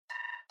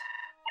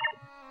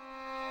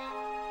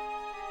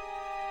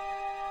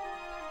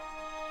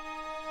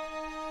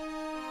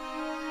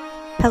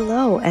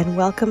Hello and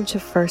welcome to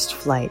First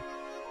Flight,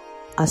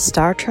 a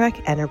Star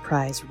Trek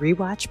Enterprise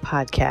rewatch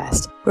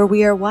podcast where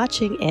we are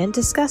watching and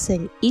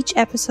discussing each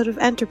episode of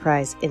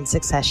Enterprise in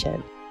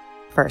succession.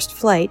 First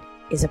Flight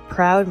is a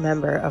proud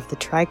member of the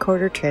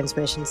Tricorder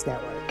Transmissions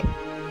Network.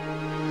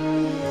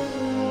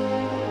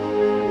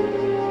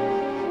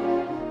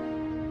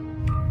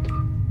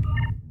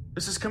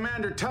 This is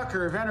Commander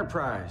Tucker of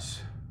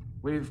Enterprise.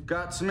 We've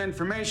got some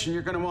information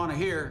you're going to want to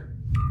hear.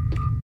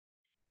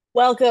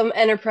 Welcome,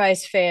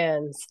 Enterprise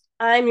fans.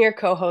 I'm your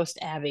co-host,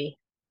 Abby.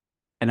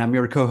 And I'm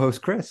your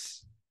co-host,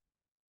 Chris.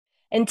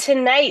 And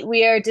tonight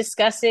we are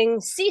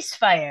discussing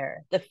Ceasefire,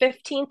 the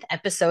 15th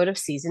episode of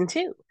Season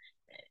 2.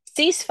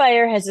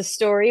 Ceasefire has a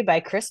story by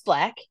Chris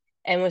Black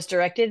and was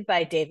directed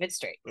by David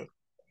Straighten.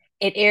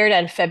 It aired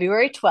on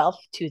February 12th,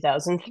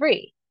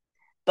 2003.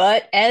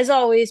 But as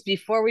always,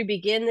 before we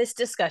begin this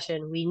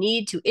discussion, we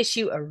need to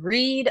issue a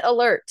read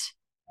alert.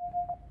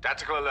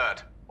 Tactical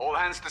alert. All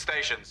hands to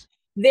stations.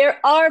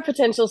 There are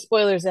potential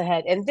spoilers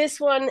ahead, and this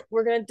one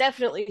we're going to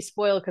definitely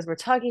spoil because we're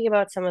talking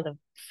about some of the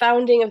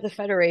founding of the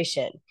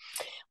Federation.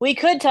 We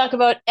could talk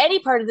about any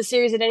part of the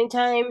series at any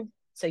time,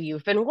 so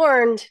you've been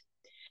warned.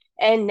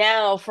 And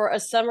now for a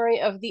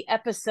summary of the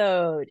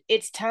episode.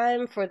 It's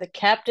time for the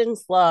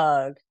Captain's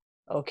Log.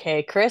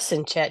 Okay, Chris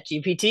and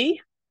ChatGPT,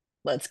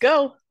 let's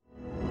go.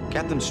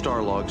 Captain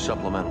Starlog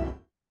supplemental.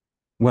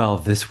 Well,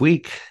 this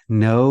week,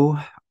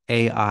 no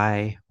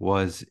AI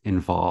was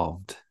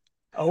involved.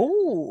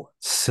 Oh.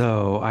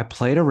 So I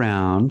played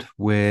around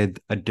with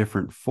a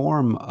different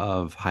form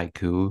of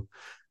haiku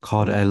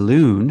called a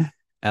lune,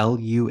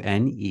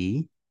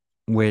 L-U-N-E,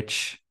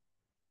 which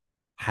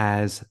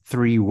has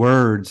 3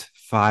 words,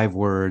 5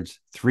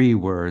 words, 3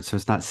 words. So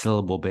it's not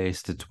syllable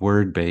based, it's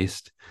word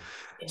based.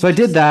 So I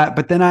did that,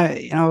 but then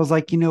I was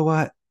like, you know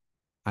what?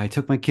 I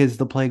took my kids to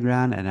the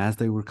playground, and as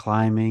they were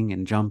climbing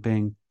and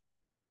jumping,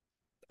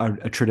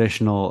 a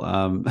traditional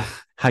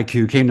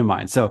haiku came to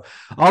mind. So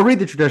I'll read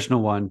the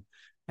traditional one,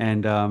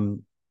 and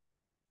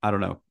I don't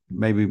know,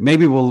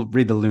 maybe we'll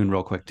read the loon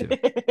real quick too.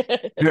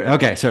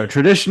 Okay, so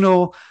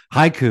traditional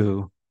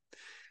haiku.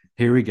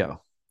 Here we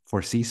go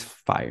for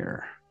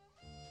Ceasefire.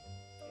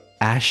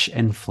 Ash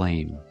and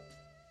flame,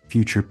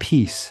 future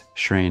peace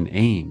Shran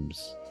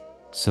aims,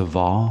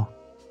 Saval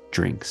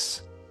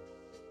drinks.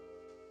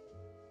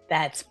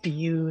 That's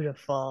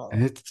beautiful.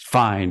 It's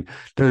fine.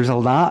 There's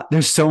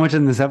so much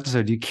in this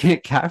episode you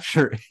can't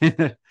capture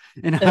in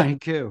a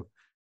haiku.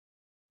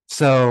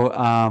 So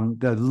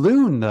the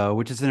loon, though,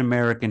 which is an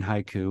American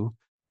haiku,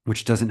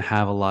 which doesn't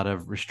have a lot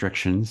of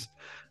restrictions,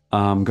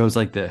 goes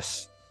like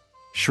this.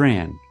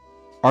 Shran,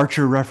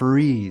 Archer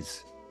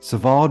referees,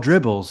 Saval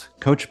dribbles,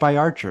 coached by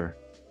Archer.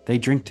 They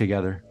drink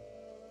together.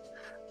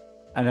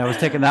 And I was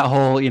taking that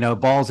whole,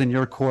 balls in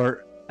your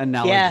court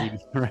analogy. Yeah.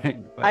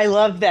 Right? But I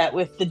love that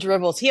with the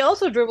dribbles. He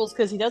also dribbles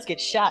because he does get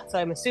shot, so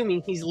I'm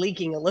assuming he's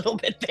leaking a little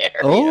bit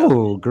there.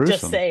 Oh, gruesome.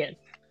 Just saying.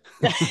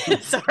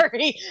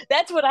 Sorry.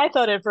 That's what I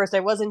thought at first. I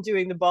wasn't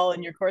doing the ball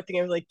in your court thing.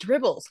 I was like,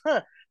 dribbles,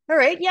 huh? All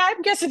right. Yeah,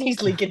 I'm guessing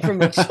he's leaking from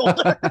my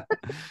shoulder.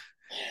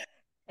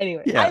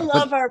 Anyway, Yeah, I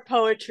love our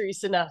poetry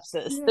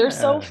synopsis. Yeah. They're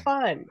so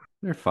fun.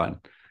 They're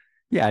fun.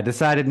 Yeah, I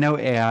decided no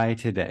AI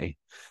today.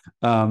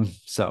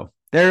 So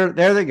there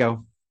they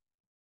go.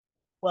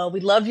 Well, we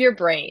love your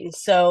brain,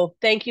 so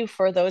thank you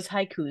for those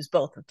haikus,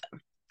 both of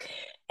them.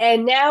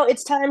 And now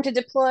it's time to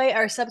deploy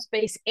our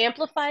subspace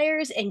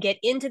amplifiers and get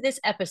into this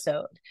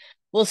episode.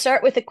 We'll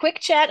start with a quick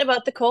chat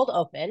about the cold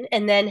open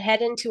and then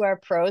head into our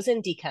pros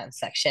and decons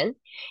section.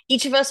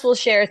 Each of us will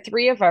share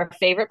 3 of our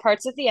favorite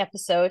parts of the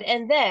episode,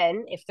 and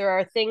then, if there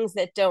are things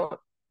that don't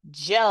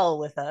gel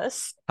with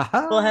us,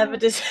 we'll have a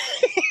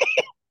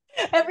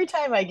every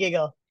time I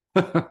giggle.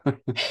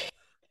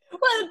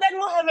 Well, then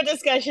we'll have a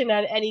discussion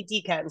on any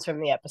decons from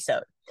the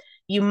episode.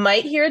 You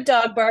might hear a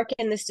dog bark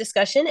in this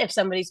discussion if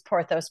somebody's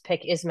Porthos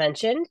pick is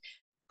mentioned,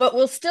 but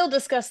we'll still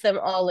discuss them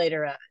all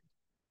later on.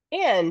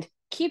 And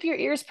keep your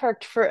ears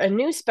perked for a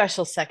new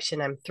special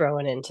section I'm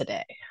throwing in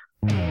today.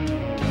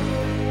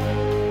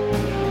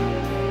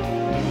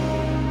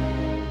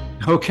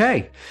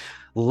 Okay,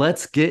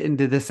 let's get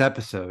into this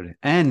episode.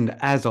 And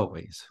as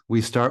always, we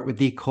start with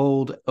the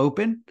cold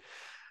open.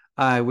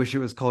 I wish it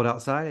was cold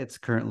outside. It's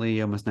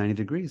currently almost 90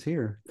 degrees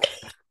here.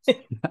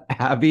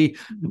 Abby,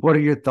 what are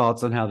your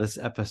thoughts on how this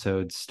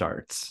episode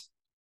starts?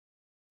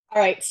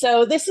 All right,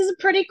 so this is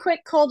a pretty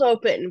quick cold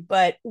open,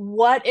 but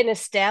what an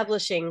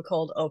establishing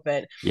cold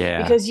open.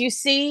 Yeah. Because you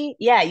see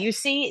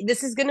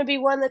this is going to be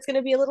one that's going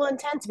to be a little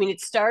intense. I mean, it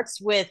starts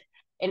with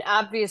an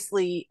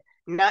obviously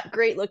not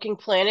great looking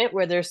planet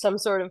where there's some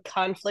sort of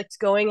conflict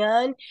going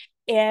on.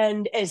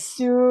 And as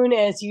soon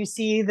as you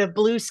see the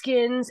blue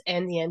skins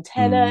and the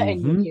antenna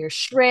and you hear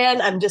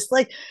Shran, I'm just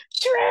like,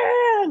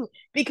 Shran!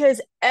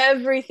 Because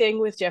everything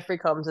with Jeffrey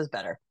Combs is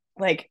better.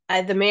 Like,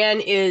 the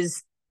man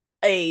is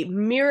a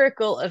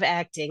miracle of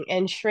acting,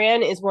 and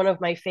Shran is one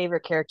of my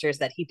favorite characters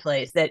that he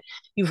plays that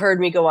you've heard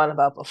me go on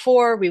about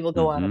before. We will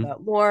go on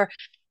about more.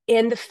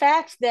 And the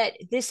fact that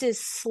this is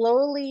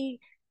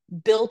slowly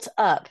built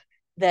up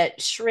that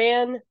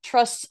Shran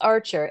trusts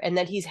Archer and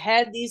that he's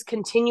had these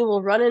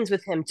continual run-ins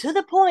with him to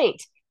the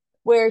point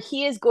where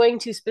he is going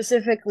to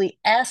specifically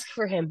ask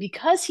for him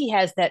because he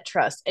has that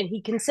trust and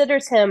he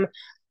considers him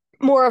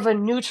more of a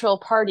neutral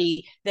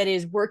party that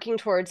is working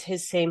towards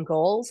his same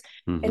goals.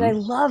 Mm-hmm. And I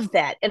love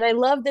that. And I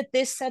love that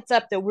this sets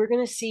up that we're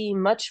going to see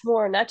much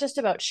more, not just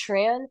about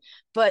Shran,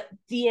 but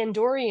the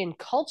Andorian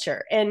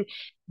culture. And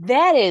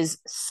that is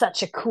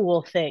such a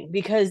cool thing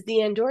because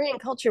the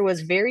Andorian culture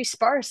was very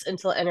sparse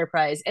until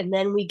Enterprise. And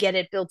then we get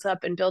it built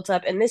up and built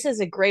up. And this is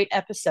a great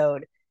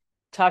episode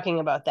talking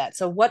about that.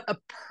 So what a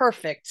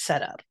perfect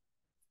setup.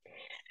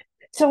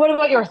 So what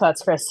about your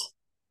thoughts, Chris?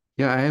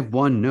 Yeah, I have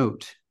one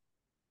note.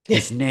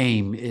 His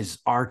name is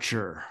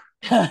Archer.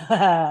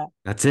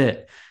 That's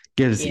it.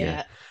 Gives you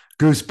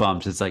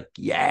goosebumps. It's like,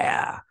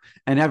 yeah.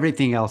 And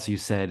everything else you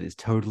said is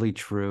totally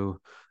true.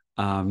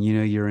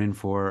 You're in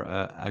for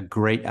a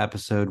great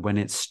episode when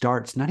it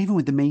starts, not even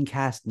with the main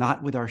cast,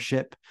 not with our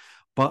ship,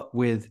 but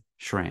with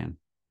Shran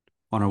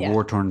on a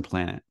war-torn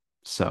planet.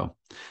 So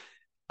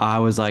I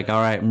was like,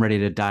 all right, I'm ready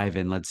to dive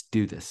in. Let's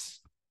do this.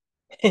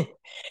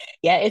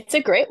 Yeah, it's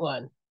a great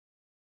one.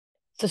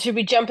 So should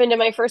we jump into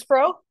my first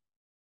pro?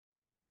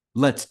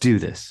 Let's do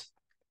this.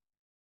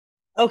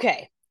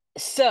 Okay,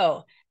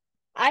 so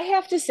I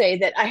have to say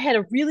that I had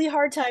a really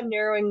hard time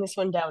narrowing this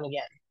one down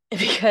again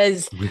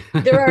because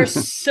there are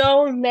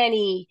so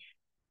many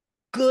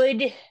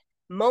good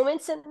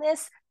moments in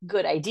this,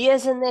 good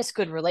ideas in this,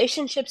 good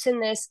relationships in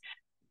this.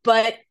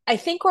 But I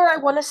think where I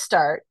want to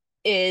start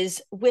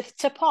is with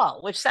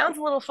T'Pol, which sounds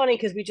a little funny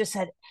because we just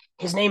said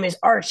his name is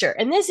Archer.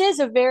 And this is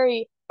a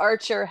very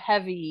Archer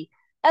heavy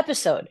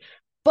episode.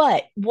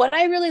 But what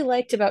I really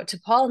liked about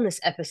T'Pol in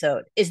this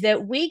episode is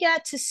that we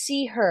got to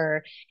see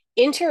her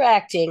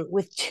interacting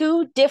with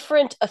two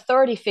different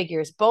authority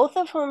figures, both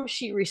of whom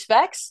she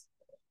respects,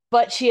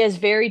 but she has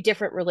very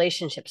different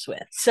relationships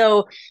with.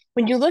 So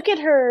when you look at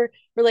her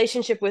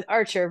relationship with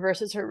Archer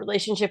versus her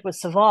relationship with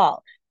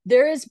Soval,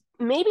 there is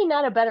maybe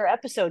not a better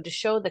episode to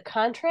show the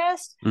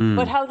contrast,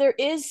 but how there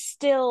is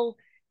still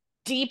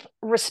deep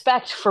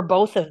respect for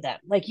both of them.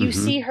 Like you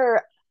see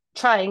her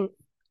trying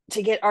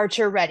to get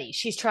Archer ready.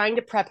 She's trying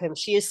to prep him.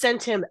 She has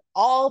sent him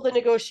all the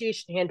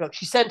negotiation handbook.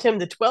 She sent him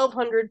the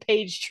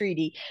 1,200-page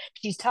treaty.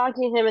 She's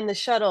talking to him in the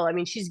shuttle. I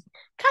mean, she's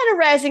kind of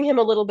razzing him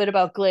a little bit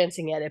about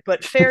glancing at it,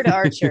 but fair to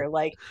Archer,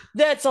 like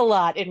that's a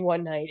lot in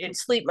one night. And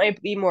sleep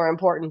might be more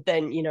important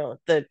than,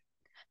 the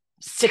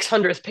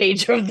 600th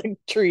page of the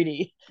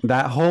treaty.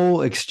 That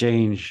whole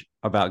exchange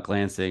about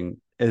glancing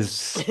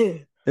is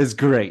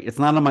great. It's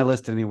not on my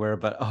list anywhere,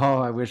 but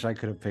I wish I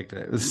could have picked it.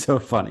 It was so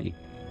funny.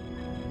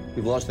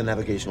 We've lost the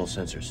navigational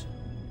sensors.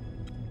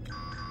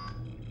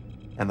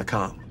 And the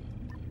comm.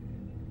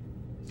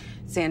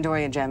 It's the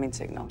Andorian jamming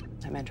signal.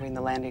 I'm entering the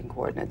landing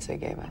coordinates they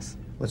gave us.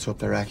 Let's hope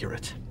they're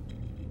accurate.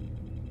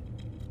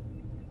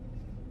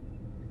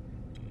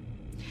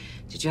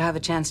 Did you have a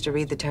chance to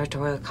read the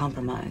territorial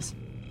compromise?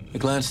 I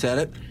glanced at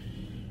it.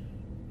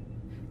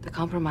 The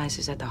compromise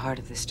is at the heart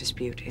of this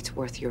dispute. It's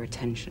worth your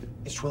attention.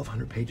 It's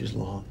 1,200 pages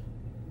long.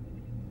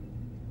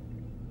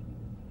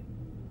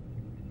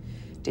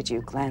 Did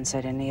you glance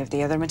at any of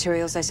the other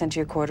materials I sent to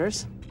your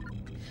quarters?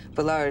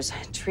 Villar's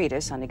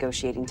treatise on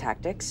negotiating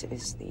tactics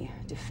is the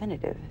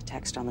definitive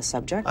text on the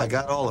subject. I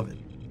got all of it.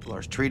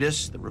 Villar's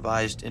treatise, the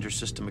revised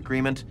intersystem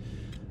agreement,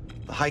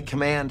 the High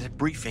Command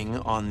briefing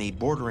on the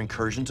border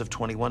incursions of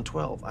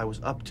 2112. I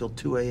was up till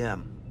 2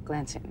 a.m.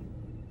 Glancing.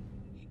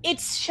 It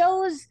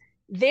shows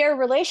their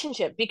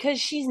relationship because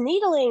she's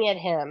needling at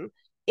him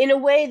in a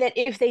way that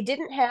if they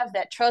didn't have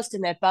that trust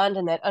and that bond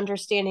and that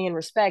understanding and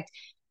respect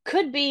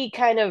could be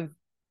kind of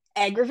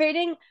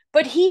aggravating,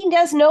 but he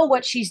does know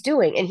what she's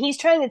doing and he's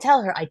trying to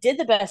tell her, I did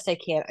the best I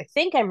can. I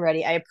think I'm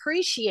ready. I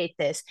appreciate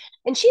this.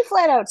 And she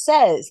flat out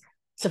says,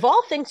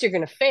 Soval thinks you're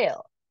going to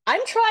fail.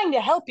 I'm trying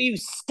to help you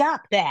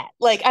stop that.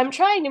 Like, I'm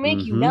trying to make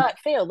you not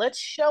fail. Let's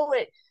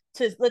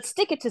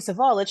stick it to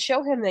Soval. Let's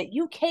show him that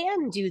you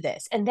can do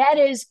this. And that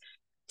is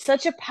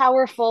such a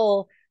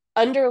powerful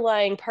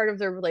underlying part of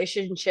their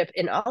relationship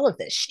in all of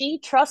this. She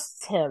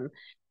trusts him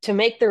to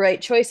make the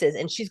right choices,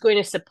 and she's going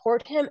to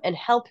support him and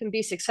help him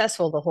be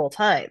successful the whole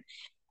time.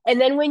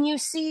 And then when you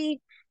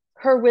see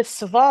her with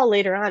Soval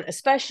later on,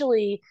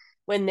 especially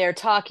when they're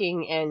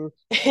talking and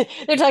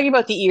they're talking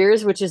about the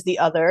ears, which is the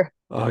other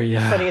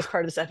funniest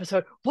part of this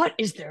episode. What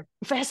is their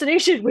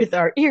fascination with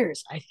our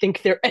ears? I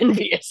think they're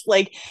envious.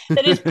 Like,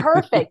 that is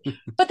perfect.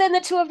 But then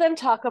the two of them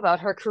talk about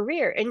her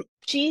career, and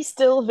she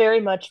still very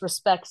much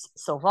respects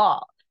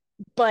Soval.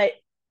 But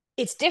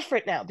it's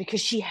different now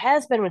because she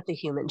has been with the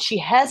humans. She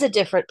has a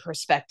different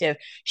perspective.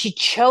 She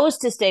chose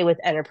to stay with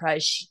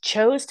Enterprise. She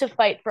chose to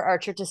fight for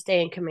Archer to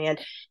stay in command.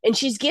 And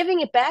she's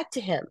giving it back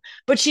to him.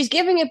 But she's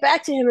giving it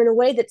back to him in a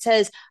way that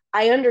says,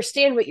 I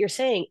understand what you're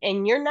saying.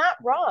 And you're not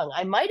wrong.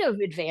 I might have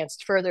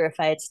advanced further if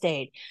I had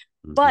stayed.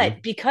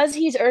 But because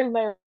he's earned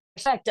my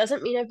respect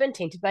doesn't mean I've been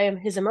tainted by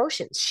his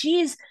emotions.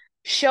 She's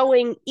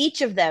showing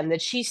each of them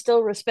that she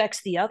still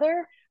respects the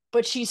other,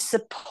 but she's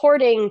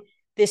supporting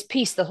this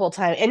piece the whole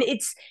time. And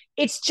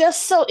it's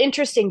just so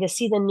interesting to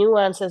see the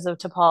nuances of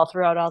T'Pol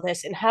throughout all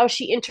this and how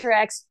she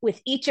interacts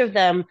with each of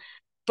them,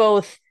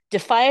 both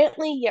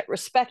defiantly yet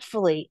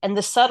respectfully, and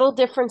the subtle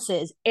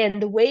differences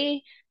and the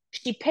way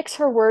she picks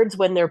her words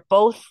when they're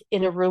both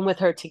in a room with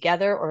her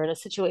together or in a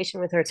situation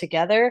with her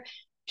together.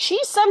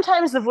 She's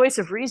sometimes the voice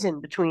of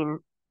reason between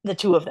the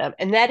two of them.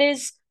 And that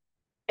is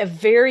a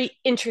very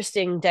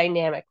interesting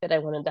dynamic that I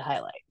wanted to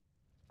highlight.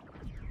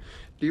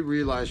 Do you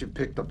realize you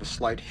picked up a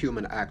slight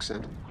human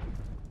accent?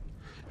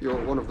 You're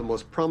one of the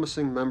most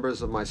promising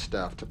members of my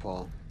staff,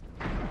 T'Pol.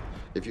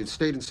 If you'd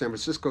stayed in San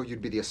Francisco,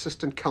 you'd be the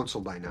assistant counsel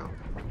by now.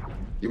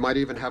 You might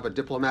even have a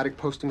diplomatic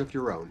posting of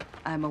your own.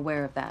 I'm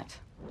aware of that.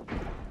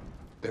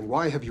 Then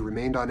why have you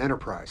remained on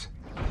Enterprise?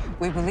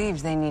 We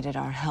believed they needed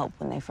our help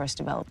when they first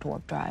developed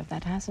warp drive.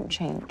 That hasn't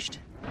changed.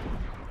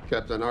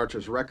 Captain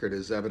Archer's record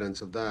is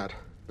evidence of that,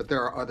 but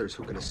there are others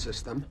who can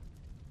assist them.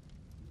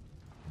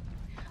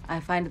 I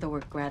find the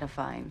work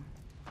gratifying.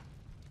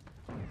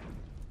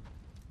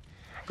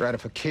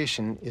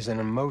 Gratification is an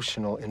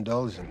emotional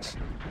indulgence.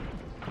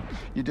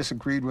 You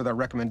disagreed with our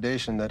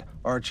recommendation that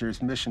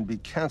Archer's mission be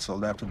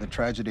canceled after the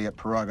tragedy at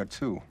Paraga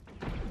 2.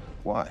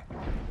 Why?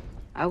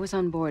 I was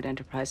on board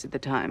Enterprise at the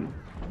time.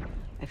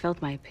 I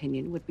felt my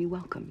opinion would be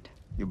welcomed.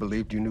 You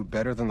believed you knew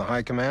better than the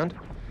High Command?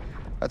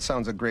 That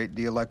sounds a great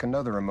deal like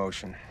another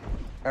emotion.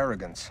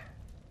 Arrogance.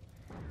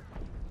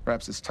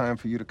 Perhaps it's time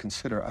for you to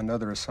consider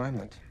another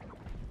assignment.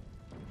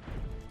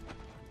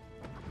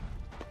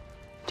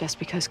 Just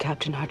because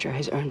Captain Archer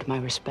has earned my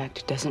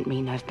respect doesn't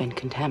mean I've been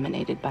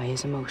contaminated by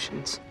his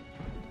emotions.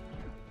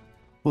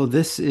 Well,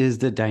 this is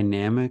the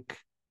dynamic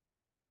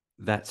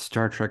that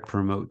Star Trek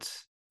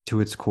promotes to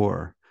its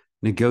core.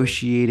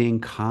 Negotiating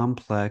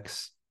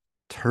complex,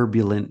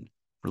 turbulent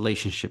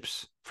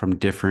relationships from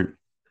different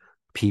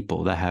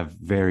people that have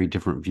very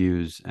different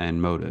views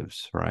and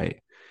motives, right?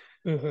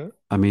 Mm-hmm.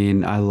 I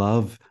mean, I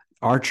love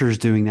Archer's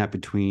doing that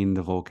between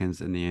the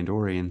Vulcans and the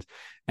Andorians,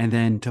 and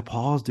then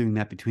T'Pol's doing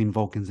that between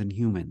Vulcans and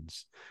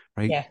humans,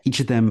 right? Yeah. Each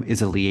of them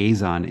is a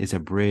liaison, is a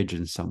bridge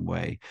in some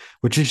way,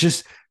 which is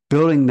just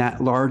building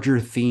that larger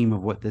theme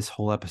of what this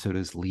whole episode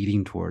is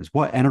leading towards,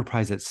 what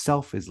Enterprise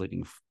itself is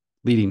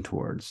leading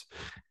towards.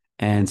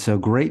 And so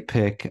great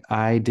pick.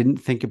 I didn't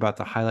think about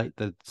to highlight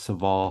the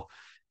Soval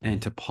and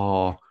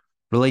T'Pol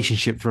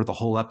relationship for the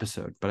whole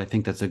episode, but I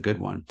think that's a good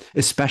one,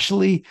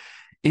 especially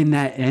in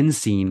that end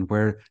scene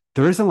where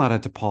there is a lot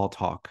of T'Pol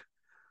talk,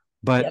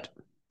 but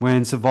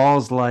when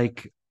Soval's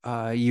like,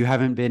 you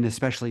haven't been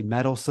especially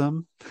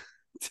meddlesome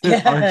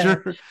to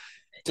Archer,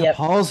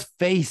 T'Pol's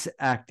face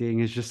acting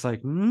is just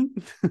like,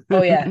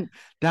 Oh yeah.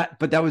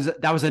 But that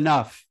was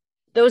enough.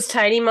 Those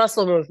tiny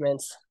muscle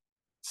movements.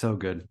 So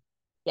good.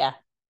 Yeah.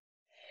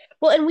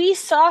 Well, and we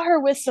saw her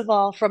with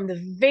Soval from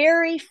the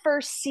very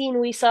first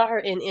scene we saw her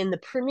in the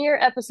premiere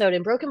episode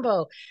in Broken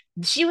Bow.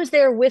 She was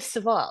there with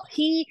Soval.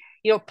 He,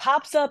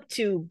 pops up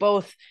to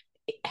both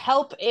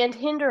help and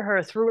hinder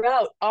her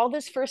throughout all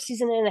this first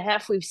season and a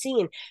half we've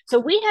seen. So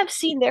we have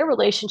seen their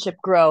relationship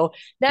grow,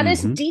 not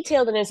as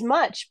detailed and as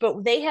much,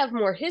 but they have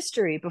more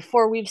history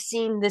before we've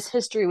seen this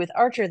history with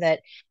Archer that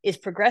is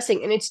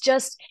progressing. And it's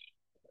just,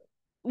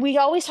 we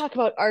always talk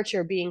about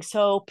Archer being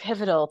so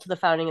pivotal to the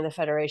founding of the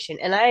Federation,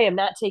 and I am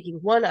not taking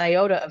one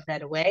iota of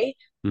that away.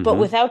 But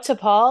without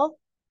T'Pol,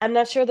 I'm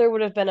not sure there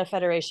would have been a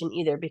Federation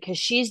either, because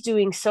she's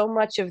doing so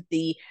much of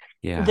the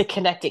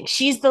connecting.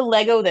 She's the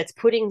Lego that's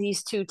putting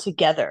these two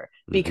together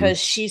because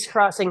she's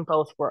crossing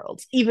both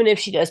worlds, even if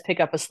she does pick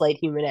up a slight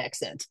human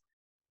accent.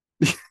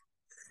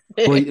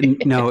 Well,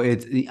 no,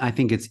 I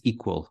think it's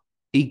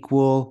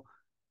equal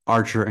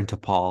Archer and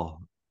T'Pol.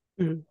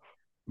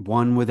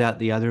 One without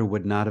the other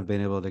would not have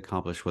been able to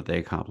accomplish what they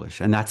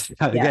accomplished. And that's,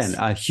 again,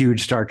 a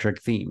huge Star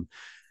Trek theme.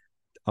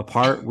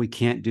 Apart, we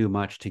can't do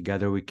much.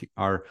 Together,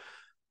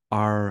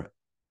 our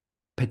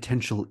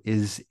potential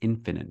is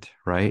infinite,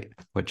 right?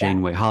 What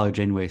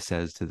Janeway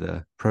says to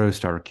the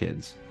Protostar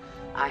kids.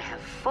 I have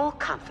full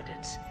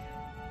confidence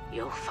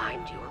you'll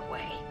find your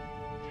way.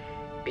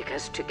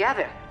 Because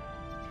together,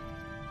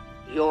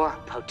 your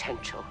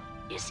potential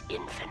is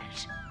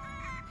infinite.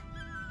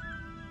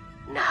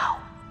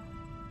 Now,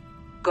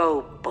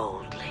 go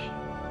boldly.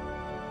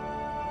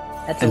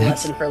 That's a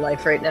lesson for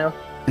life right now.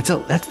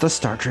 That's the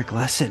Star Trek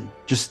lesson.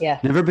 Just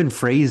never been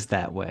phrased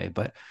that way.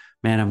 But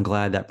man, I'm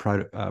glad that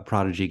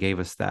Prodigy gave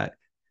us that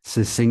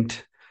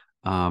succinct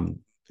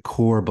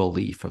core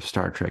belief of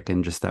Star Trek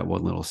in just that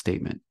one little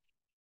statement.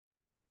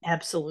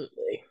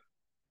 Absolutely.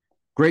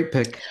 Great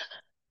pick.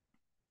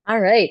 All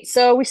right.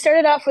 So we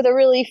started off with a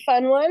really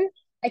fun one.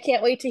 I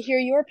can't wait to hear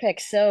your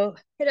picks. So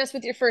hit us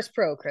with your first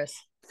pro, Chris.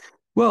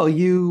 Well,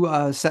 you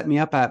set me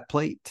up at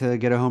plate to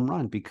get a home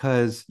run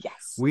because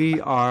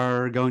we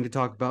are going to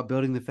talk about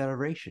building the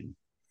Federation.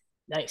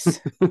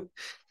 Nice.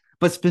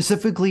 But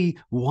specifically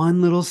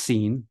one little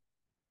scene,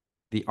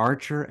 the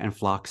Archer and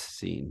Phlox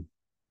scene.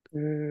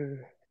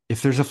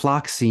 If there's a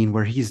Phlox scene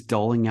where he's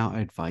doling out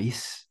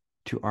advice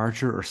to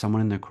Archer or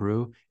someone in the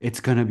crew, it's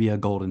going to be a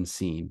golden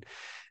scene.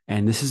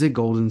 And this is a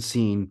golden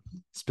scene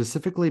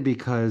specifically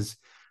because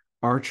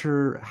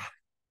Archer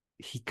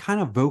he kind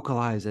of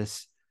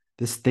vocalizes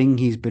this thing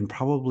he's been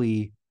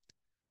probably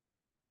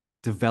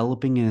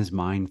developing in his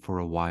mind for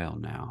a while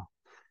now,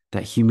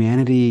 that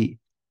humanity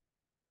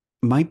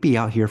might be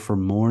out here for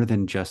more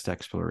than just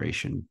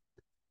exploration.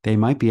 They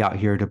might be out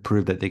here to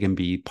prove that they can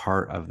be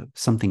part of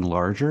something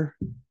larger,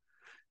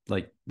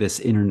 like this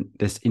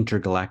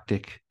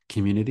intergalactic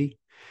community.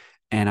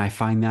 And I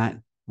find that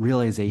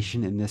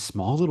realization in this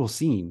small little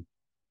scene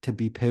to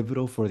be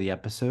pivotal for the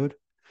episode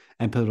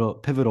and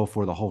pivotal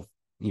for the whole,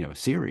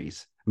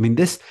 series. I mean,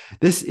 this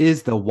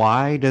is the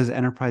why does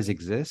Enterprise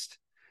exist?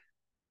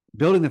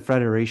 Building the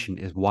Federation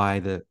is why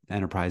the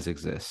Enterprise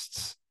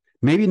exists.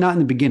 Maybe not in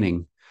the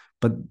beginning,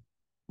 but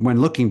when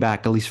looking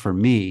back, at least for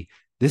me,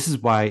 this is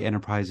why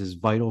Enterprise is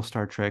vital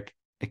Star Trek.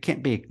 It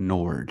can't be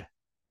ignored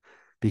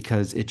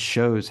because it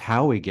shows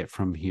how we get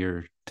from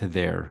here to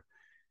there.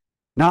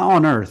 Not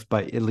on Earth,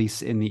 but at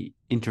least in the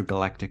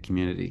intergalactic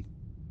community.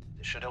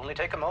 This should only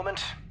take a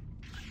moment.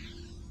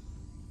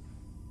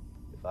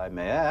 If I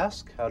may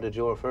ask, how did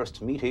your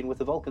first meeting with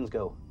the Vulcans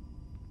go?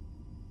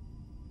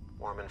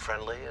 Warm and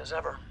friendly as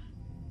ever.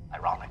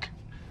 Ironic.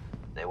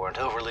 They weren't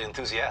overly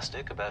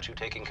enthusiastic about you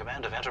taking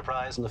command of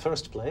Enterprise in the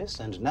first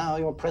place, and now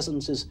your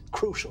presence is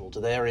crucial to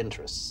their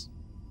interests.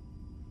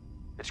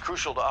 It's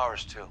crucial to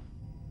ours, too.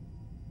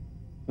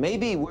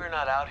 Maybe we're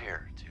not out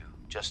here to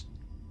just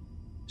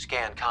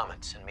scan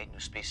comets and meet new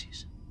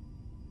species.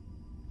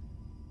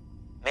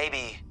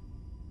 Maybe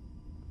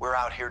we're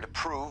out here to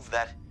prove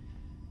that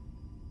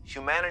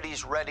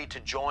humanity's ready to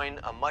join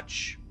a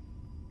much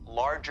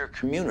larger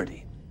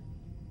community.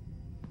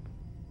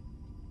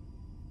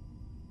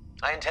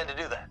 I intend to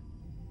do that,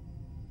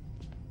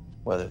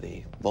 whether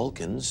the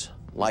Vulcans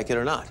like it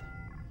or not.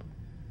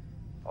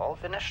 All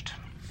finished?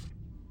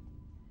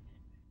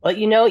 Well,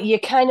 you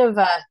kind of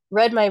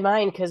read my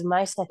mind because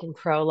my second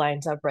pro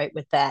lines up right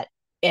with that.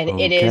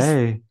 And it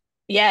is,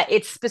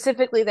 it's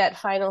specifically that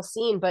final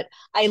scene, but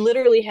I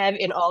literally have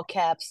in all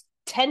caps,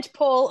 tent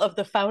pole of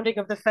the founding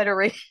of the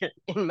Federation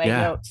in my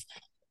notes.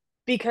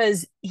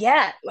 Because,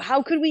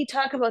 how could we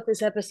talk about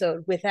this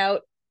episode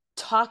without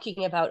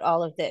talking about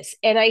all of this?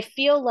 And I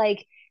feel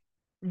like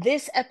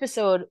this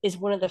episode is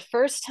one of the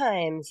first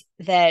times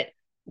that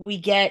we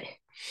get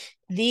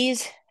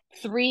these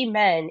three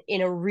men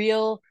in a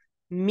real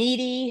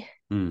meaty,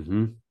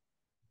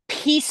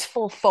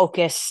 peaceful,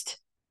 focused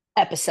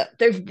episode.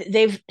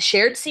 They've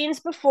shared scenes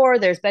before,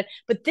 but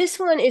this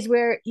one is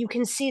where you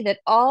can see that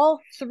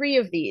all three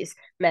of these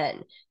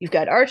men, you've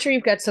got Archer,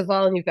 you've got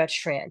Soval, and you've got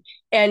Shran,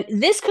 and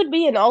this could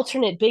be an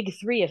alternate big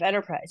three of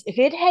Enterprise if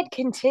it had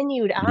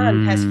continued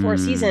on past 4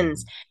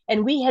 seasons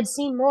and we had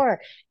seen more.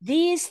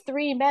 These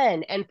three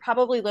men, and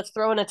probably let's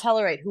throw in a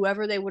Tellarite,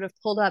 whoever they would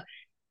have pulled up,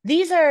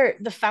 these are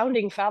the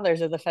founding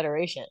fathers of the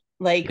Federation,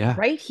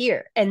 right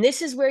here. And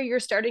this is where you're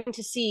starting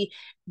to see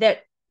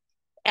that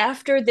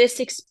after this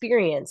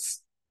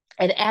experience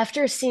and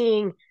after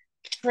seeing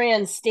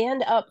Shran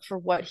stand up for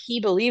what he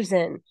believes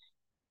in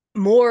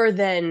more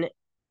than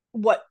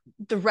what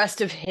the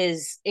rest of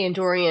his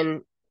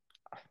Andorian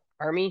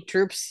army,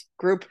 troops,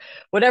 group,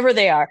 whatever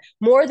they are,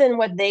 more than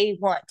what they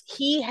want,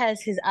 he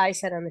has his eye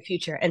set on the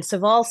future. And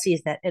Soval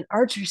sees that, and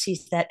Archer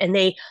sees that, and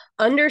they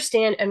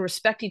understand and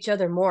respect each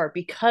other more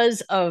because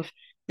of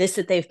this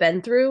that they've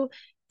been through.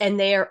 And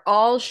they are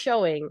all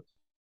showing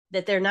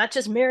that they're not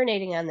just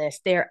marinating on this,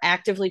 they are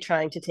actively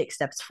trying to take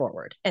steps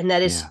forward. And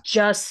that is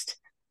just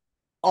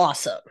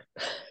awesome.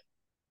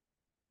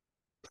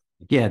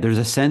 Yeah, there's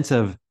a sense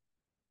of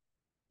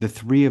the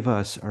three of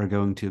us are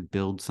going to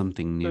build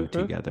something new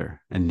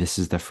together. And this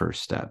is the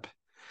first step.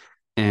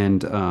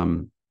 And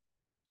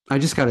I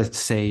just got to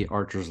say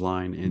Archer's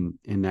line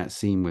in that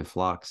scene with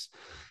Phlox.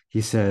 He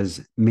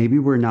says, maybe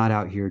we're not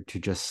out here to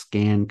just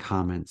scan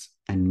comets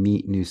and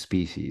meet new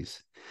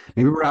species.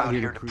 Maybe we're out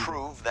here to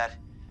prove that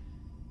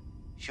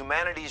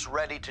humanity's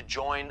ready to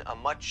join a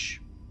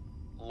much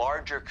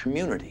larger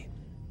community.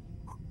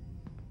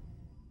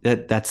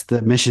 That's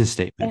the mission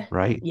statement,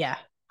 right? Yeah.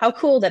 How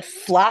cool that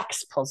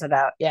Phlox pulls it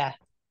out. Yeah.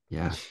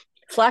 Yeah.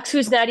 Phlox,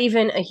 who's not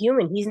even a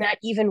human. He's not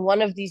even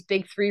one of these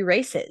big three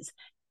races.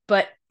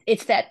 But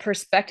it's that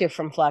perspective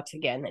from Phlox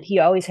again, that he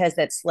always has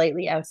that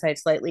slightly outside,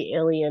 slightly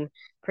alien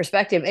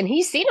perspective. And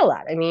he's seen a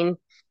lot. I mean,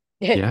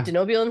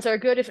 Denobulans are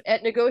good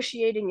at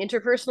negotiating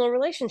interpersonal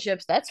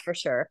relationships, that's for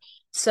sure.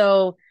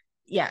 So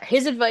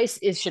his advice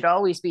should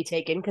always be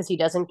taken because he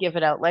doesn't give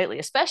it out lightly,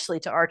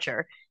 especially to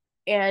Archer.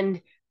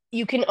 And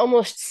you can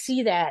almost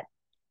see that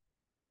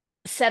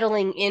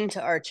settling into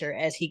Archer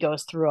as he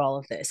goes through all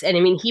of this. And I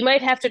mean, he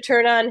might have to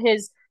turn on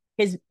his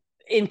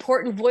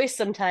important voice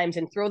sometimes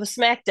and throw the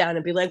smack down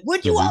and be like,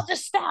 would you all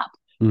just stop?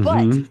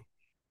 But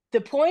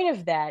the point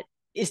of that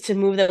is to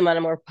move them on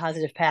a more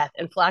positive path.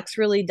 And Phlox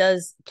really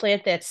does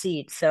plant that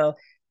seed. So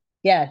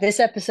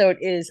this episode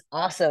is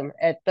awesome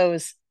at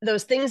those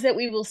things that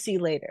we will see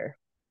later.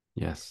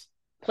 Yes.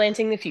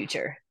 Planting the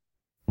future.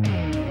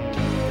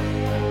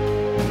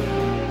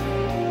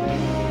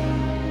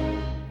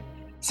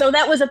 So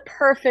that was a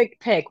perfect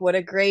pick. What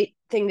a great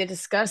thing to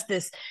discuss,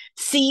 this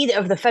seed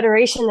of the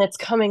Federation that's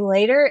coming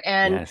later.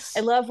 And Yes.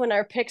 I love when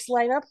our picks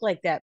line up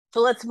like that.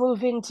 So let's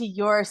move into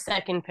your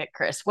second pick,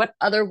 Chris. What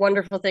other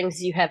wonderful things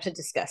do you have to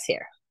discuss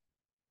here?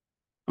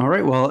 All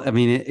right. Well, I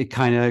mean, it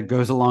kind of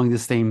goes along the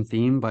same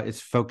theme, but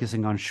it's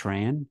focusing on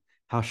Shran,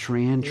 how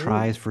Shran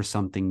tries for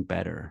something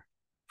better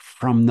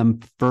from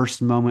the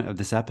first moment of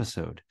this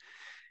episode.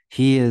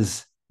 He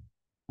is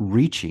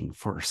reaching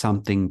for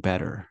something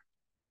better,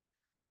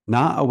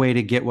 not a way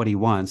to get what he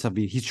wants. I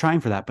mean, he's trying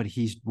for that, but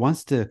he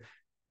wants to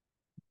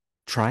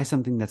try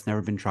something that's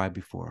never been tried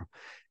before.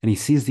 And he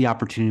sees the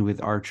opportunity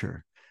with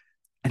Archer.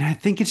 And I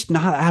think it's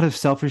not out of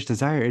selfish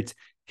desire.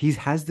 He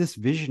has this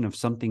vision of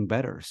something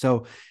better.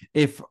 So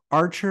if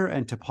Archer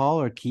and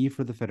T'Pol are key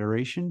for the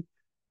Federation,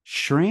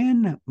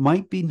 Shran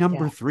might be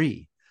number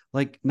 3.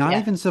 Like, not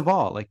even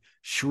Saval. Like,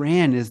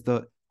 Shran is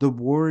the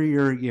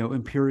warrior,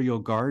 Imperial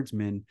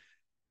Guardsman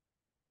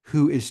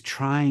who is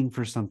trying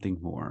for something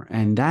more.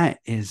 And that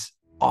is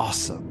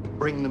awesome.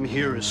 Bring them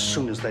here as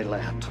soon as they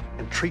land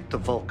and treat the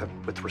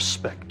Vulcan with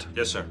respect.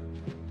 Yes, sir.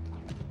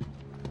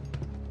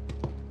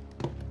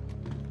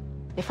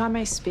 If I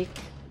may speak.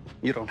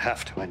 You don't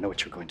have to. I know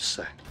what you're going to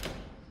say.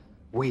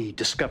 We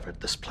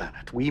discovered this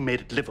planet. We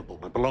made it livable.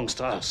 It belongs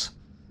to us.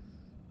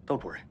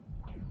 Don't worry.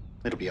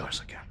 It'll be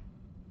ours again.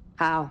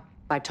 How?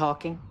 By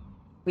talking?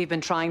 We've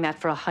been trying that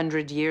for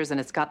 100 years and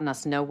it's gotten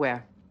us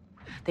nowhere.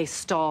 They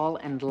stall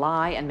and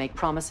lie and make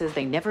promises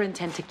they never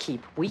intend to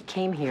keep. We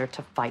came here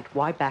to fight.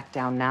 Why back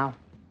down now?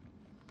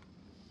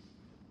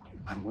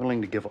 I'm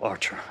willing to give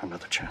Archer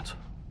another chance.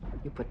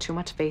 You put too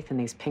much faith in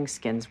these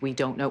Pinkskins. We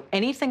don't know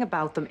anything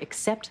about them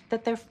except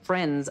that they're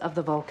friends of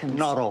the Vulcans.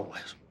 Not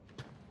always.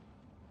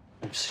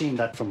 I've seen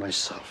that for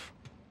myself.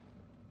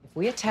 If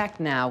we attack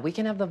now, we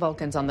can have the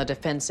Vulcans on the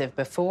defensive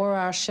before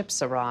our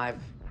ships arrive.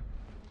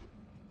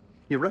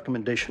 Your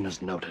recommendation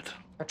is noted.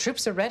 Our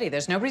troops are ready.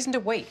 There's no reason to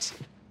wait.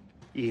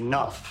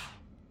 Enough.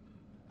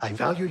 I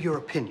value your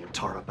opinion,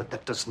 Tara, but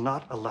that does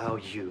not allow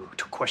you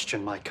to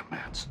question my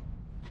commands.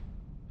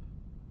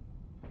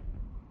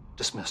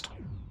 Dismissed.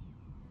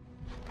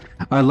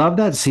 I love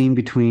that scene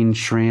between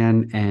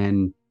Shran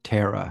and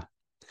Tara,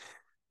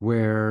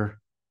 where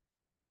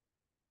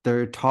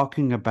they're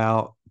talking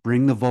about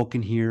bring the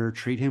Vulcan here,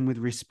 treat him with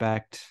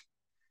respect,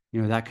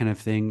 that kind of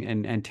thing.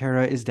 And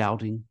Tara is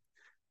doubting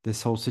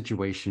this whole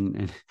situation.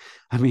 And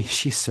I mean,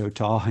 she's so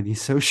tall and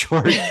he's so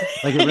short.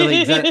 Like, it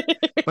really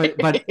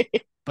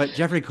but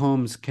Jeffrey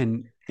Combs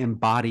can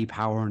embody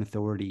power and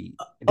authority.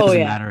 It doesn't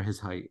matter his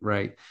height,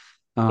 right?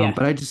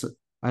 But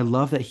I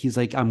love that he's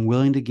like, I'm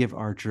willing to give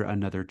Archer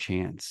another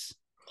chance.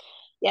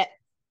 Yeah.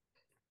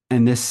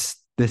 And this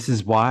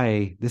is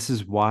why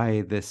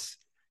this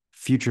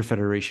future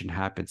Federation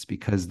happens,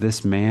 because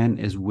this man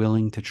is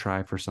willing to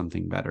try for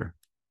something better.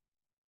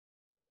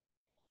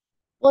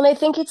 Well, and I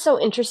think it's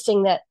so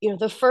interesting that,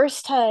 the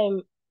first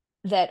time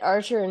that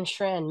Archer and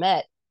Shran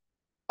met,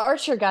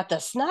 Archer got the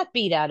snot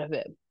beat out of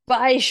him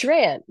by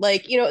Shran.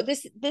 Like,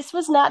 this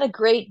was not a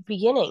great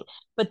beginning,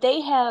 but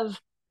they have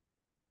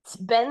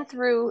been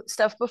through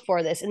stuff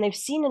before this and they've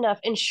seen enough.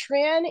 And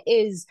Shran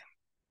is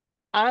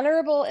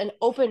honorable and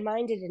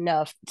open-minded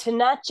enough to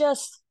not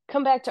just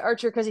come back to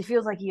Archer because he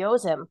feels like he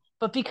owes him,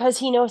 but because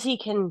he knows he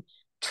can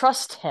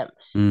trust him.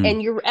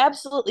 And you're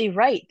absolutely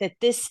right that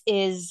this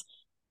is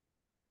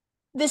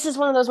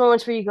one of those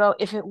moments where you go,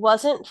 if it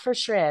wasn't for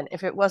Shran,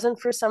 if it wasn't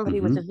for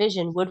somebody with a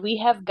vision, would we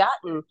have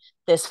gotten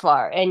this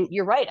far? And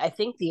you're right. I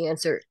think the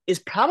answer is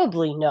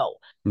probably no.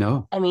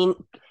 No. I mean,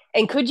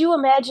 and could you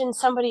imagine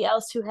somebody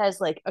else who has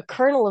like a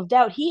kernel of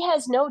doubt? He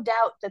has no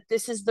doubt that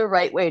this is the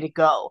right way to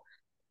go,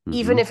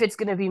 even if it's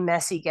going to be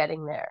messy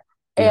getting there.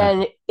 Yeah.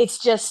 And it's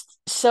just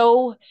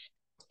so,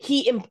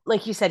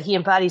 like you said, he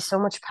embodies so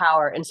much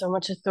power and so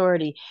much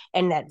authority,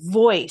 and that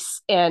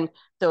voice and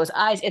those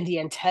eyes and the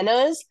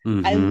antennas.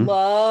 I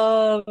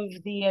love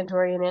the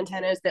Andorian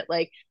antennas that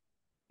like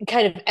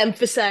kind of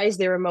emphasize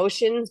their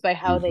emotions by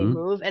how they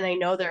move. And I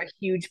know they're a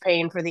huge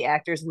pain for the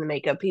actors and the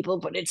makeup people,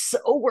 but it's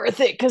so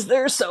worth it because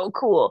they're so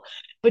cool.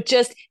 But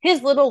just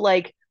his little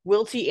like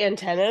wilty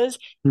antennas,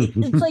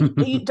 it's like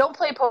you don't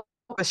play poker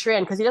with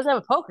Shran because he doesn't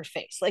have a poker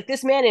face. Like,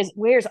 this man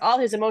wears all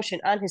his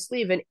emotion on his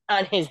sleeve and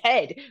on his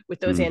head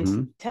with those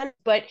antennas.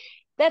 But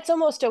that's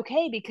almost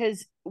okay,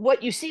 because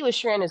what you see with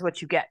Shran is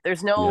what you get.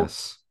 There's no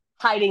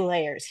hiding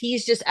layers.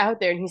 He's just out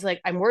there and he's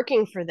like, I'm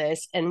working for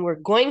this and we're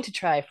going to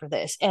try for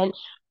this. And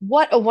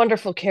what a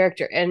wonderful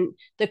character. And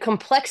the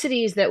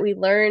complexities that we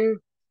learn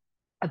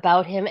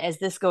about him as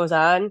this goes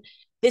on,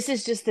 this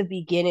is just the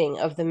beginning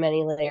of the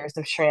many layers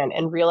of Shran,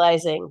 and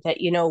realizing that,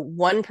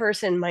 one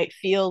person might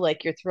feel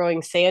like you're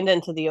throwing sand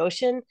into the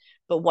ocean,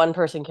 but one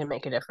person can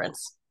make a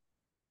difference.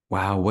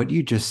 Wow. What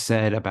you just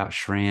said about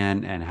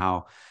Shran and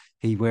how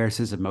he wears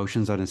his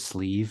emotions on his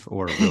sleeve,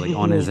 or really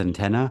on his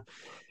antenna,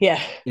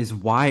 is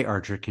why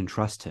Archer can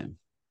trust him.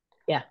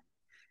 Yeah.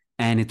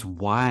 And it's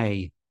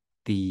why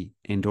the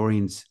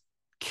Andorians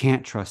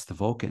can't trust the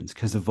Vulcans,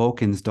 because the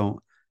Vulcans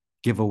don't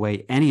give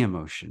away any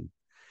emotion.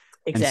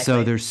 Exactly. And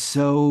so they're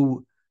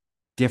so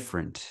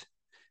different.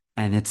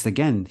 And it's,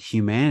 again,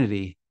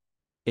 humanity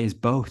is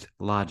both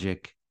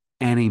logic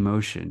and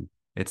emotion.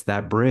 It's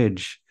that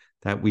bridge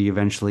that we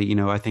eventually,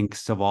 I think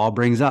Saval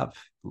brings up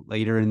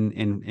later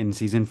in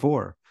season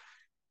 4.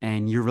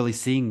 And you're really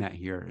seeing that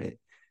here.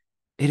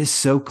 It is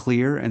so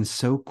clear and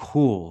so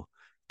cool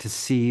to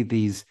see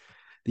these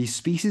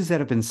species that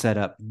have been set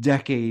up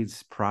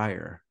decades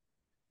prior.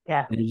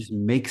 Yeah. And it just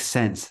makes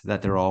sense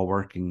that they're all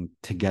working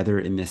together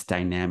in this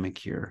dynamic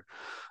here.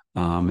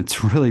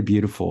 It's really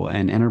beautiful.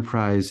 And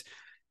Enterprise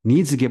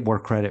needs to get more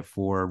credit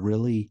for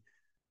really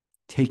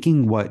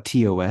taking what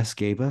TOS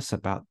gave us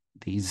about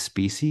these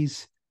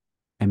species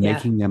and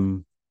making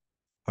them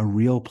a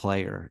real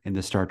player in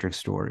the Star Trek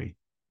story.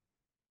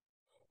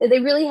 They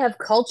really have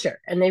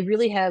culture, and they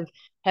really have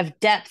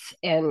depth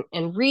and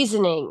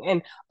reasoning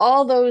and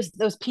all those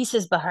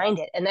pieces behind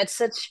it. And that's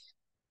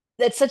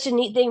such a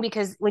neat thing,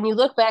 because when you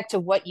look back to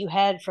what you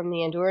had from the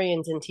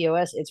Andorians in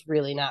TOS, it's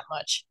really not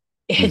much.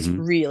 It's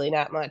really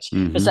not much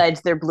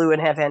besides their blue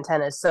and have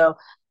antennas. So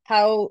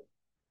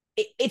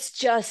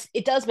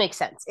it does make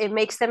sense. It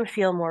makes them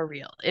feel more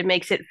real. It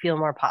makes it feel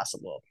more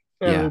possible.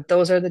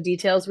 Those are the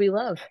details we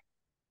love.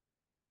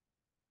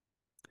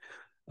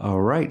 All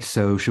right.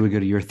 So should we go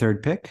to your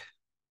third pick?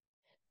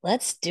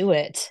 Let's do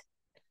it.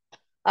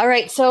 All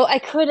right. So I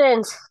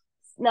couldn't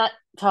not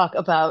talk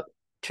about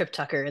Trip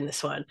Tucker in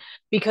this one,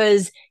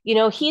 because,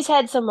 he's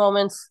had some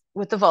moments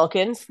with the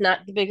Vulcans, not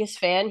the biggest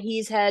fan.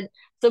 He's had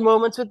some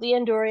moments with the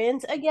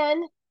Andorians,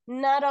 again,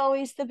 not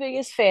always the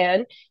biggest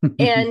fan.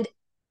 And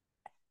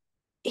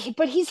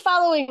but he's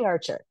following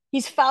Archer.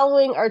 He's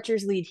following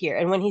Archer's lead here.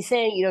 And when he's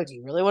saying, do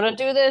you really want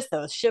to do this?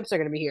 Those ships are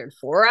going to be here in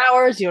 4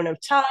 hours. You don't have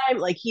time.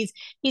 Like, he's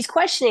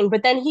questioning,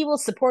 but then he will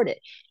support it.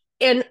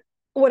 And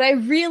what I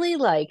really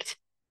liked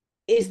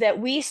is that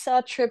we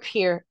saw Trip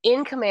here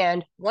in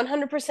command,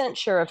 100%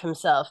 sure of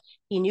himself.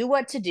 He knew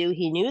what to do.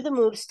 He knew the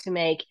moves to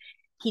make.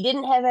 He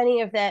didn't have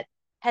any of that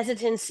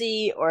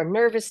hesitancy or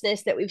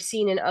nervousness that we've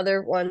seen in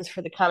other ones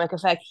for the comic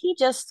effect. He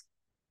just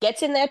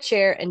gets in that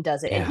chair and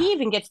does it. Yeah. And he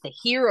even gets the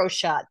hero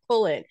shot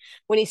pull in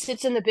when he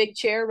sits in the big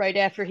chair right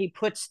after he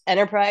puts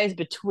Enterprise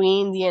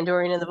between the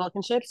Andorian and the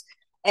Vulcan ships.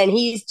 And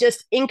he's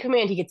just in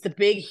command. He gets the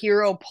big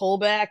hero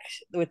pullback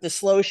with the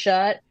slow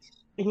shot.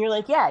 And you're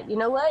like, yeah, you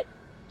know what?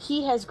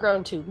 He has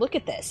grown too. Look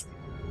at this.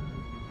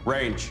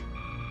 Range.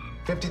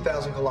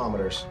 50,000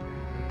 kilometers.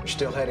 We're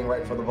still heading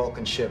right for the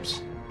Vulcan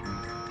ships.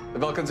 The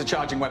Vulcans are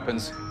charging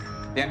weapons.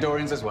 The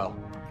Andorians as well.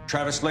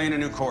 Travis, lay in a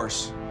new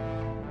course.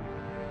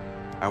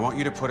 I want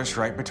you to put us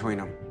right between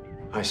them.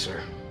 Aye,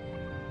 sir.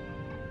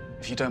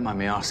 If you don't mind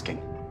me asking,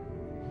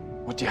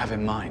 what do you have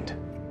in mind?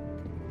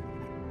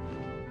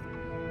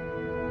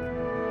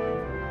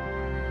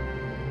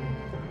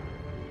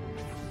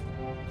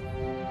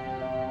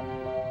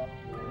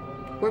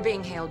 We're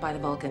being hailed by the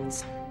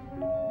Vulcans.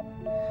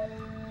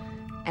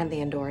 And the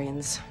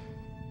Andorians.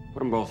 Put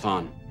them both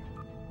on.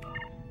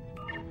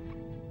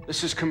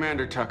 This is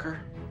Commander Tucker.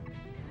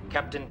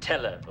 Captain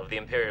Teller of the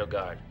Imperial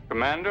Guard.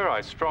 Commander,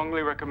 I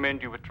strongly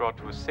recommend you withdraw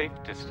to a safe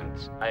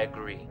distance. I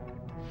agree.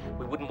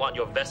 We wouldn't want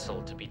your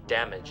vessel to be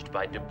damaged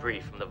by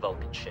debris from the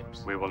Vulcan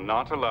ships. We will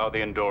not allow the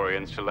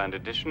Andorians to land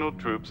additional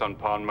troops on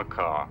Pon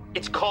Makar.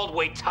 It's called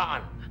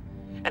Waitan,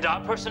 and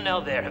our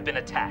personnel there have been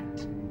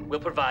attacked. We'll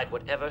provide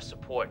whatever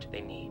support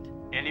they need.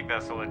 Any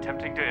vessel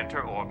attempting to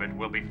enter orbit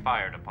will be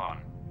fired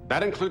upon.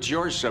 That includes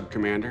yours,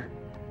 Sub-Commander.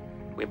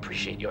 We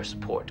appreciate your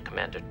support,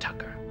 Commander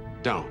Tucker.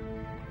 Don't.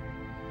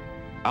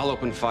 I'll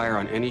open fire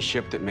on any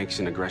ship that makes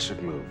an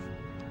aggressive move.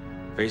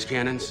 Phase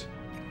cannons?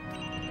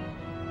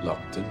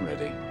 Locked and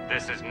ready.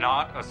 This is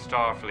not a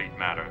Starfleet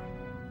matter.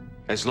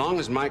 As long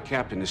as my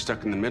captain is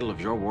stuck in the middle of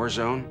your war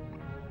zone,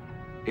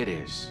 it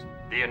is.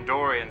 The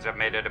Andorians have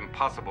made it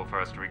impossible for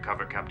us to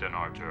recover Captain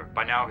Archer.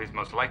 By now, he's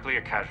most likely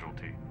a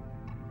casualty.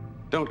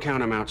 Don't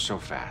count him out so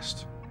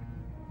fast.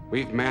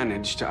 We've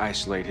managed to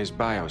isolate his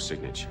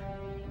biosignature.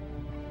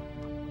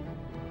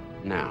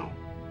 Now,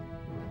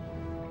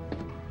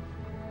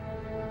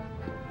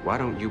 why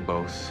don't you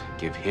both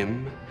give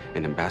him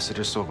and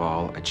Ambassador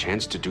Soval a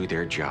chance to do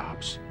their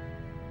jobs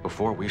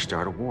before we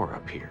start a war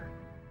up here?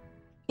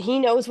 He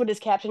knows what his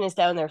captain is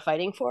down there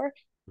fighting for.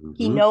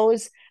 He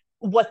knows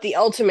what the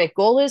ultimate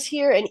goal is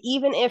here. And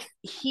even if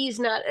he's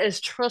not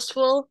as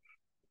trustful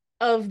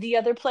of the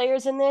other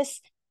players in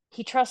this,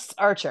 he trusts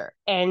Archer.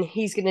 And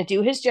he's going to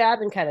do his job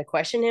and kind of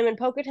question him and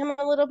poke at him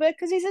a little bit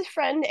because he's his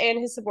friend and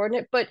his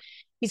subordinate, but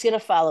he's going to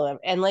follow him.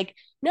 And like,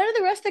 none of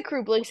the rest of the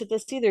crew blinks at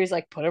this either. He's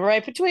like, put him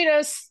right between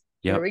us.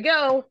 Yep. Here we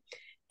go.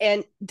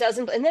 And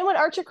then when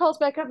Archer calls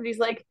back up and he's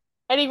like,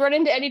 any run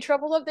into any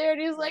trouble up there?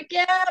 And he's like,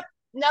 yeah,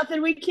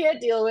 nothing we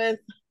can't deal with.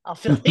 I'll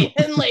fill you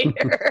in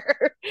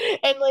later.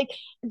 And like,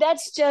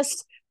 that's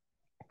just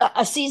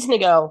a season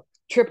ago.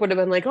 Trip would have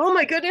been like, oh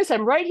my goodness,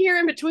 I'm right here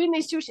in between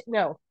these two.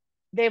 No,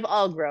 they've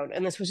all grown.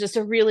 And this was just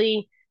a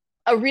really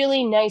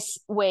nice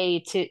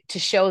way to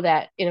show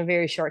that in a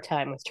very short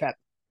time with Trip.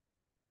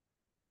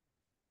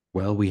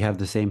 Well, we have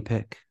the same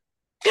pick.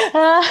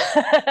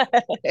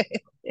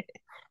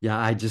 Yeah,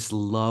 I just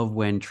love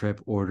when Trip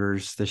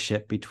orders the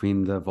ship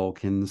between the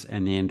Vulcans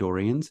and the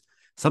Andorians.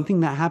 Something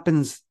that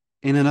happens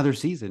in another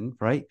season,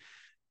 right,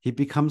 he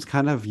becomes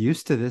kind of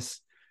used to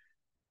this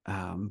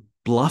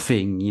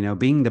bluffing,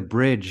 being the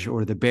bridge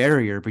or the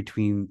barrier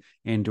between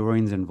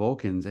Andorians and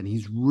Vulcans, and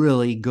he's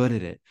really good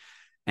at it.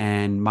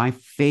 And my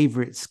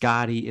favorite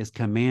Scotty is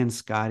Command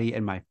Scotty,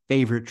 and my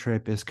favorite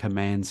Trip is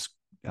Command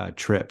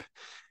Trip.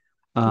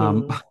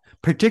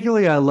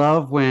 Particularly, I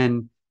love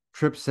when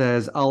Trip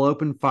says, "I'll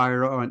open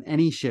fire on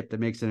any ship that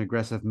makes an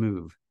aggressive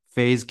move.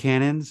 Phase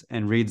cannons,"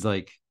 and Reed's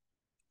like,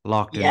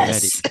 "Locked and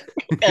ready."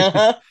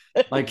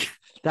 Like,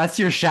 that's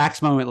your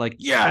Shaxs moment. Like,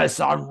 yes,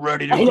 I'm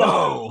ready to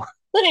go,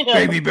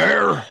 baby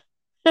bear.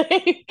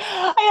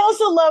 I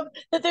also love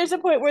that there's a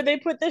point where they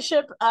put the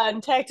ship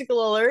on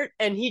tactical alert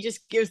and he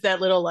just gives that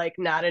little like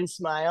nod and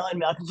smile, and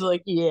Malcolm's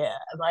like, yeah,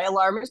 my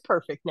alarm is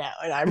perfect now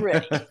and I'm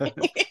ready.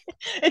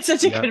 It's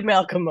such a good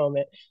Malcolm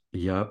moment.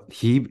 Yep.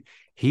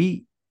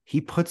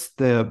 He puts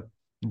the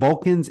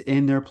Vulcans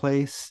in their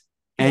place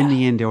and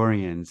the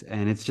Andorians,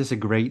 and it's just a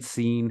great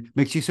scene.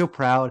 Makes you so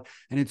proud,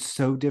 and it's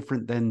so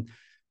different than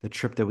the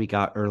Trip that we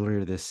got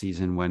earlier this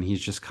season when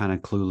he's just kind of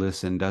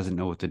clueless and doesn't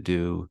know what to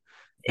do.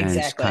 And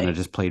it's kind of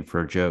just played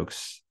for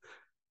jokes.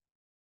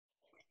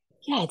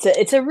 Yeah,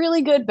 it's a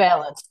really good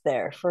balance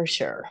there for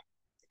sure.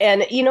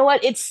 And you know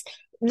what?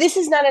 This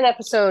is not an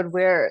episode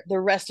where the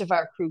rest of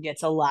our crew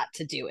gets a lot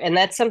to do. And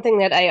that's something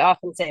that I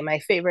often say. My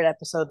favorite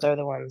episodes are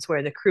the ones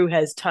where the crew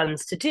has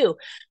tons to do.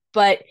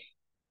 But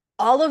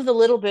all of the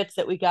little bits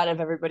that we got of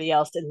everybody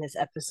else in this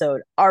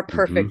episode are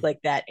perfect like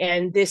that.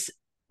 And this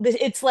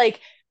it's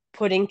like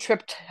putting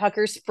Trip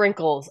Tucker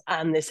sprinkles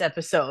on this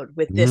episode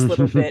with this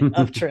little bit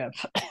of Trip.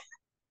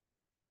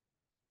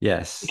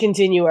 Yes.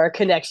 Continue our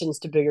connections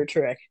to bigger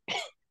Trick.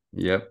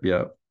 Yep.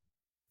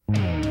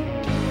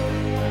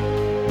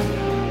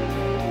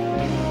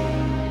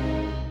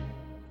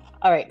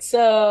 All right,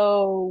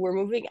 so we're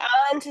moving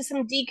on to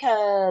some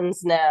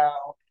decons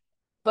now,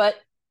 but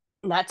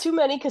not too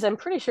many because I'm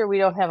pretty sure we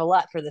don't have a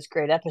lot for this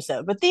great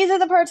episode. But these are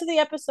the parts of the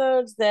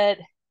episodes that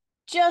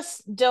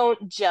just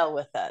don't gel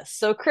with us.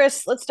 So,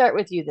 Chris, let's start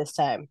with you this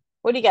time.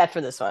 What do you got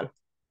for this one?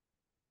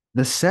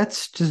 The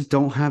sets just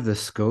don't have the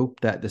scope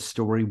that the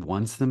story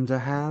wants them to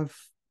have.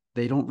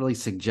 They don't really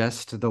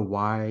suggest the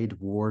wide,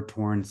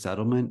 war-torn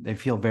settlement. They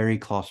feel very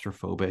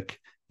claustrophobic.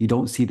 You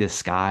don't see the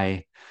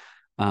sky.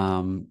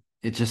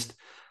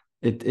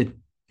 It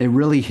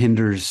really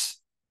hinders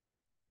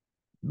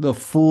the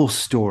full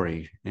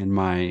story, in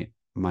my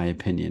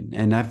opinion.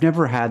 And I've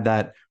never had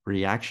that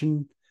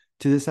reaction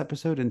to this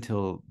episode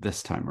until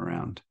this time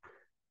around.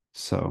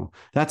 So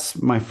that's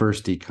my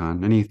first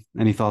decon.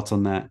 Any thoughts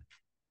on that?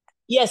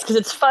 Yes, because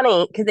it's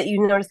funny that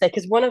you noticed that,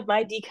 because one of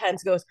my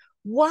decons goes,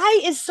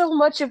 why is so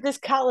much of this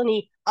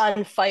colony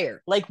on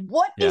fire? Like,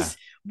 what is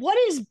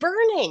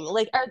burning?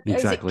 Like,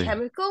 is it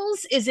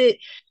chemicals? Is it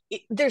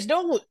there's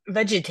no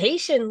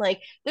vegetation?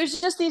 Like,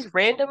 there's just these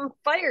random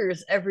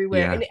fires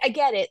everywhere. Yeah. And I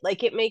get it.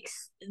 Like, it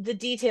makes the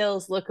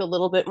details look a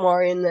little bit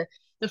more in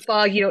the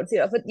fog. You don't see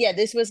it. But yeah,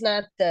 this was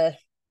not the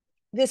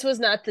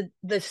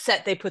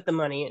set they put the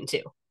money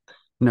into.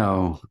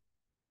 No.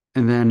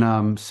 And then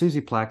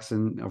Suzie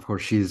Plakson, of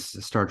course,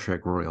 she's Star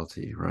Trek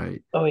royalty,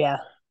 right? Oh, yeah.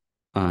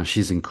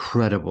 She's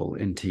incredible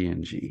in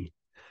TNG.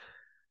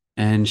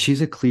 And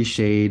she's a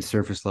cliched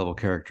surface level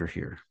character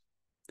here.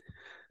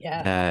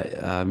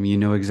 Yeah. You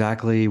know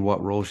exactly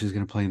what role she's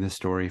going to play in this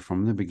story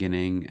from the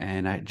beginning.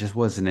 And I just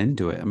wasn't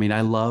into it. I mean,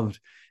 I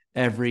loved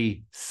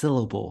every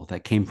syllable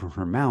that came from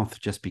her mouth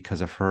just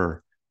because of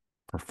her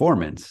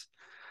performance.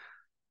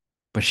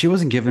 But she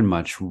wasn't given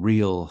much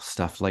real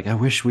stuff. Like, I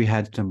wish we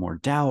had some more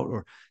doubt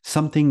or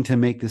something to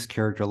make this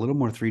character a little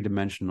more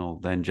three-dimensional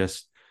than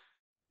just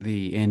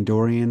the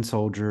Andorian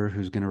soldier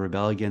who's going to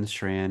rebel against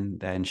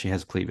Shran, and she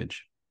has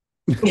cleavage.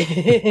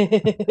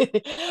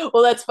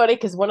 Well, that's funny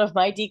because one of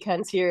my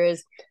decons here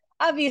is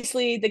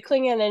obviously the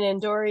Klingon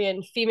and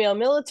Andorian female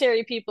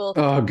military people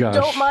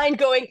don't mind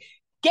going,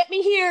 get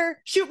me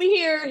here, shoot me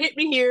here, hit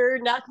me here,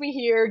 knock me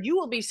here. You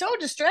will be so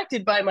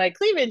distracted by my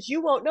cleavage,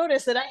 you won't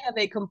notice that I have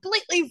a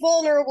completely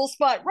vulnerable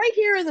spot right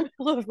here in the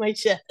middle of my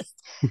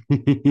chest.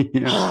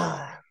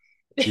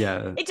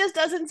 Yeah. It just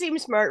doesn't seem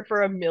smart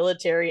for a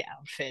military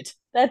outfit.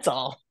 That's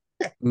all.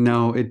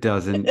 No, it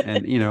doesn't.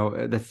 And, you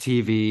know, the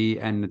TV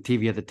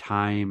at the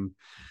time.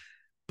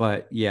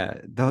 But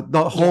yeah,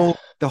 the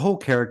whole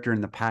character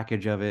and the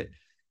package of it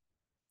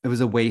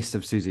was a waste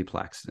of Suzie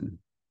Plakson.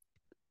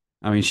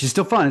 I mean, she's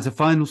still fun. It's a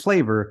fun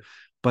flavor,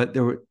 but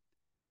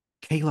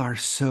K'Ehleyr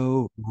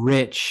so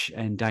rich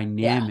and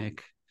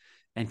dynamic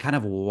and kind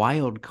of a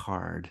wild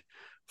card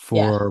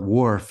for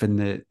Worf and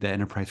the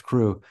Enterprise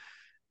crew.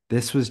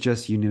 This was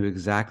just, you knew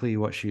exactly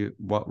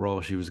what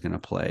role she was going to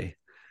play.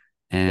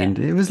 And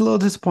it was a little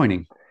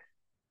disappointing.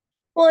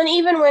 Well, and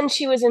even when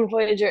she was in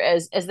Voyager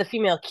as the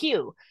female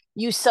Q,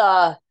 you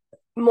saw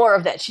more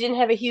of that. She didn't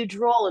have a huge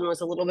role and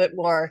was a little bit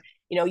more,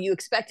 you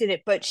expected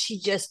it, but she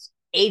just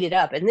ate it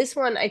up. And this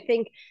one, I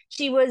think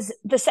she was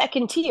the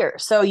second tier.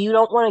 So you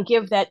don't want to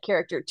give that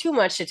character too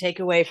much to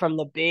take away from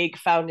the big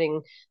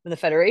founding of the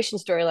Federation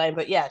storyline.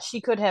 But yeah,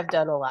 she could have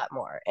done a lot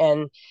more.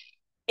 And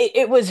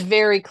it was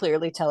very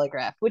clearly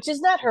telegraphed, which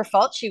is not her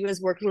fault. She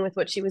was working with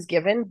what she was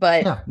given,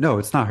 but Yeah, no,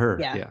 it's not her.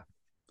 yeah. Yeah.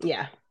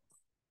 Yeah.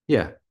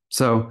 Yeah.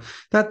 So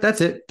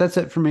that's it. That's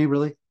it for me,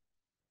 really.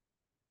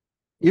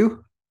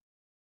 You?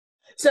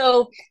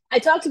 So I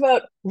talked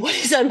about what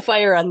is on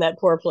fire on that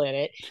poor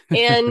planet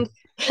and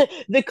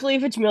the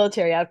cleavage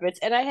military outfits,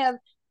 and I have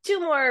two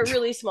more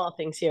really small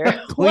things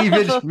here.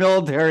 Cleavage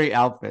military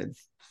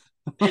outfits.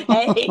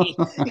 Hey,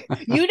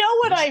 you know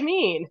what I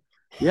mean.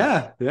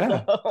 Yeah,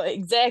 yeah.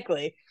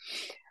 Exactly.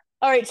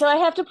 All right, so I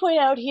have to point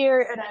out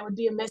here, and I would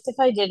be amiss if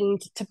I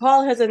didn't.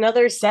 T'Pol has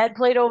another sad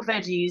plate of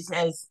veggies,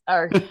 as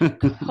our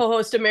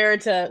co-host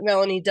emerita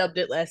Melanie dubbed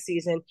it last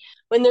season.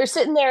 When they're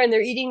sitting there and they're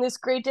eating this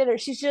great dinner,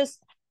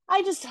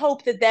 I just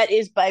hope that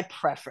is by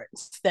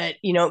preference. That,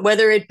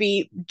 whether it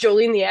be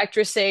Jolene the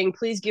actress saying,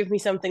 "Please give me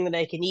something that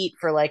I can eat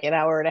for like an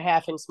hour and a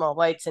half in small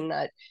bites and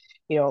not,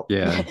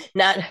 Yeah.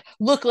 not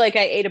look like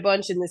I ate a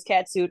bunch in this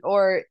cat suit,"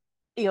 or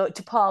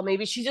T'Pol,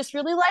 maybe she just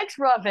really likes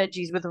raw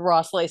veggies with a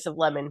raw slice of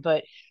lemon,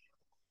 but.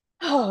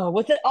 Oh,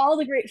 with all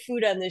the great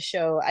food on this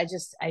show,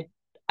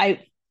 I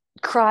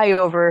cry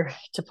over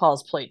to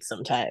Paul's plate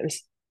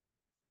sometimes.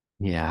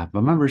 Yeah, but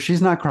remember,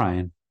 she's not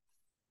crying.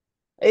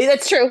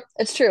 That's true.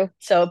 That's true.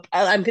 So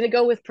I'm going to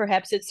go with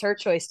perhaps it's her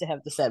choice to have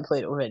the sad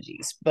plate of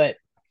veggies. But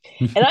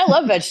and I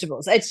love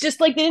vegetables. It's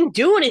just like they didn't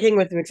do anything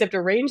with them except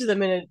arrange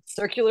them in a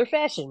circular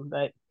fashion.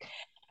 But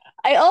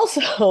I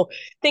also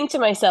think to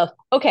myself,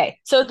 okay,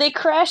 so they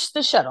crash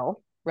the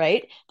shuttle,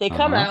 right? They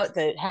come out,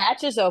 the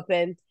hatch is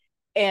open.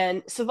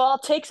 And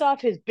Soval takes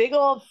off his big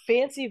old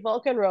fancy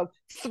Vulcan robe,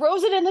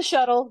 throws it in the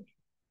shuttle.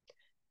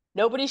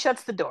 Nobody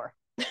shuts the door.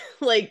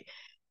 Like,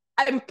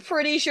 I'm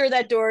pretty sure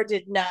that door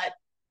did not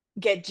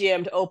get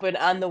jammed open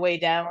on the way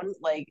down.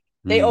 Like,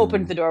 they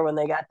opened the door when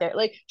they got there.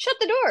 Like, shut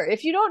the door.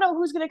 If you don't know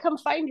who's going to come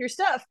find your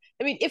stuff,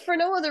 I mean, if for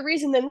no other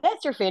reason than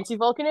that's your fancy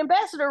Vulcan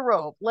ambassador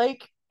robe.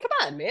 Like, come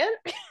on, man.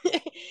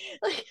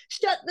 Like,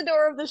 shut the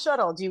door of the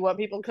shuttle. Do you want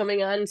people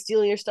coming on and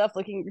stealing your stuff,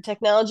 looking at your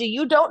technology?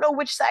 You don't know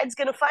which side's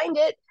going to find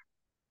it.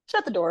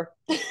 Shut the door.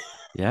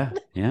 Yeah,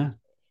 yeah.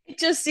 It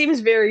just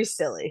seems very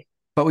silly.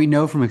 But we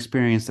know from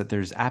experience that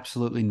there's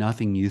absolutely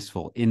nothing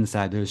useful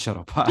inside those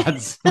shuttle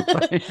pods.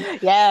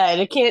 Right? Yeah, and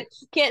it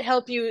can't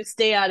help you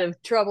stay out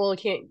of trouble.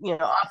 It can't,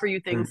 offer you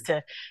things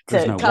to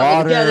no cobble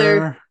water,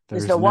 together.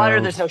 There's no water.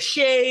 There's no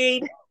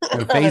shade.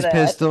 No phase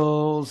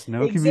pistols.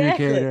 No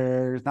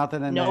communicators.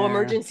 Nothing in there. No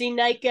emergency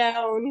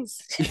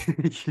nightgowns.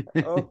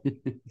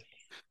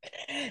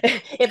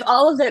 If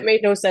all of that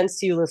made no sense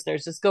to you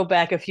listeners, just go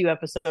back a few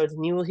episodes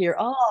and you will hear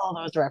all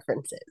those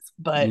references.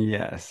 But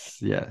yes.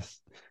 Yeah.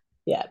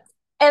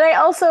 And I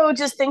also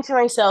just think to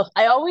myself,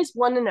 I always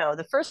want to know,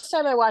 the first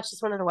time I watched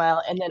this one in a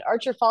while, and then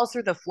Archer falls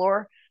through the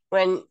floor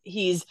when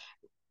he's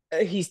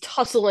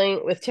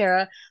tussling with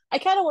Tara, I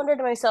kind of wondered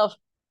to myself,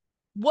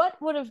 what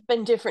would have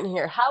been different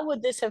here? How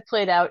would this have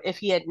played out if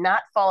he had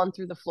not fallen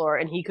through the floor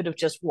and he could have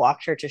just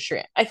walked her to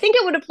Shran? I think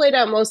it would have played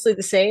out mostly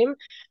the same,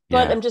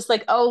 but I'm just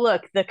like, oh,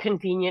 look, the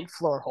convenient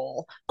floor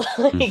hole.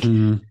 Like,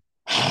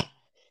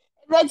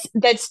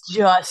 that's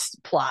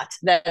just plot.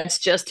 That's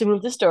just to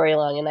move the story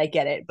along, and I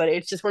get it. But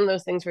it's just one of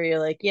those things where you're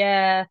like,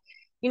 yeah,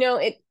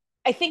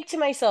 I think to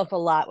myself a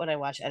lot when I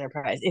watch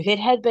Enterprise, if it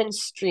had been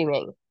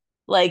streaming,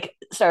 like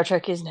Star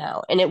Trek is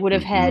now, and it would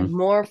have had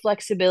more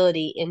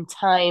flexibility in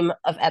time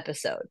of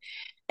episode.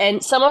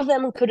 And some of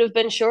them could have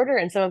been shorter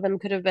and some of them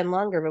could have been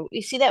longer. But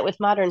we see that with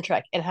modern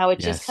Trek and how it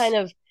just kind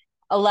of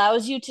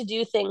allows you to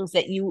do things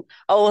that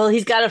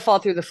he's got to fall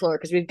through the floor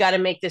because we've got to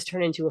make this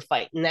turn into a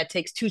fight. And that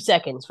takes 2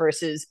 seconds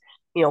versus,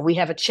 we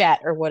have a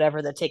chat or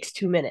whatever that takes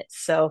 2 minutes.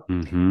 So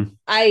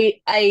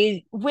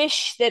I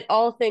wish that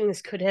all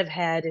things could have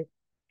had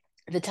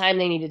the time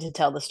they needed to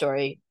tell the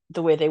story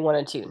the way they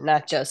wanted to,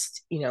 not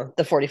just,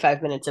 the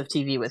 45 minutes of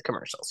TV with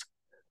commercials.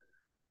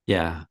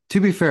 Yeah. To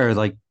be fair,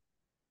 like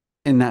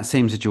in that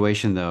same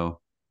situation,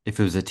 though,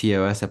 if it was a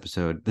TOS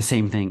episode, the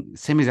same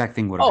exact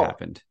thing would have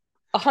happened.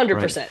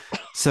 100%. Right?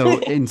 So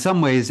in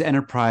some ways,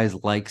 Enterprise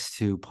likes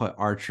to put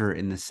Archer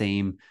in the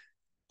same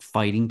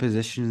fighting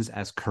positions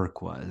as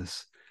Kirk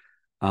was.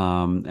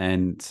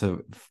 And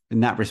so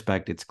in that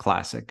respect, it's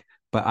classic.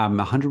 But I'm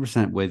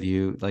 100% with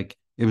you. Like,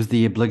 it was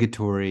the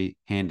obligatory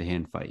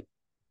hand-to-hand fight.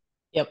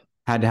 Yep.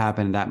 Had to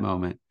happen in that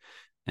moment.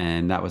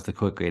 And that was the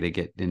quick way to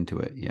get into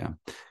it. Yeah.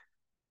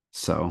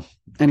 So,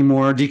 any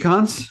more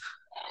decons?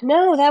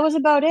 No, that was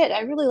about it.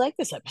 I really like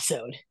this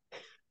episode.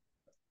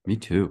 Me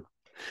too.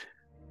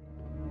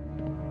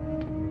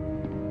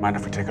 Mind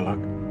if we take a look?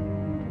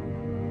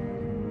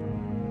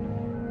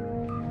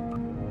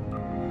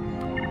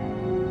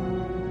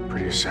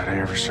 Prettiest set I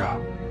ever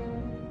saw.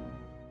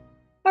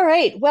 All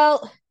right.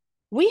 Well,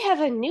 we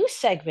have a new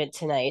segment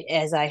tonight,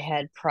 as I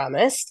had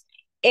promised,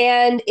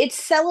 and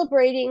it's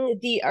celebrating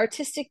the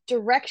artistic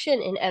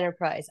direction in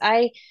Enterprise.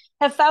 I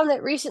have found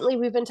that recently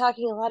we've been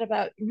talking a lot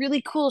about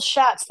really cool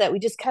shots that we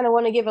just kind of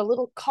want to give a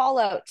little call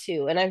out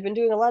to, and I've been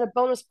doing a lot of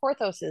bonus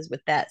Porthoses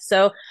with that.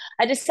 So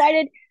I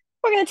decided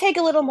we're going to take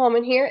a little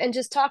moment here and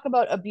just talk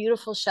about a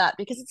beautiful shot,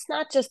 because it's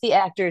not just the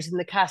actors and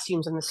the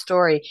costumes and the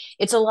story.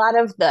 It's a lot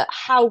of the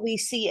how we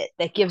see it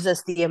that gives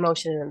us the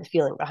emotion and the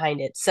feeling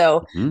behind it.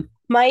 So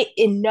my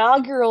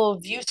inaugural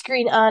view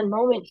screen on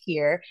moment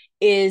here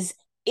is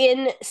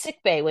in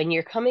sickbay, when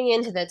you're coming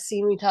into that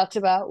scene we talked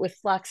about with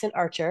Phlox and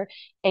Archer,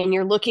 and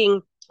you're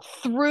looking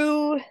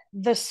through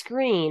the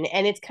screen,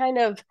 and it's kind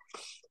of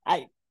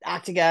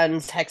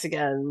octagons,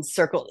 hexagons,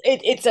 circle.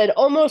 It's an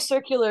almost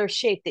circular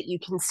shape that you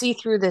can see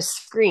through this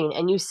screen,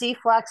 and you see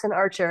Phlox and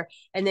Archer,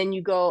 and then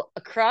you go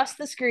across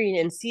the screen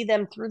and see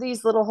them through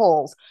these little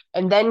holes,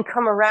 and then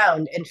come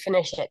around and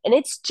finish it. And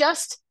it's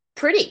just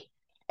pretty,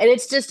 and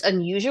it's just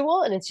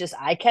unusual, and it's just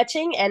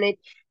eye-catching, and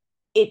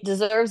it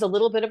deserves a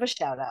little bit of a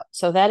shout out.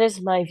 So that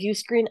is my view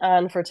screen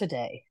on for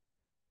today.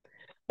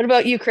 What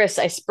about you, Chris?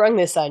 I sprung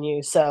this on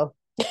you, so.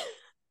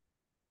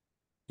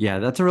 Yeah,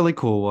 that's a really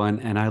cool one.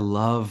 And I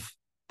love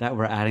that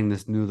we're adding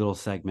this new little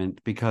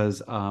segment,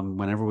 because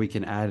whenever we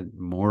can add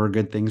more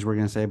good things we're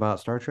going to say about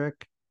Star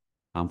Trek,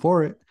 I'm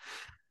for it.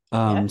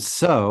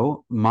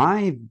 So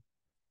my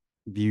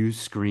view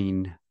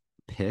screen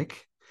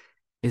pick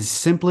is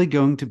simply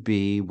going to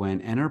be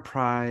when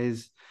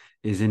Enterprise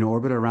is in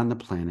orbit around the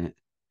planet,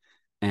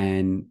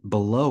 and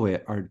below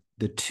it are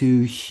the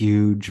two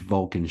huge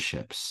Vulcan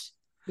ships.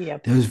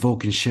 Yep. Those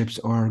Vulcan ships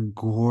are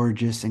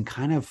gorgeous and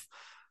kind of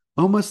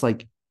almost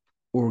like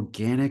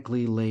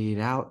organically laid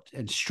out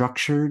and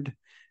structured.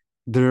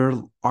 Their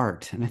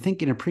art. And I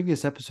think in a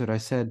previous episode, I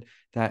said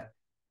that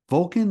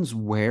Vulcans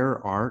wear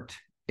art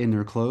in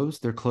their clothes.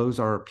 Their clothes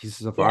are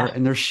pieces of art,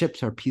 and their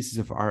ships are pieces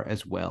of art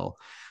as well.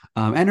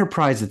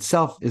 Enterprise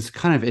itself is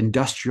kind of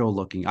industrial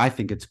looking. I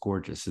think it's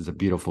gorgeous. It's a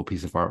beautiful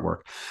piece of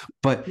artwork.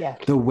 But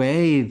the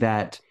way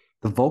that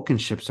the Vulcan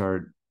ships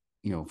are,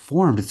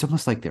 formed, it's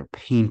almost like they're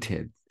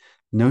painted.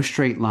 No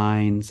straight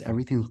lines.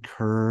 Everything's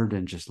curved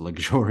and just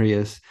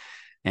luxurious.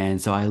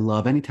 And so I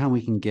love anytime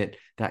we can get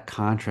that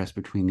contrast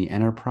between the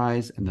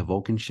Enterprise and the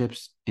Vulcan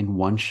ships in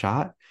one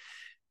shot.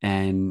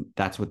 And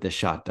that's what this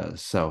shot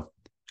does. So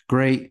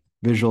great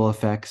visual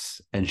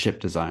effects and ship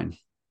design.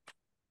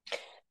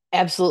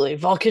 Absolutely.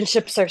 Vulcan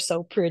ships are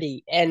so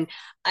pretty. And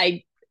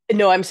I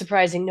know I'm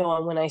surprising no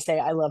one when I say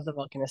I love the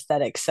Vulcan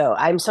aesthetic. So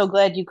I'm so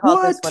glad you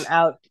called this one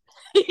out.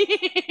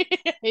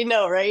 I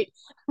know, right?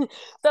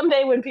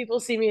 Someday when people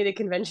see me at a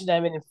convention,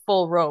 I'm in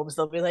full robes.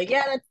 They'll be like,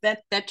 yeah,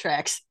 that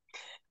tracks.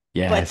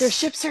 Yes. But their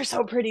ships are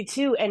so pretty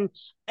too. And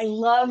I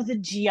love the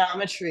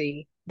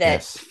geometry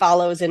that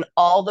follows in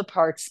all the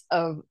parts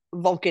of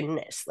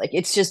Vulcanness. Like,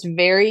 it's just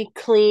very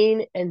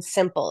clean and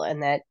simple,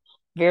 and that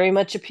very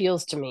much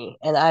appeals to me.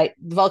 And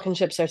Vulcan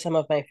ships are some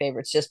of my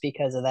favorites just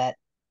because of that.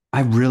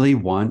 I really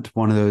want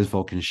one of those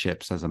Vulcan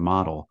ships as a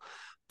model,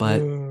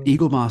 but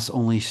Eaglemoss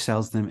only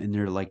sells them in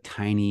their like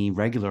tiny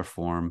regular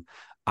form.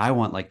 I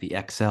want like the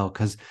XL,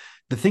 because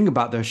the thing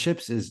about those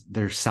ships is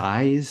their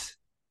size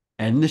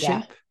and the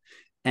shape.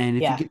 And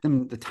if you get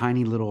them the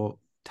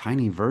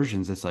tiny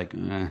versions, it's like,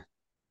 not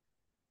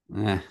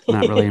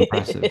really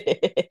impressive.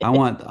 I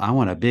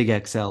want a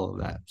big XL of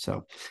that.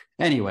 So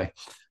anyway,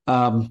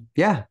 I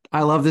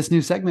love this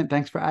new segment.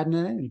 Thanks for adding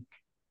it in.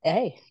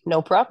 Hey,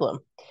 no problem.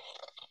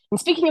 And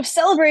speaking of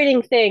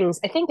celebrating things,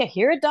 I think I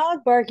hear a dog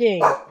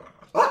barking.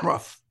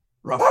 Ruff.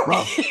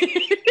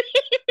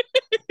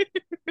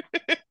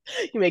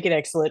 You make an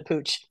excellent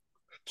pooch.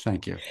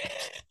 Thank you.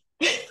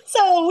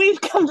 So we've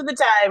come to the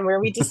time where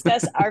we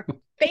discuss our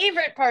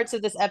favorite parts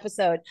of this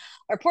episode,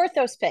 our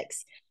Porthos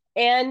picks.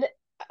 And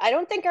I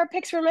don't think our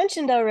picks were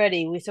mentioned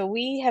already. So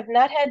we have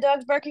not had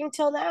dogs barking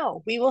till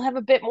now. We will have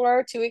a bit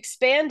more to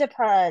expand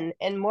upon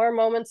and more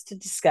moments to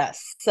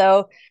discuss.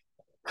 So,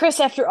 Chris,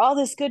 after all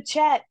this good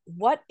chat,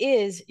 what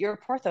is your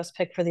Porthos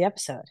pick for the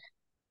episode?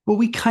 Well,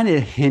 we kind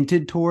of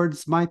hinted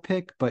towards my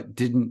pick, but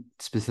didn't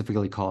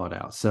specifically call it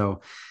out.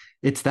 So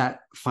it's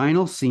that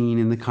final scene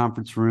in the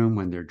conference room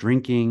when they're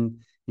drinking,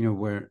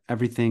 where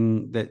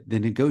everything that the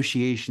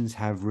negotiations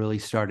have really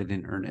started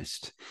in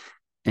earnest.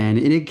 And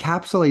it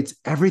encapsulates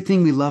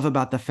everything we love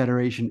about the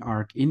Federation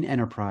arc in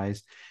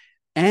Enterprise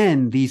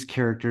and these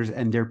characters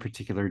and their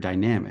particular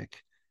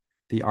dynamic.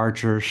 The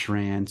Archer,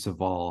 Shran,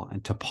 Soval,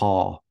 and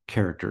T'Pol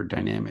character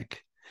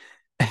dynamic.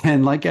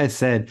 And like I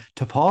said,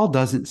 T'Pol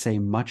doesn't say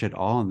much at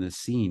all in this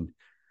scene,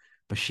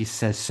 but she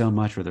says so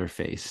much with her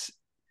face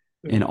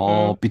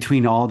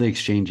between all the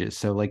exchanges.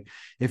 So like,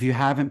 if you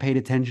haven't paid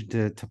attention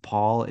to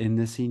Paul in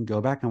this scene,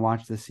 go back and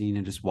watch the scene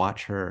and just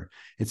watch her.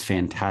 It's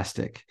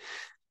fantastic.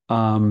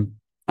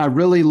 I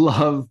really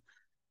love,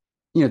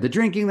 the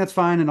drinking, that's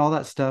fine and all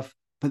that stuff.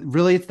 But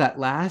really, it's that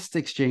last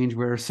exchange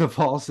where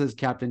Soval says,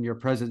 "Captain, your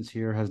presence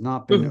here has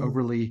not been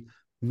overly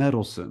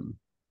meddlesome."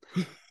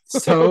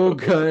 So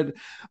good.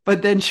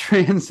 But then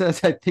Shran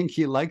says, "I think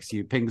he likes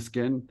you, pink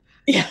skin."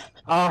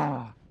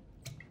 Yeah.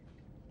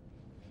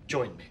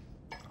 Join me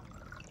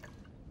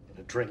in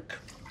a drink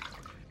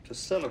to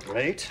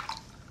celebrate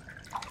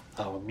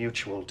our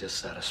mutual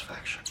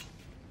dissatisfaction.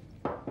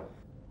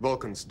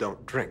 Vulcans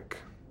don't drink.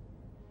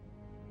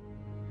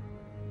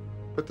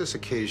 But this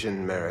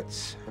occasion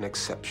merits an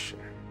exception.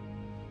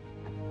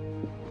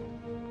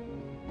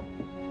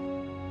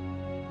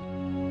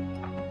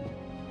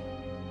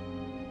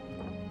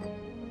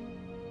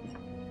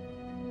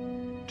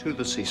 to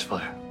the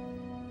ceasefire.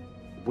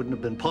 It wouldn't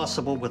have been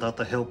possible without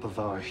the help of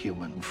our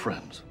human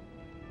friends.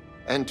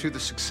 And to the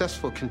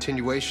successful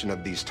continuation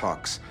of these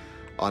talks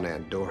on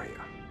Andoria.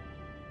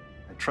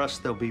 I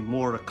trust they'll be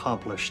more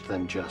accomplished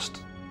than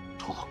just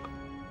talk.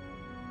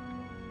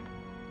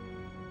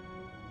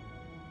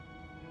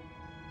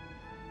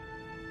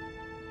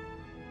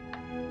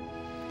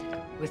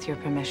 With your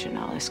permission,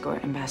 I'll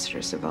escort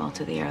Ambassador Saval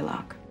to the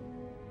airlock.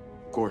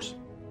 Of course.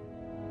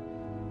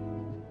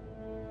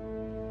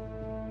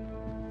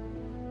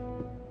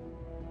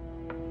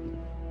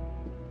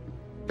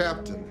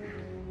 Captain,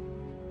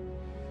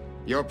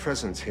 your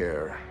presence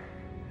here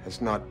has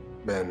not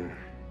been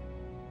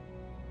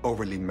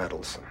overly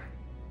meddlesome.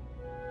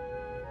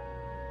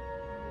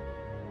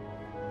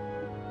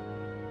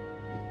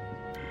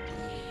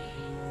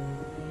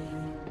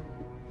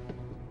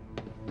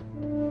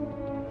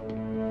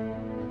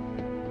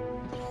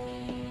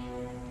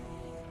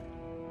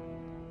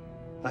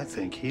 I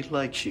think he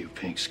likes you,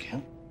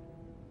 Pinkskin.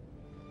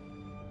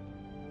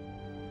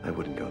 I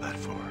wouldn't go that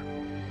far.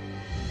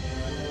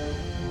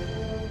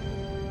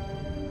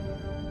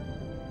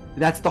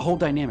 That's the whole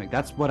dynamic.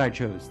 That's what I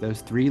chose.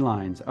 Those 3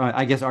 lines.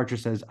 I guess Archer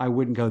says, I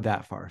wouldn't go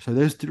that far. So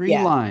those 3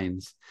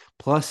 lines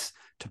plus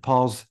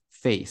T'Pol's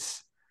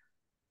face.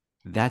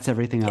 That's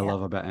everything I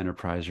love about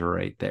Enterprise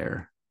right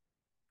there.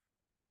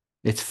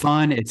 It's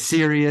fun. It's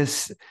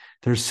serious.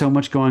 There's so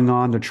much going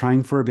on. They're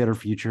trying for a better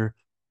future,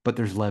 but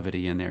there's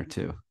levity in there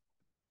too.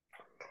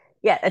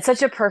 Yeah, it's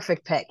such a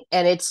perfect pick.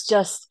 And it's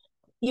just,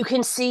 you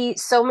can see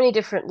so many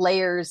different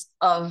layers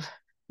of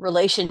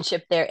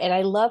relationship there. And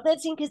I love that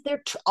scene because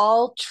they're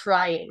all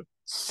trying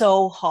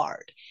so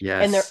hard.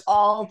 Yes. And they're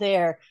all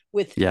there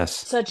with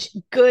such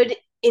good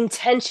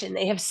intention.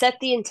 They have set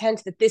the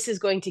intent that this is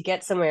going to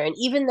get somewhere. And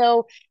even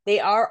though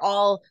they are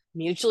all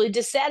mutually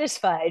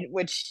dissatisfied,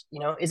 which, you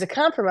know, is a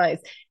compromise,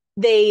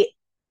 they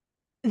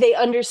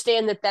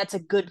understand that that's a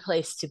good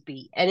place to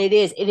be. And it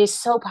is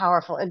so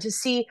powerful. And to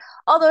see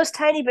all those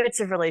tiny bits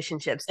of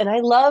relationships. And I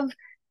love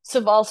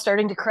Saval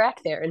starting to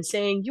crack there and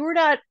saying, you were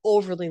not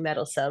overly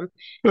meddlesome.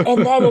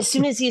 And then as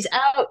soon as he's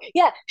out,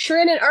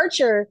 Shireen and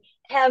Archer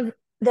have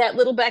that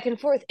little back and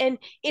forth. And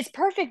it's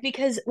perfect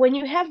because when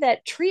you have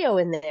that trio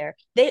in there,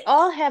 they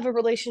all have a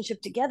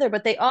relationship together,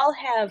 but they all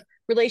have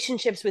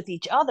relationships with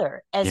each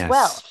other as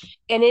well.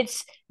 And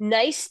it's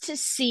nice to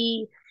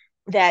see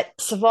that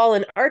Saval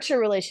and Archer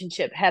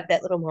relationship have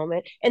that little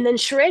moment. And then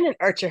Shireen and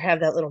Archer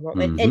have that little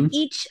moment. And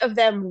each of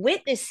them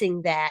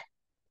witnessing that,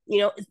 you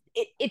know,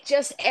 it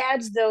just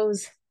adds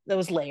those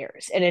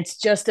layers, and it's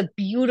just a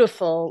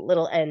beautiful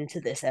little end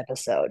to this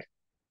episode.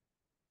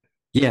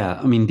 Yeah,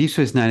 I mean, Deep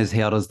Space Nine is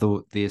hailed as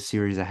the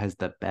series that has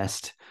the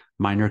best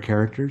minor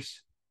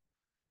characters,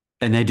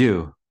 and they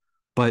do.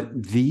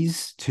 But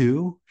these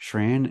two,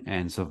 Shran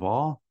and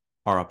Saval,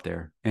 are up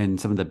there, and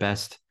some of the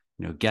best,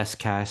 you know, guest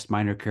cast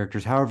minor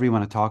characters, however you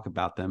want to talk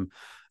about them,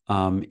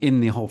 in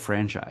the whole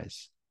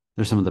franchise.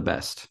 They're some of the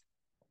best.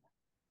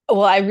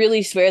 Well, I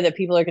really swear that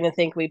people are going to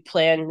think we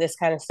plan this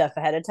kind of stuff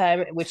ahead of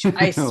time, which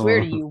I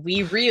swear to you,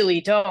 we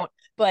really don't.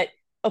 But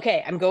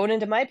okay, I'm going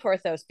into my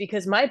Porthos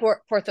because my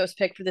Porthos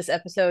pick for this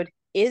episode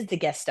is the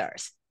guest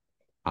stars.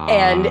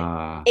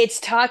 And it's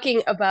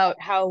talking about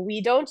how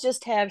we don't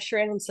just have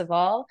Shran and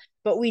Saval,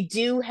 but we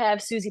do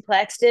have Susie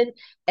Plaxton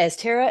as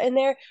Tara in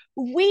there.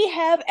 We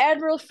have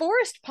Admiral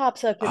Forrest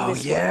pops up in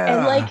this one.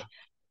 And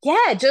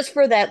like, just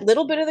for that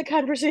little bit of the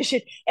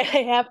conversation. And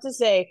I have to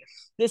say,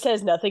 this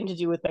has nothing to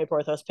do with my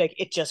Porthos pick.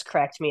 It just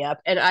cracked me up.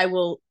 And I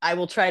will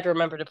try to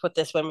remember to put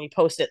this when we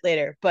post it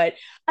later. But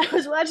I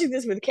was watching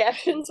this with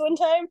captions one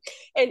time.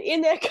 And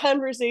in that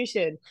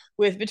conversation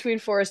between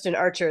Forrest and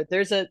Archer,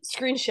 there's a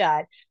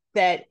screenshot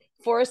that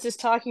Forrest is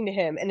talking to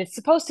him. And it's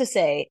supposed to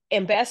say,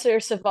 Ambassador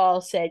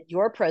Saval said,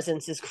 your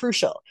presence is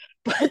crucial.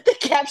 But the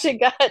caption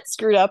got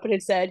screwed up and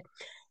it said,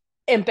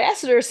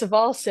 Ambassador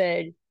Saval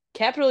said,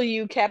 capital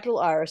U, capital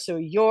R. So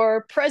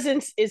your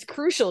presence is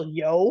crucial,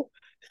 yo.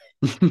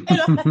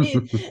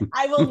 And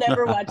I will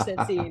never watch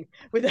that scene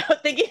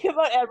without thinking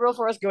about Admiral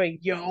Forrest going,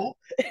 yo,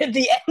 at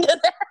the end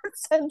of that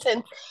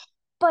sentence.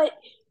 But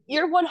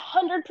you're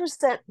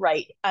 100%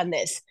 right on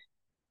this.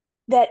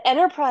 That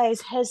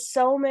Enterprise has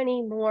so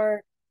many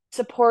more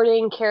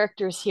supporting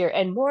characters here,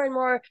 and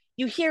more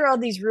you hear all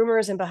these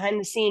rumors and behind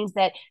the scenes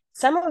that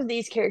some of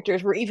these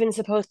characters were even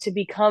supposed to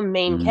become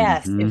main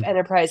cast if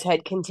Enterprise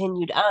had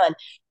continued on.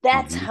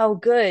 That's how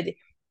good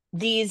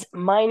these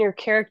minor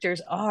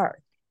characters are.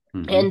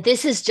 And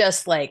this is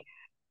just like,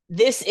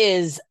 this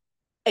is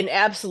an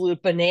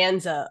absolute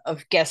bonanza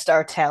of guest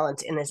star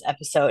talent in this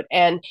episode.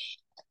 And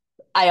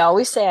I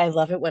always say I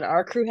love it when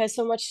our crew has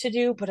so much to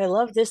do, but I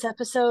love this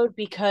episode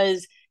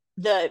because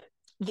the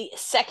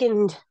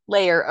second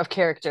layer of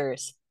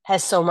characters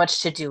has so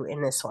much to do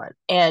in this one.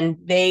 And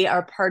they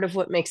are part of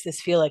what makes this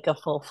feel like a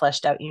full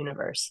fleshed out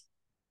universe.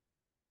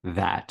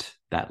 That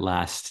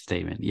last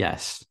statement.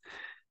 Yes.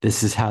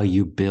 This is how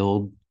you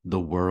build the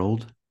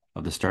world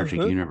of the Star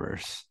Trek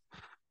universe.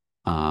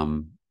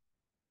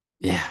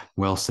 Yeah,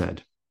 well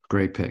said.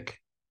 Great pick.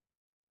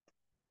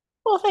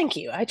 Well, thank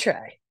you. I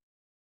try.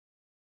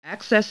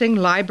 Accessing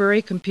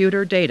library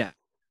computer data.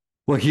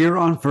 Well, here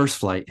on First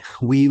Flight,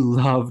 we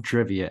love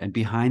trivia and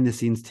behind the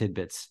scenes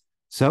tidbits.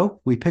 So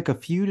we pick a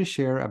few to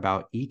share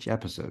about each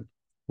episode.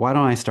 Why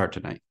don't I start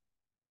tonight?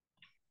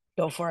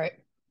 Go for it.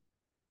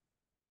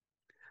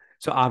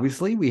 So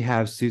obviously we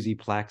have Susie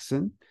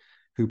Plaxton,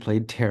 who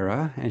played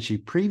Tara, and she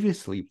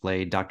previously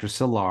played Dr.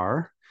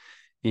 Solar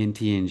in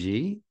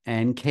TNG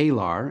and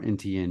Kalar in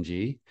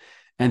TNG,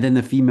 and then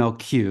the female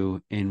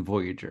Q in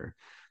Voyager.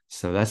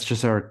 So that's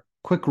just our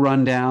quick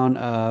rundown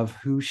of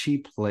who she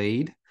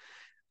played.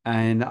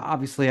 And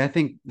obviously, I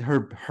think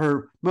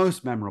her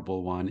most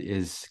memorable one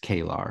is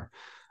Kalar.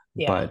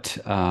 Yeah.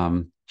 But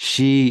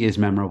she is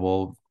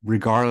memorable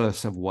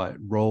regardless of what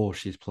role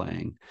she's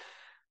playing.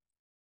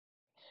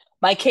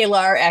 My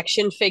Kalar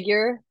action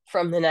figure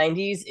from the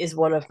 90s is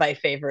one of my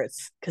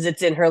favorites because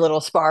it's in her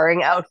little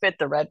sparring outfit,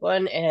 the red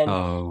one.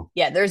 And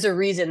yeah, there's a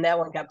reason that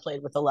one got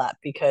played with a lot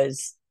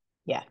because,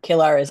 yeah,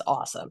 Kalar is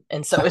awesome.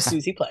 And so is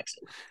Susie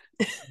Plaxton.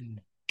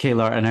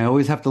 Kalar. And I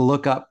always have to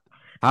look up,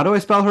 how do I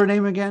spell her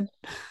name again?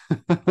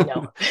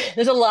 No,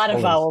 there's a lot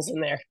of vowels in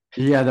there.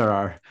 Yeah, there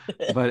are.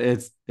 But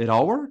it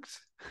all works.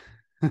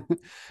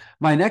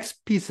 My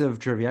next piece of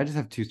trivia, I just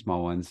have two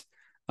small ones.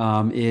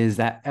 Is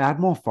that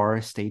Admiral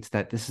Forrest states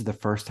that this is the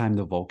first time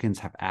the Vulcans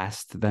have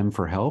asked them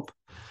for help.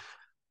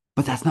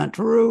 But that's not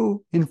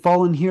true. In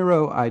Fallen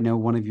Hero, I know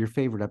one of your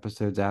favorite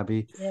episodes,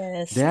 Abby.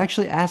 Yes. They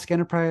actually ask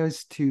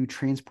Enterprise to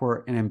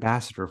transport an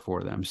ambassador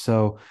for them.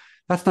 So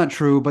that's not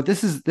true, but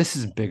this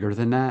is bigger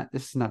than that.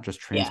 This is not just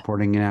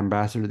transporting an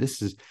ambassador.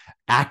 This is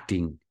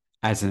acting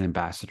as an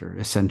ambassador,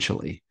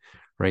 essentially,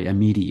 right? A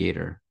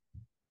mediator.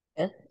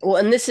 Yeah. Well,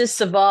 and this is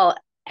Soval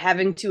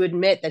having to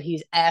admit that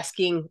he's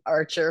asking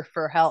Archer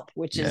for help,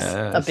 which is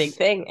a big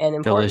thing and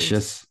important.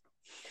 Delicious.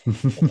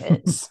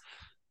 It is.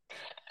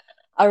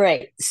 All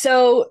right.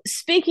 So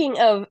speaking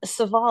of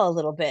Soval a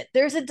little bit,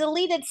 there's a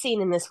deleted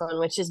scene in this one,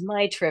 which is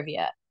my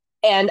trivia.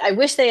 And I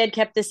wish they had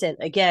kept this in.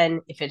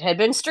 Again, if it had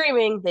been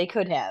streaming, they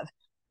could have.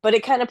 But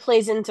it kind of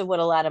plays into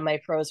what a lot of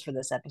my pros for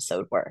this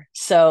episode were.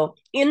 So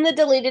in the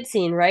deleted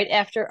scene, right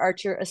after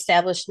Archer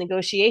established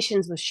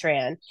negotiations with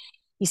Shran,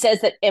 he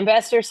says that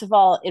Ambassador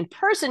Soval in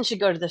person should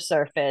go to the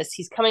surface.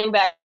 He's coming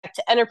back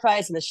to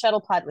Enterprise in the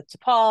shuttle pod with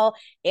T'Pol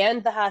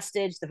and the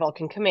hostage, the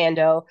Vulcan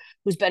commando,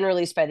 who's been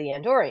released by the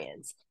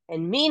Andorians.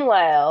 And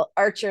meanwhile,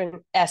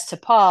 Archer asks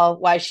T'Pol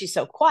why she's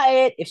so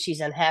quiet, if she's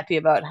unhappy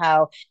about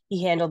how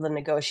he handled the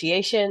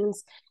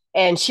negotiations.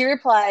 And she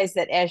replies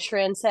that, as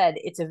Shran said,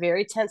 it's a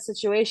very tense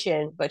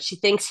situation, but she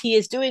thinks he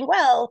is doing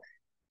well.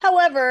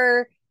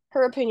 However,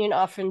 her opinion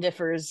often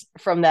differs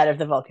from that of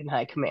the Vulcan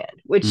High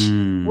Command, which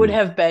would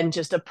have been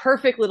just a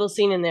perfect little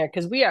scene in there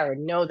because we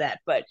already know that.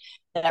 But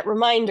that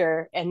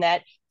reminder and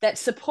that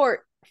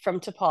support from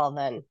T'Pol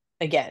then,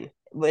 again,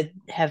 would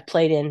have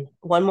played in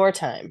one more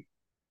time.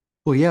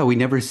 Well, yeah, we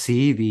never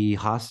see the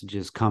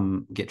hostages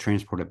come get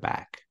transported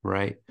back,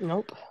 right?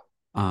 Nope.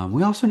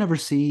 We also never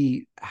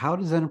see, how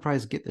does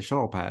Enterprise get the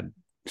shuttle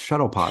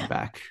pod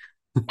back?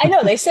 I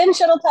know they send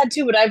shuttle pod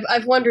too, but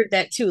I've wondered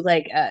that too.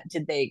 Like,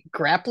 did they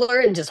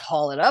grappler and just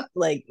haul it up?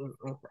 Like,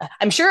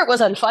 I'm sure it was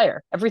on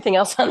fire. Everything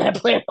else on that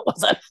planet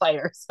was on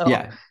fire. So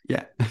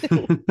yeah.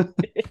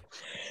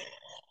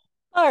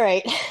 All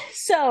right.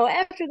 So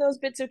after those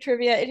bits of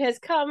trivia, it has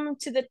come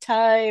to the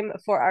time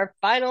for our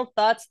final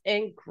thoughts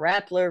and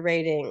grappler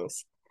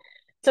ratings.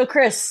 So,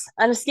 Chris,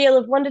 on a scale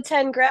of 1 to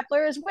 10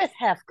 grapplers with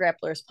half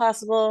grapplers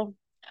possible,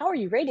 how are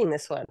you rating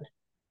this one?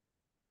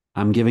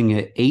 I'm giving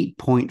it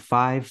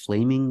 8.5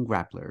 flaming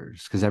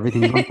grapplers because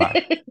everything's on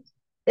fire.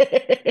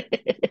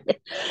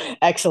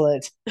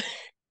 Excellent.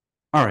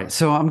 All right.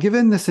 So I'm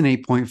giving this an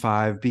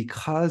 8.5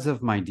 because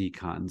of my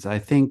decons. I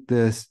think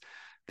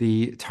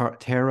the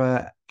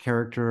Tara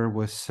character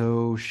was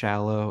so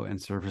shallow and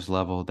surface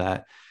level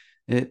that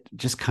it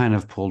just kind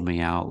of pulled me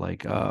out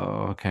like,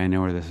 oh, okay, I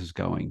know where this is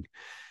going.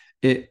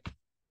 It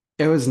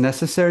was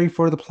necessary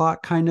for the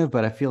plot kind of,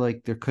 but I feel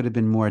like there could have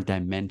been more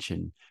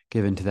dimension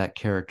given to that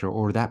character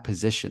or that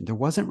position. There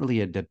wasn't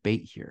really a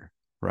debate here,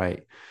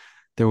 right?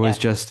 There was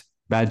just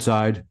bad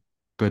side,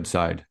 good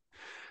side.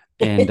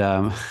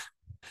 And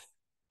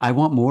I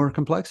want more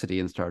complexity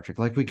in Star Trek,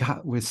 like we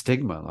got with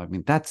Stigma. I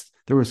mean,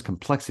 there was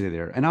complexity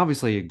there, and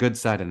obviously a good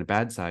side and a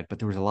bad side, but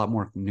there was a lot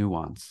more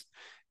nuance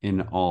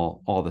in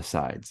all the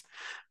sides.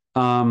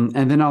 And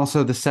then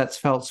also the sets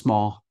felt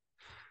small.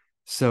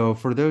 So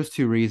for those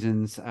two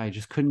reasons, I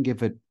just couldn't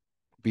give it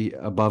be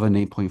above an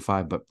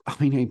 8.5. But I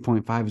mean,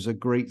 8.5 is a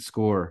great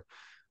score,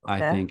 I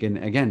think.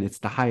 And again, it's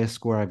the highest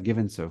score I've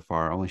given so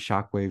far. Only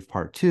Shockwave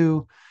Part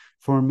 2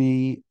 for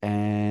me,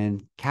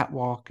 and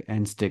Catwalk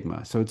and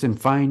Stigma. So it's in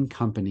fine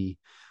company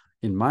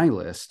in my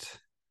list.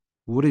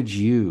 What did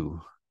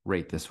you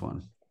rate this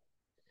one?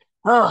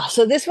 Oh,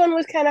 so this one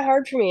was kind of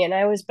hard for me, and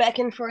I was back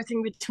and forth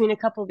in between a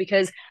couple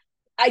because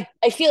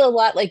I feel a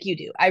lot like you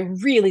do. I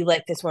really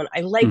like this one. I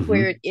like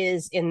where it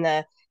is in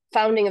the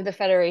founding of the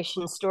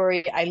Federation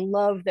story. I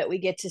love that we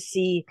get to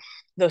see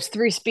those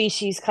three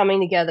species coming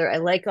together. I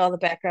like all the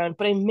background,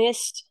 but I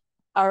missed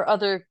our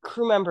other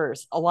crew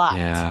members a lot.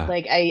 Yeah.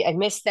 Like I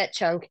missed that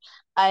chunk.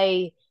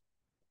 I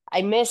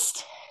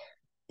missed,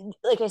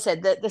 like I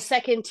said, the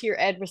second tier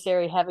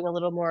adversary having a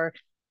little more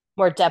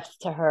depth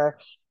to her.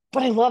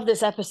 But I love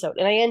this episode,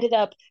 and I ended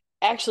up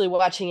actually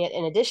watching it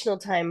an additional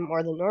time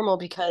more than normal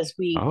because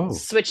we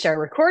switched our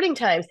recording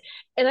times,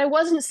 and I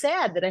wasn't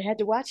sad that I had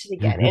to watch it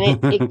again.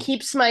 And it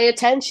keeps my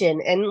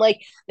attention, and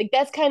like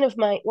that's kind of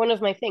one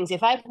of my things.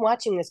 If I'm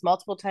watching this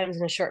multiple times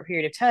in a short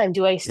period of time,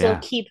 do I still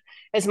keep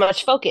as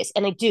much focus?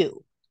 And I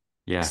do.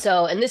 Yeah.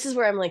 So, and this is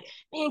where I'm like,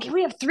 man, can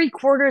we have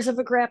 3/4 of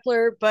a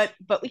grappler? But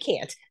we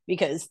can't,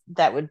 because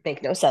that would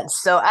make no sense.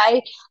 So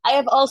I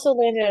have also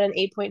landed on an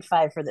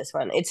 8.5 for this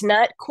one. It's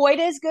not quite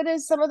as good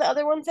as some of the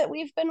other ones that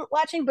we've been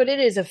watching, but it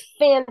is a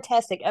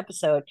fantastic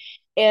episode,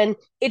 and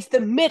it's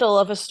the middle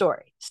of a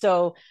story.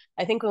 So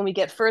I think when we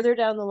get further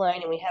down the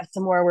line and we have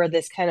some more where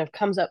this kind of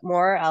comes up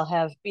more,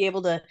 I'll be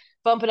able to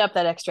bump it up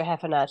that extra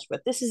half a notch.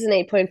 But this is an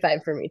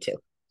 8.5 for me too.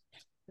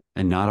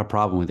 And not a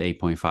problem with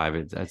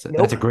 8.5.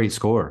 That's a great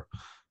score.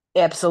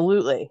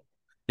 Absolutely.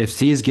 If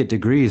C's get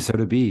degrees, so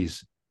do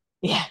B's.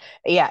 Yeah.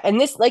 And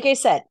this, like I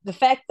said, the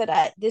fact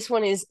that this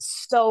one is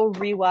so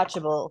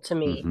rewatchable to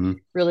me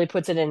really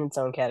puts it in its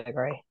own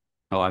category.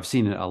 Oh, I've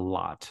seen it a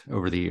lot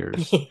over the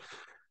years.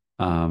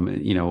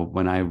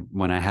 When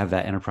I have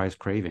that Enterprise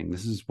craving,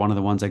 this is one of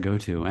the ones I go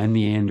to, and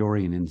the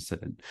Andorian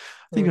incident.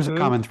 I think there's a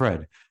common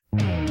thread.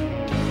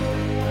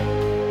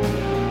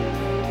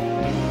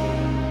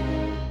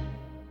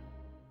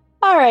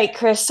 All right,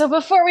 Chris. So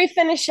before we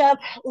finish up,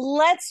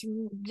 let's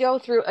go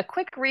through a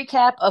quick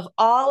recap of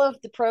all of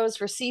the pros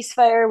for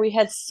Ceasefire. We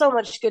had so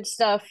much good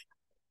stuff.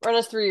 Run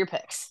us through your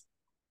picks.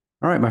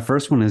 All right. My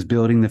first one is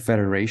building the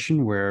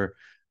Federation, where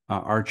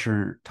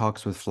Archer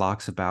talks with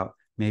Phlox about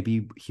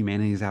maybe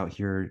humanity is out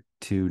here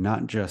to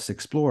not just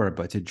explore,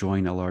 but to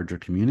join a larger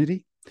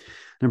community.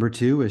 Number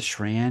 2 is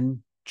Shran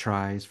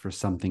tries for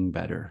something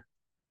better.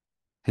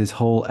 His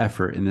whole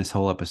effort in this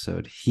whole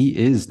episode, he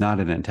is not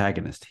an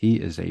antagonist. He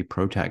is a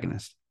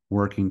protagonist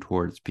working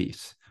towards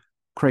peace.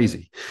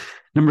 Crazy.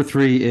 Number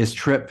 3 is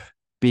Trip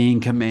being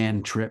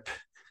command Trip.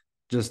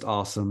 Just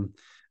awesome.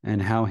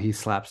 And how he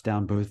slaps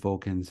down both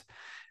Vulcans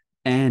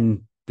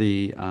and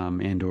the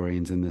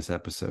Andorians in this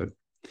episode.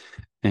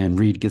 And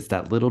Reed gets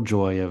that little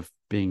joy of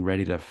being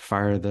ready to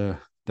fire the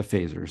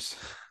phasers.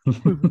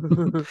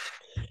 And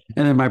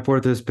then my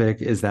Porthos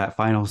pick is that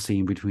final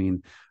scene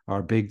between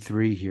our big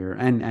 3 here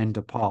and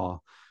T'Pol,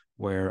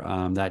 where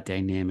that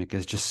dynamic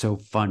is just so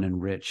fun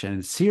and rich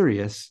and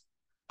serious,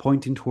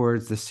 pointing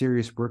towards the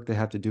serious work they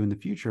have to do in the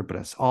future, but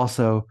it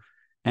also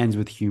ends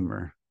with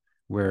humor,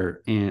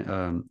 where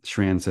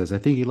Shran says, "I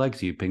think he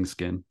likes you,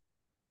 Pingskin."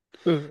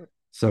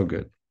 So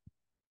good.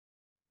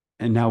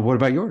 And now what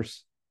about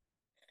yours?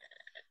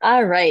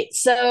 All right.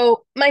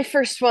 So my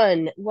first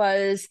one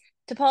was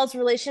T'Pol's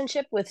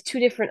relationship with 2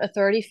 different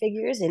authority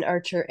figures in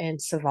Archer and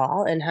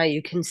Soval, and how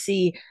you can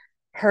see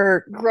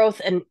her growth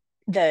and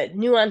the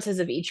nuances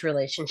of each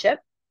relationship.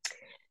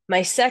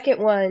 My second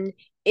one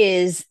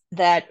is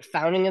that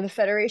founding of the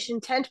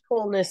Federation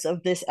tentpoleness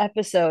of this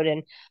episode,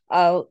 and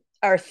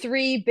our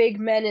 3 big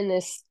men in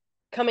this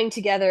coming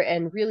together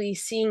and really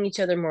seeing each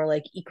other more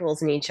like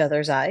equals in each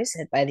other's eyes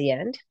by the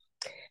end.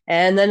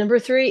 And then number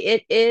 3,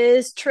 it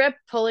is Trip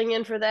pulling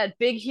in for that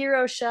big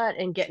hero shot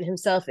and getting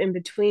himself in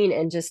between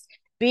and just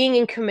being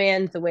in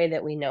command the way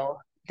that we know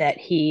that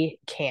he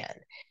can.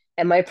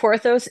 And my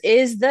Porthos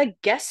is the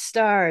guest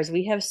stars.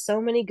 We have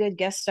so many good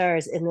guest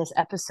stars in this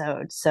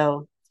episode.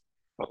 So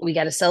we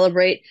got to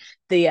celebrate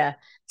the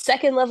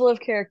second level of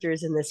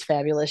characters in this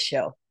fabulous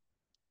show.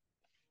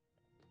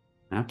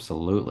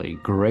 Absolutely.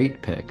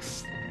 Great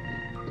picks.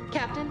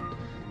 Captain,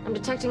 I'm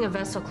detecting a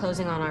vessel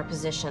closing on our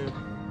position.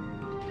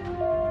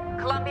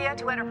 Columbia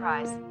to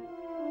Enterprise.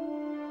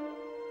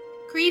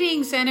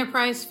 Greetings,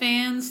 Enterprise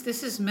fans.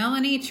 This is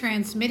Melanie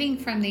transmitting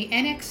from the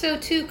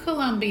NX-02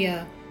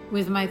 Columbia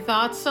with my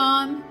thoughts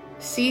on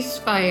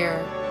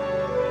Ceasefire.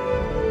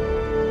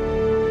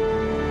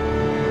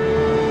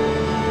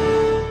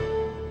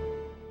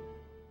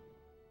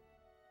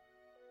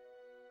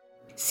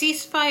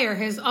 Ceasefire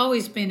has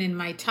always been in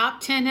my top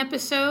 10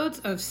 episodes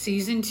of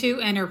Season 2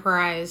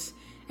 Enterprise,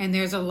 and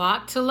there's a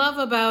lot to love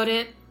about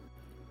it.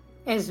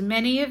 As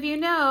many of you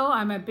know,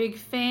 I'm a big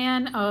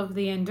fan of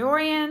the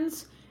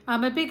Andorians.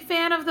 I'm a big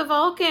fan of the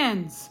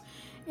Vulcans.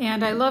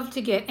 And I love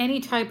to get any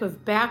type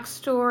of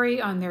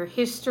backstory on their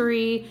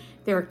history,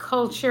 their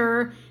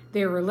culture,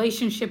 their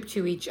relationship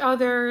to each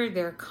other,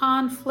 their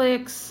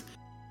conflicts.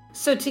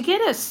 So to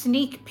get a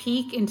sneak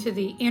peek into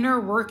the inner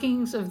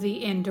workings of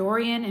the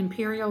Andorian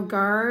Imperial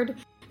Guard,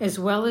 as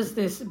well as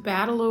this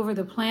battle over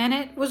the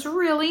planet, was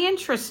really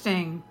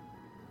interesting.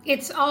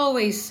 It's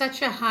always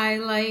such a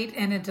highlight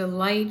and a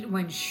delight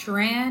when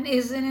Shran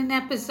is in an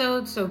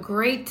episode, so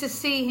great to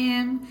see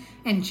him,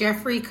 and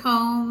Jeffrey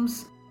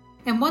Combs.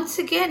 And once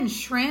again,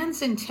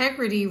 Shran's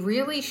integrity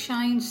really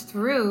shines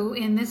through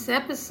in this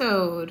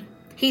episode.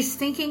 He's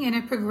thinking in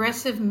a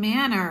progressive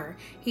manner.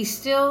 He's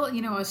still,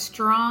 a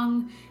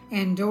strong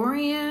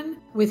Andorian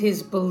with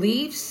his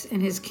beliefs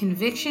and his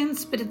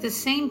convictions, but at the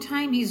same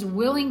time, he's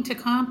willing to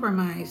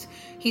compromise.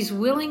 He's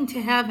willing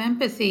to have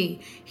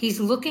empathy.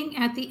 He's looking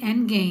at the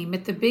end game,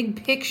 at the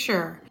big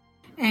picture.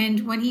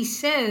 And when he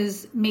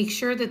says, make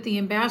sure that the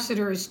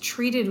ambassador is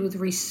treated with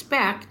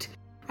respect,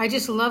 I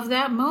just love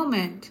that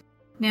moment.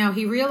 Now,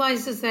 he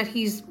realizes that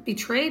he's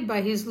betrayed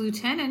by his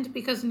lieutenant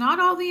because not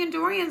all the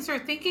Andorians are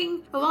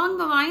thinking along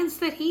the lines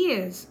that he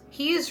is.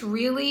 He is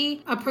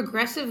really a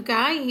progressive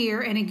guy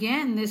here, and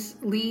again, this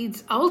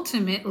leads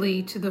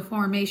ultimately to the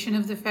formation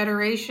of the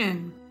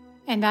Federation.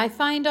 And I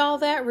find all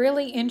that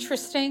really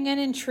interesting and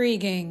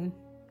intriguing.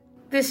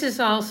 This is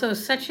also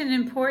such an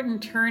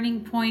important turning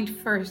point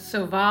for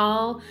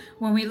Soval.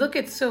 When we look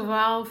at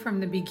Soval from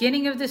the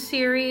beginning of the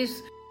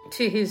series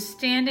to his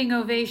standing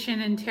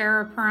ovation in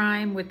Terra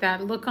Prime with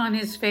that look on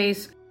his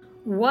face,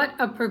 what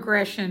a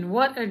progression,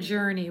 what a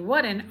journey,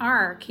 what an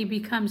arc. He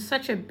becomes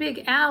such a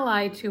big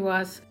ally to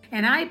us,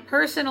 and I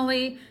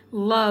personally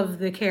love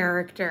the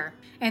character.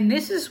 And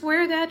this is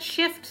where that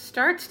shift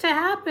starts to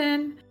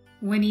happen.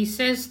 When he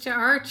says to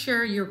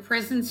Archer, your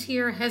presence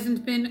here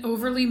hasn't been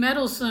overly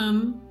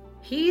meddlesome,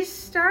 he's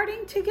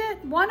starting to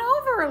get won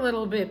over a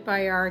little bit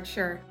by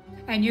Archer.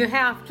 And you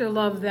have to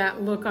love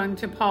that look on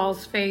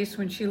T'Pol's face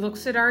when she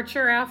looks at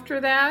Archer after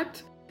that.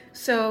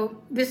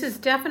 So this is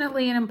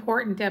definitely an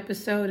important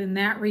episode in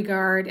that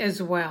regard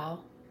as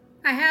well.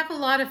 I have a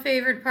lot of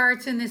favorite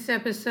parts in this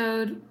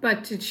episode,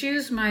 but to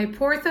choose my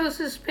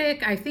Porthos's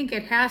pick, I think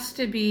it has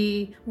to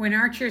be when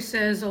Archer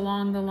says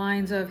along the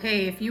lines of,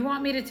 hey, if you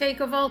want me to take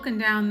a Vulcan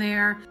down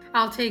there,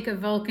 I'll take a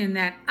Vulcan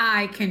that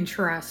I can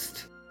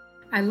trust.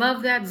 I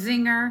love that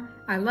zinger.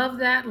 I love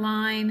that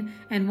line.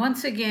 And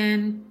once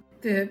again,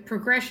 the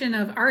progression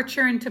of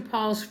Archer and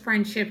T'Pol's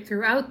friendship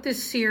throughout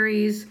this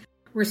series,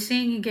 we're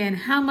seeing again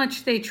how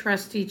much they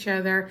trust each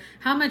other,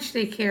 how much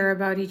they care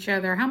about each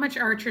other, how much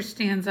Archer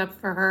stands up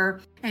for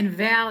her and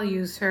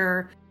values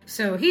her.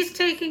 So he's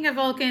taking a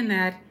Vulcan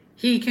that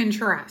he can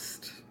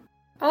trust.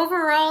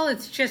 Overall,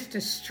 it's just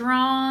a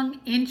strong,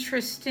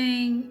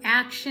 interesting,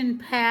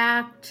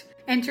 action-packed,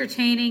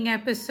 entertaining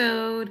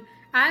episode.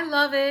 I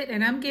love it,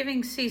 and I'm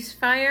giving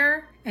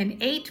Ceasefire an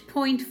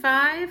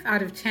 8.5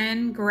 out of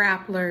 10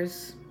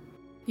 grapplers.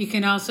 You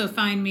can also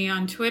find me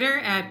on Twitter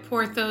at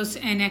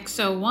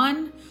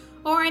PorthosNX01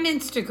 or on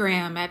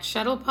Instagram at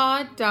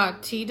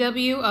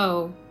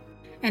shuttlepod.two.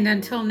 And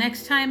until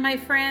next time, my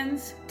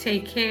friends,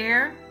 take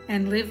care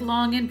and live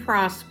long and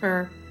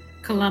prosper.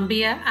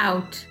 Columbia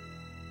out.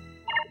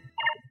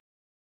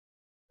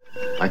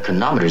 My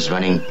chronometer's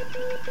running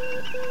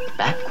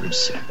backwards,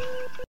 sir.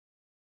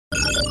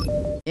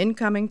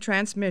 Incoming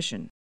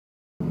transmission.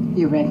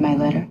 You read my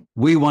letter?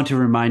 We want to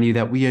remind you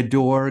that we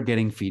adore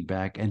getting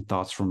feedback and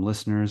thoughts from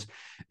listeners,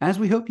 as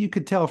we hope you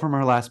could tell from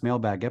our last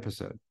mailbag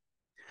episode.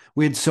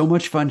 We had so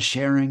much fun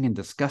sharing and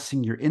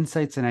discussing your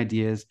insights and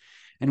ideas,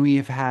 and we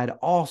have had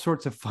all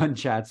sorts of fun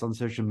chats on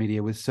social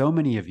media with so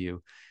many of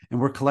you, and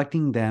we're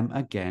collecting them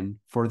again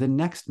for the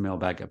next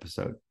mailbag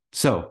episode.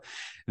 So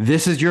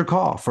this is your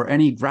call for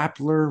any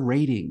Grappler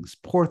ratings,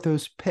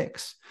 Porthos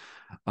picks,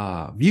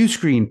 view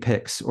screen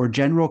picks, or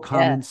general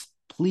comments.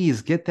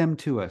 Please get them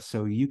to us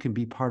so you can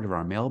be part of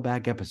our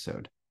mailbag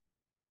episode.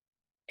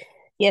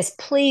 Yes,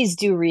 please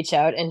do reach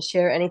out and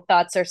share any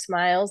thoughts or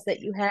smiles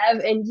that you have,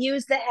 and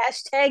use the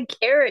hashtag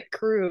Carrot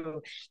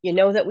Crew. You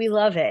know that we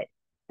love it.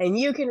 And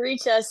you can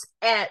reach us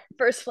at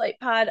First Flight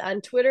Pod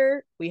on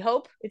Twitter. We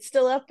hope it's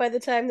still up by the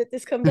time that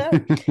this comes out.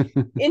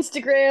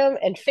 Instagram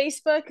and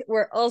Facebook.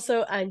 We're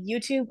also on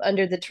YouTube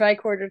under the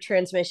Tricorder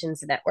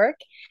Transmissions Network.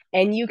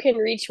 And you can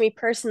reach me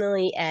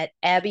personally at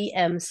Abby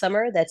M.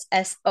 Summer. That's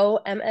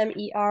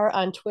SOMMER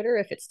on Twitter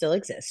if it still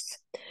exists.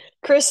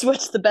 Chris,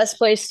 what's the best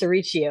place to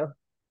reach you?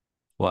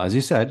 Well, as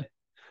you said,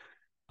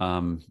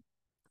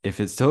 if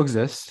it still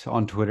exists,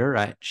 on Twitter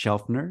at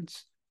Shelf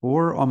Nerds,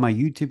 or on my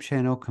YouTube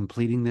channel,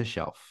 Completing the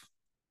Shelf.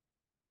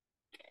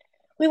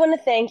 We want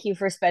to thank you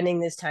for spending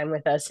this time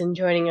with us and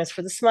joining us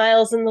for the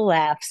smiles and the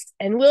laughs.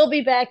 And we'll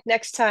be back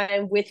next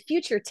time with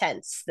Future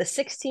Tense, the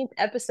 16th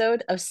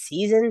episode of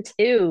Season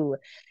 2.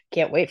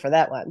 Can't wait for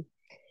that one.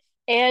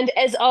 And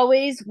as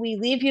always, we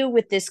leave you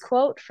with this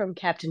quote from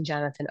Captain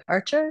Jonathan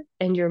Archer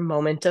and your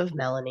moment of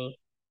Melanie.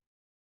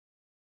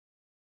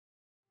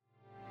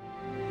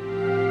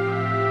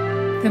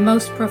 The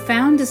most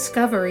profound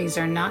discoveries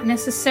are not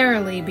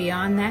necessarily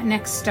beyond that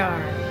next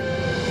star.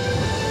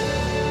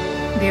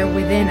 They're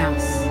within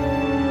us,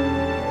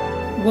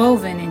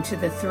 woven into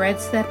the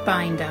threads that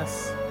bind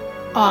us,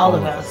 all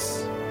of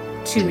us,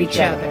 to each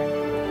other.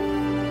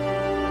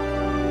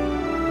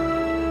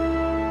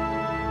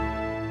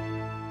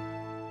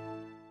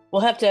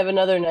 We'll have to have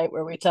another night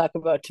where we talk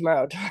about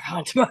tomorrow.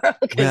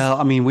 Well,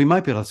 I mean, we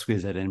might be able to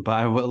squeeze it in, but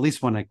I will at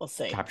least want to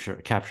we'll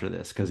capture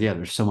this, because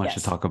there's so much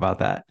to talk about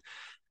that.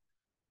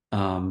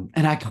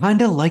 And I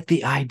kind of like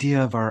the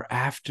idea of our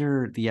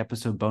after the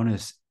episode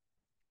bonus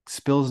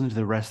spills into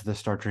the rest of the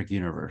Star Trek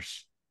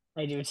universe.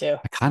 I do too.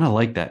 I kind of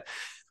like that.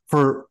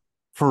 For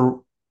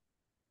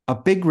a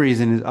big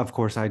reason is, of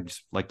course, I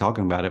just like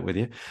talking about it with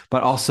you,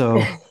 but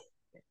also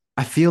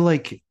I feel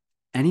like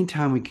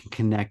anytime we can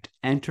connect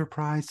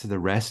Enterprise to the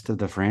rest of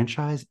the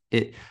franchise,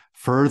 it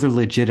further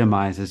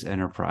legitimizes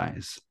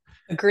Enterprise.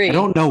 Agree. I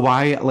don't know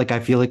why, like, I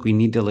feel like we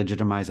need to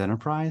legitimize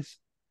Enterprise.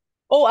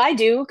 Oh, I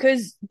do,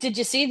 because did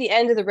you see the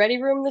end of the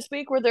Ready Room this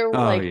week where they were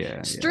Oh, like,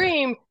 yeah.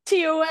 stream,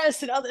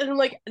 TOS, and other, and I'm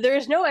like,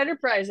 there's no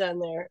Enterprise on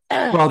there.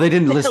 Well, they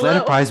didn't list Hello?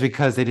 Enterprise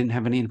because they didn't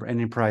have any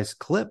Enterprise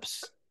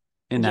clips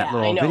in that Yeah, I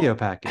little know. video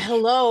package.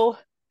 Hello,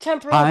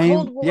 temporal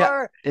Cold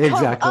War. Yeah,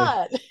 exactly. Come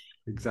on.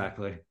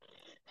 Exactly.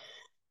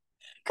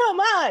 Come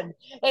on.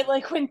 And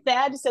like when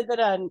Thad said that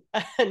on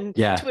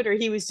Yeah. Twitter,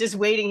 he was just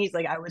waiting. He's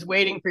like, I was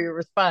waiting for your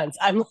response.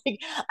 I'm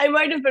like, I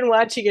might have been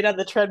watching it on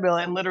the treadmill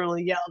and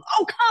literally yelled,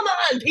 oh, come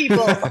on,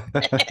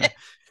 people.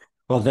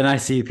 Well, then I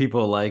see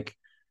people like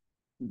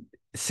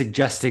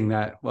suggesting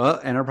that,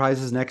 well,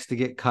 Enterprise is next to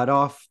get cut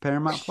off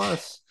Paramount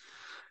Plus.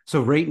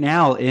 So right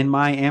now in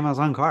my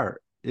Amazon cart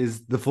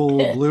is the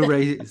full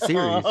Blu-ray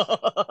series.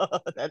 Oh,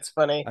 that's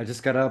funny. I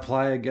just got to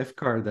apply a gift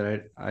card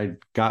that I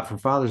got for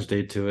Father's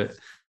Day to it.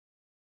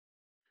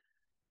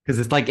 Because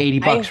it's like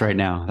 $80 right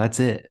now. That's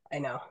it. I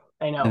know.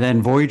 And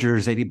then Voyager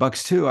is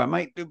 $80 too. I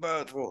might do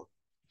both.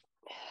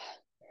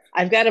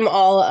 I've got them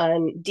all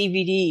on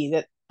DVD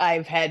that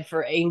I've had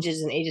for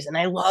ages and ages. And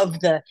I love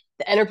the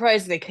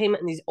Enterprise. They came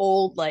in these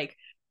old like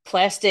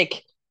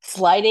plastic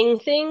sliding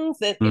things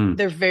that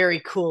they're very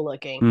cool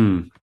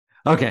looking.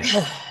 Okay.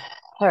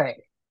 All right.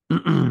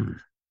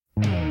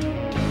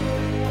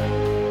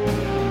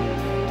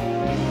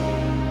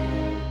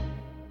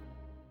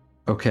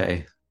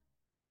 Okay.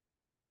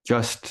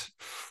 Just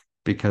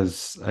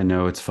because I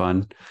know it's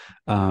fun.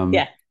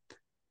 Yeah.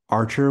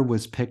 Archer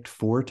was picked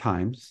 4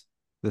 times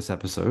this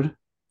episode.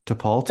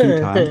 T'Pol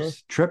 2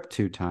 times. Trip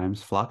 2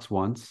 times. Phlox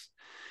once.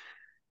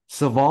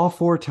 Soval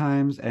 4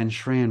 times. And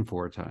Shran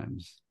 4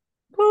 times.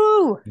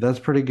 Woo! That's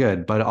pretty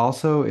good. But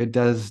also, it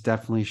does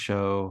definitely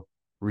show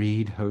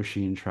Reed,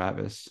 Hoshi, and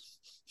Travis.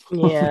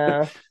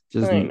 Yeah.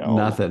 Just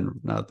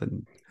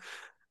nothing.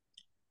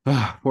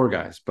 Poor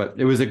guys. But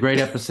it was a great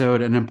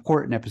episode, an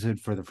important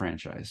episode for the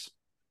franchise.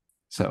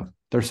 So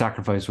their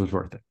sacrifice was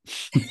worth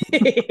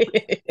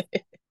it.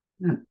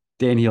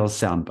 Daniel's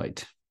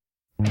soundbite.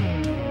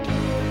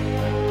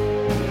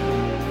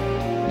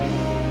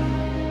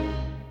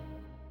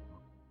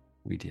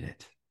 We did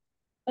it.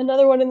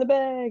 Another one in the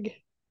bag.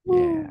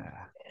 Yeah.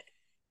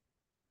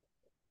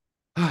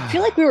 I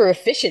feel like we were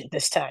efficient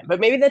this time, but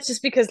maybe that's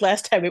just because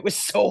last time it was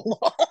so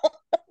long.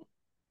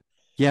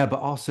 Yeah, but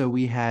also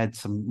we had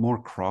some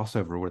more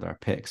crossover with our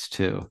picks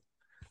too.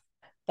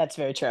 That's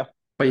very true.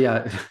 But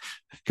yeah,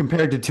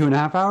 compared to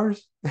 2.5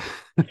 hours.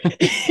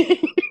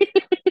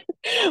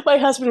 My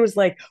husband was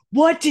like,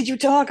 what did you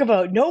talk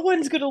about? No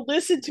one's going to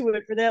listen to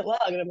it for that long.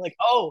 And I'm like,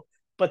 oh,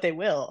 but they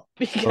will.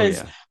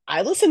 Because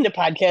I listen to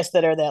podcasts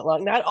that are that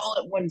long, not all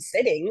at one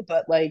sitting,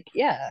 but like,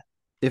 yeah.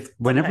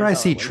 Whenever I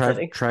see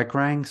Trek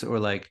ranks or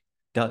like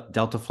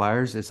Delta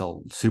Flyers, it's a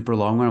super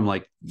long one. I'm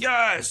like,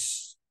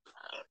 yes.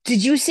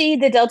 Did you see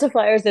the Delta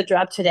Flyers that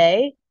dropped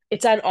today?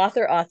 It's on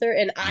Author,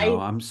 and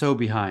I'm so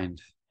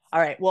behind. All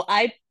right. Well,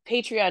 I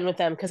Patreon with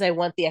them because I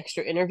want the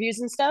extra interviews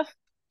and stuff.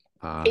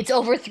 It's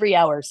over 3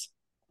 hours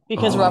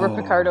because Robert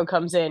Picardo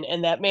comes in,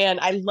 and that man,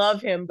 I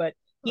love him, but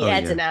he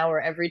adds an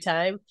hour every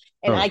time,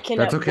 and I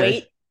cannot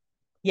wait.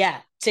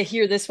 Yeah, to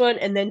hear this one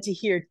and then to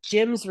hear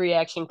Jim's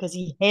reaction because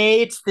he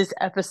hates this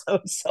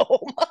episode so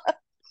much.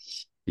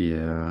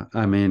 Yeah,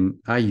 I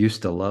mean, I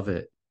used to love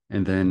it,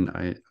 and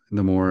then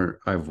the more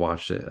I've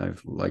watched it,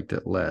 I've liked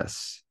it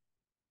less.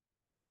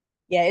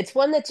 Yeah, it's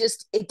one that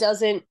it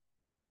doesn't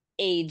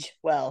age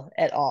well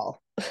at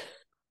all.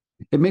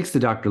 It makes the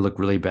Doctor look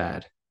really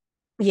bad.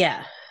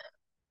 Yeah.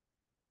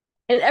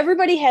 And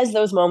everybody has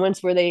those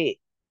moments where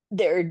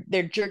their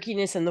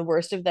jerkiness and the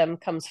worst of them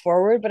comes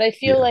forward, but I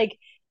feel like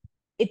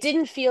it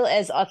didn't feel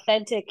as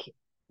authentic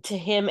to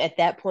him at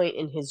that point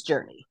in his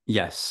journey.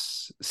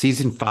 Yes.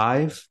 Season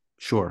 5,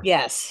 sure.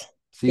 Yes.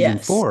 Season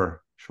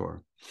 4,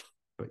 sure.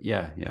 But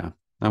yeah,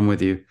 I'm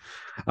with you.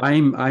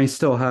 I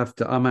still have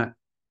to. I'm at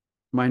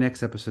my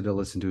next episode to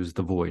listen to is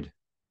The Void.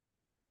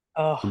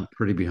 Oh, I'm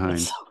pretty behind.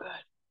 It's so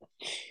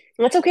good.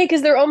 That's okay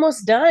because they're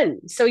almost done.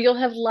 So you'll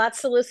have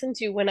lots to listen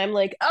to when I'm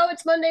like, oh,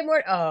 it's Monday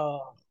morning.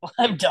 Oh,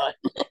 I'm done.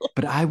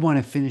 But I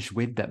want to finish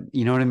with them.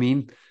 You know what I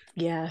mean?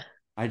 Yeah.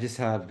 I just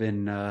have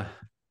been,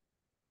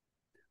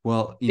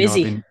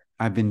 busy.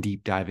 I've been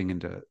deep diving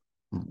into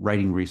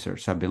writing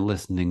research. So I've been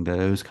listening to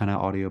those kind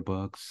of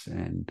audiobooks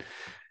and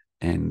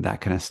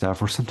that kind of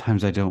stuff. Or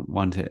sometimes I don't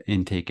want to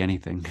intake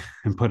anything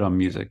and put on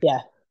music.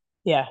 Yeah.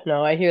 Yeah.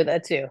 No, I hear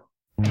that too.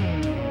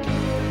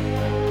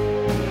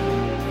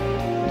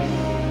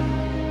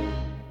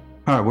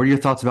 All right. What are your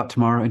thoughts about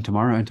tomorrow and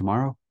tomorrow and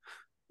tomorrow?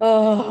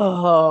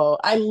 Oh,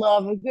 I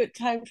love a good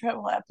time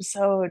travel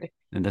episode.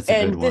 And that's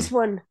a good one. This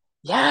one,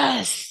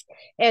 yes.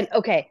 And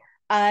okay,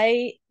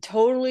 I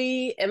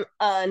totally am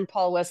on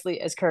Paul Wesley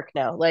as Kirk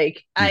now.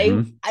 Like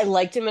I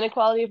liked him in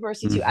Equality of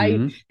Mercy too.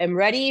 I am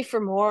ready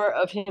for more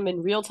of him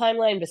in real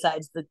timeline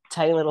besides the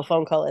tiny little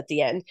phone call at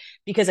the end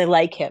because I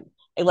like him.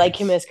 I like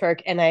him as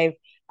Kirk, and I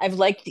I've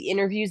liked the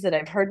interviews that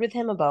I've heard with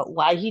him about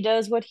why he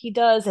does what he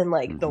does, and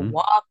like the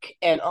walk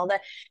and all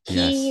that.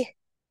 He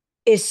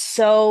is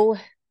so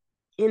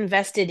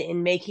invested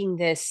in making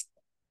this,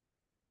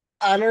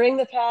 honoring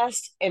the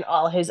past and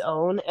all his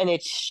own, and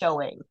it's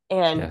showing.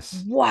 And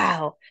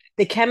wow,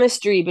 the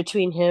chemistry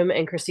between him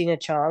and Christina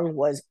Chong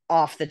was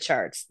off the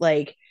charts.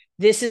 Like,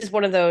 this is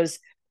one of those,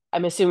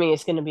 I'm assuming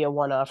it's going to be a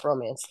one-off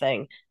romance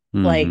thing.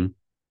 Like,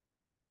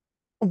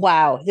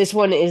 wow, this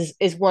one is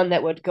one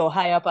that would go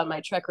high up on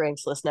my Trek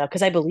ranks list now,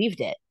 because I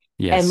believed it.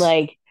 And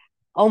like,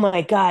 oh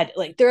my God,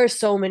 like there are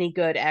so many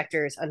good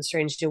actors on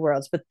Strange New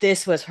Worlds, but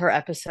this was her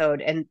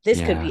episode, and this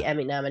could be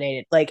Emmy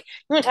nominated. Like,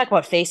 you want to talk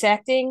about face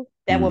acting?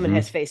 That woman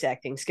has face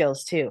acting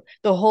skills too.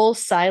 The whole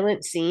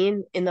silent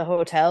scene in the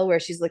hotel where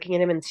she's looking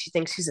at him and she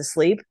thinks he's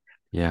asleep.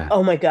 Yeah.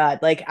 Oh my God.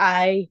 Like,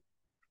 I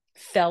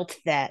felt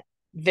that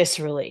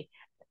viscerally.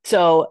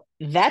 So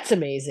that's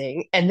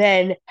amazing. And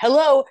then,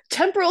 hello,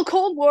 temporal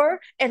Cold War.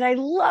 And I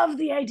love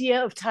the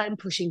idea of time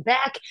pushing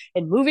back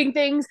and moving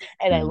things.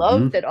 And I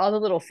love that all the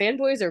little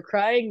fanboys are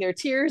crying their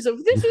tears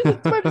of, this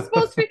isn't what it's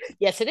supposed to be.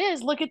 Yes, it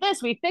is. Look at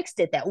this. We fixed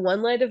it. That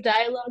one line of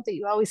dialogue that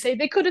you always say,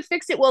 they could have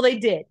fixed it. Well, they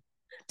did.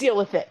 Deal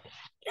with it.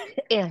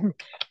 And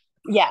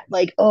yeah,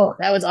 like, oh,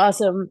 that was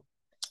awesome.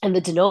 And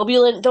the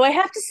Denobulan, though I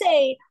have to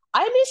say,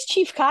 I miss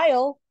Chief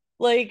Kyle.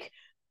 Like,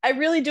 I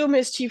really do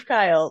miss Chief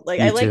Kyle. Like,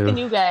 I like the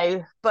new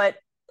guy, but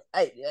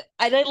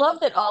I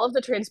love that all of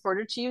the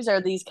transporter chiefs are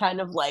these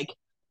kind of like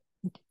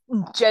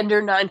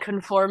gender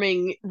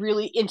non-conforming,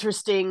 really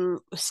interesting,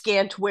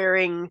 scant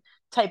wearing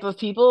type of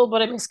people.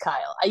 But I miss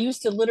Kyle. I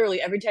used to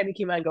literally every time he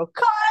came on go,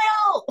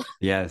 Kyle.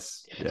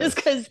 Yes. Just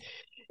because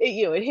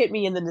it hit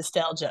me in the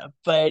nostalgia.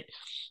 But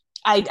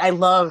I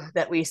love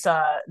that we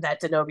saw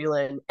that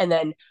Denobulan. And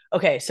then,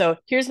 okay, so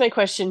here's my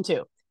question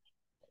too.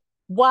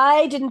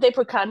 Why didn't they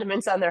put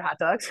condiments on their hot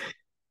dogs?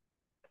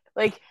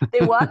 Like,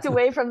 they walked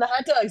away from the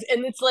hot dogs,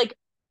 and it's like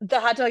the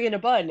hot dog in a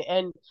bun.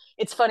 And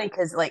it's funny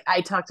because like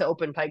I talk to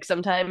Open Pike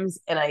sometimes,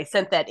 and I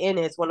sent that in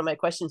as one of my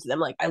questions to them.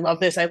 Like, I love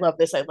this, I love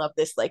this, I love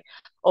this. Like,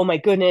 oh my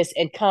goodness.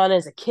 And Khan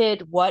as a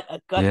kid, what a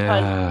gut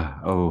punch.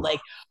 Oh, like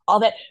all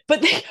that.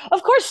 But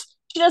of course,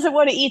 she doesn't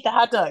want to eat the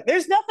hot dog.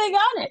 There's nothing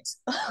on it.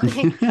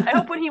 Like, I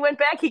hope when he went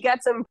back, he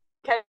got some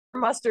kind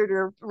of mustard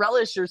or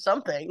relish or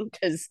something,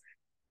 because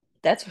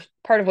that's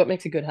part of what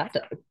makes a good hot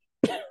dog.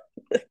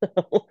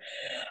 All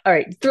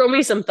right, throw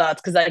me some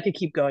thoughts, because I could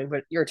keep going,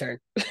 but your turn.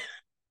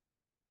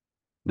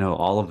 No,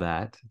 all of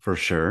that for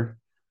sure.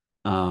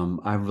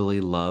 I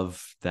really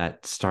love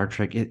that Star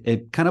Trek.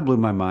 It kind of blew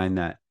my mind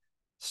that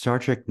Star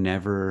Trek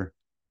never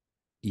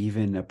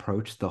even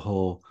approached the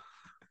whole,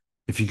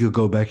 if you could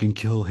go back and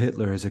kill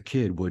Hitler as a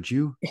kid, would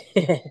you?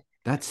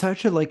 That's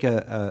such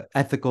a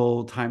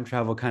ethical time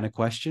travel kind of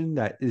question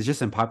that is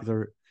just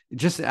unpopular,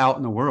 just out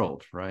in the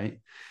world, right?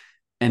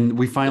 And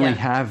we finally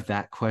have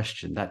that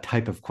question, that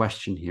type of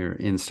question here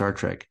in Star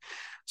Trek.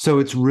 So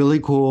it's really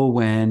cool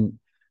when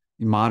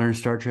modern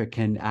Star Trek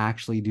can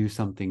actually do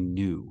something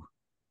new,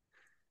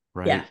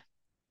 right? Yeah.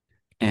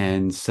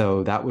 And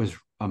so that was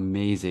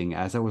amazing.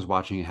 As I was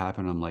watching it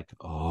happen, I'm like,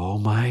 oh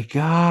my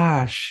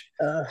gosh,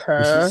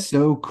 this is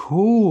so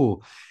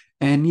cool.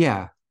 And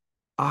yeah,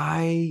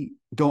 I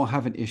don't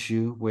have an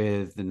issue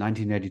with the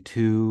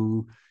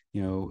 1992,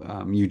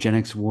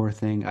 eugenics war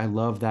thing. I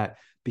love that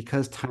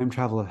because time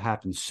travel has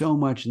happened so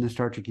much in the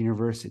Star Trek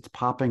universe. It's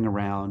popping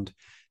around.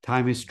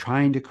 Time is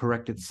trying to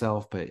correct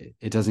itself, but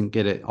it doesn't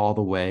get it all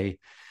the way.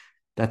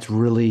 That's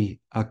really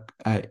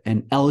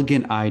an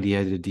elegant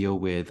idea to deal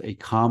with a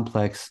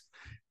complex,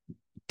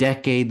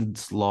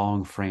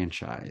 decades-long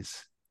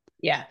franchise.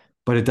 Yeah.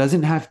 But it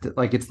doesn't have to,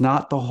 like, it's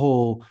not the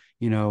whole,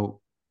 Klingon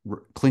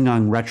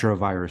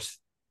retrovirus,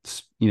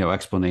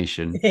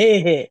 explanation,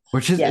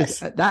 which is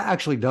that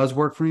actually does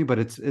work for me, but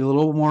it's a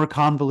little more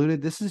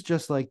convoluted. This is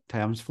just like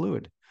time's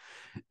fluid.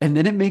 And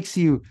then it makes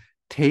you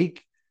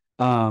take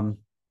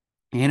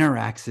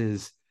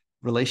Anarax's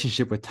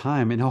relationship with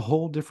time in a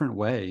whole different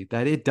way,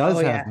 that it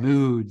does have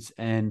moods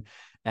and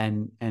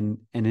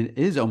it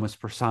is almost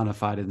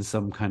personified in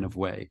some kind of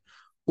way.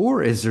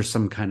 Or is there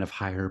some kind of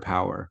higher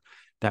power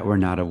that we're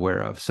not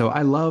aware of? So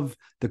I love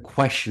the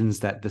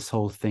questions that this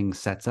whole thing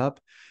sets up.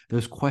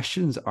 Those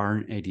questions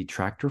aren't a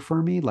detractor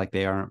for me, like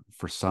they aren't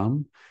for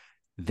some.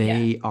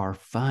 They are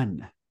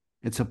fun.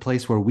 It's a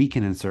place where we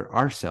can insert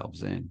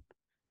ourselves in.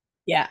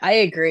 Yeah, I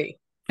agree.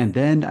 And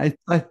then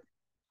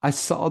I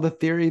saw the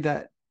theory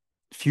that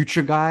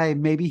future guy,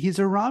 maybe he's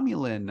a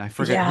Romulan. I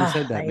forget who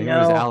said that. Maybe it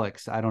was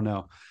Alex. I don't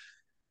know.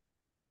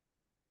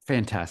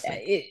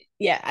 Fantastic.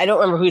 I don't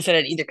remember who said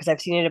it either, because I've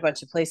seen it a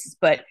bunch of places.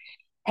 But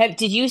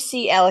did you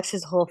see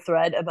Alex's whole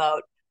thread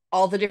about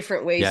all the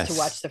different ways to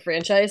watch the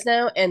franchise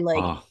now, and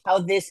like how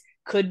this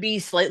could be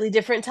slightly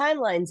different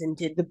timelines, and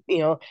did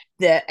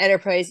the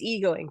Enterprise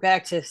E going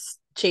back to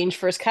change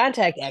First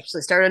Contact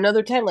actually start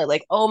another timeline?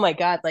 Like, oh my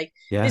God, like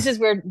this is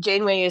where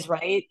Janeway is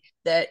right,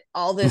 that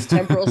all this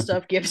temporal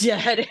stuff gives you a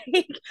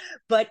headache,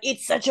 but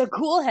it's such a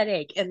cool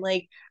headache. And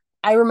like,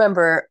 I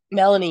remember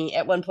Melanie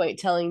at one point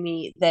telling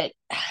me that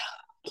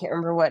can't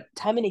remember what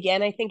time and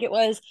again, I think it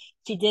was,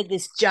 she did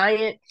this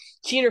giant,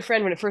 she and her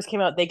friend, when it first came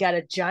out, they got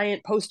a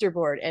giant poster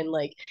board and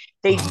like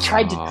they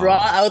tried to draw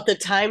out the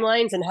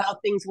timelines and how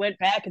things went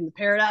back and the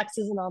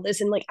paradoxes and all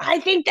this. And like, I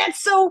think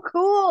that's so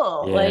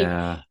cool.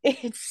 Yeah.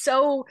 Like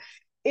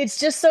it's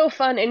just so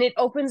fun. And it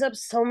opens up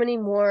so many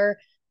more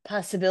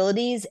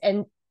possibilities.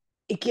 And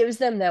it gives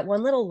them that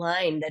one little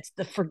line that's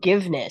the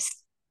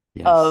forgiveness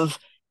of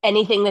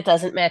anything that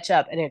doesn't match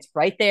up. And it's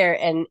right there.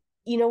 And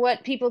you know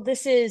what, people,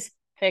 this is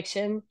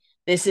fiction.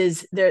 This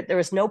is there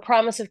was no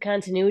promise of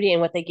continuity, and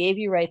what they gave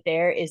you right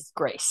there is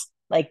grace.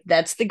 Like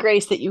that's the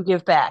grace that you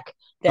give back.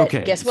 That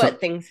guess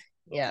what? Things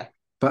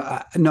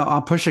But no,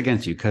 I'll push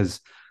against you because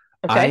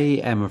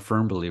I am a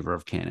firm believer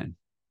of canon.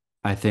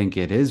 I think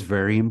it is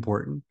very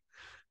important.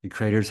 The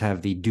creators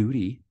have the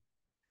duty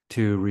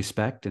to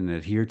respect and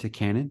adhere to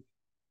canon.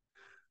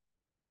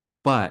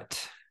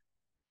 But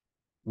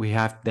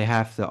they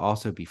have to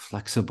also be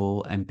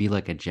flexible and be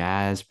like a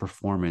jazz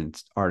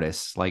performance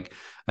artist. Like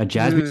a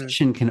jazz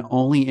musician can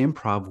only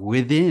improv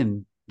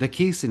within the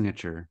key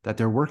signature that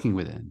they're working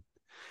within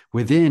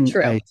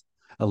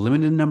a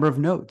limited number of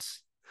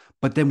notes.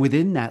 But then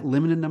within that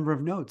limited number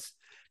of notes,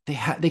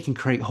 they can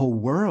create whole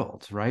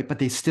worlds, right? But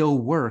they still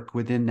work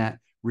within that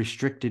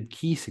restricted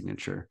key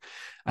signature.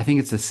 I think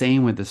it's the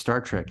same with the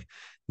Star Trek.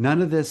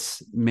 None of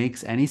this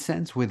makes any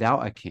sense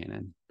without a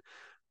canon.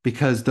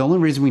 Because the only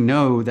reason we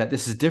know that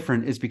this is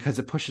different is because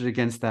it pushes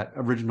against that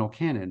original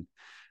canon,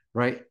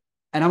 right?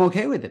 And I'm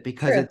okay with it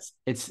because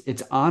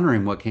it's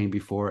honoring what came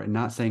before and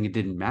not saying it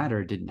didn't matter,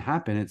 it didn't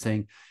happen. It's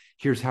saying,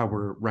 here's how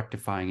we're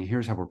rectifying it,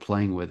 here's how we're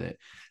playing with it,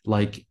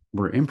 like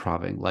we're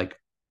improving, like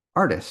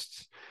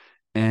artists.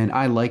 And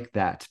I like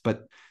that.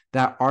 But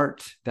that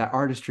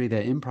artistry,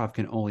 that improv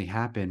can only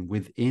happen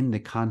within the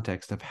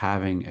context of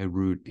having a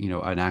root,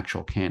 an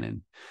actual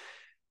canon.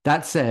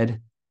 That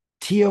said,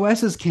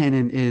 TOS's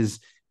canon is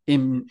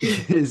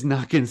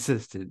not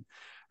consistent,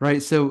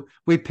 right? So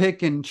we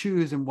pick and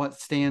choose and what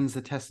stands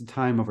the test of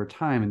time over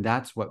time, and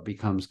that's what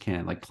becomes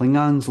canon. Like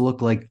Klingons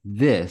look like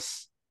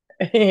this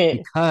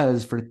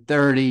because for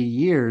 30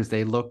 years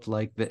they looked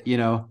like that,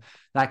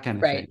 that kind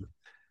of thing.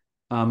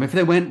 If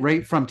they went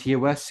right from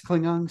TOS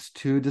Klingons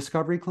to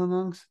Discovery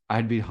Klingons,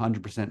 I'd be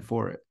 100%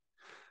 for it.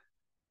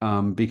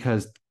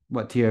 Because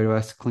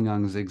TOS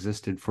Klingons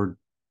existed for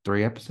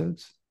 3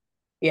 episodes.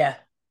 Yeah.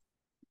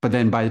 But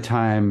then by the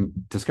time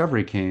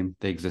Discovery came,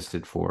 they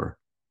existed for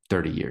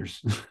 30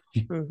 years.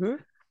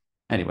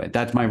 Anyway,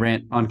 that's my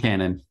rant on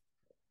canon.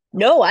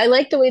 No, I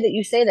like the way that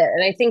you say that.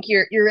 And I think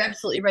you're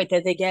absolutely right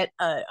that they get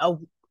a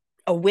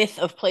width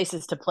of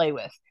places to play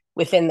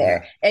within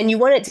there. Yeah. And you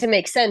want it to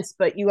make sense,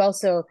 but you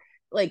also,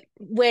 like,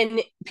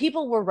 when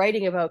people were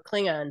writing about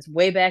Klingons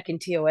way back in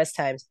TOS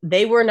times,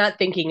 they were not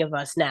thinking of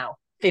us now,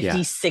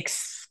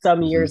 56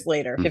 some years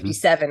later,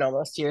 57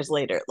 almost years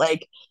later.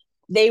 Like,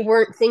 they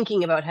weren't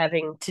thinking about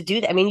having to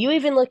do that. I mean, you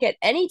even look at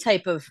any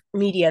type of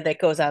media that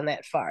goes on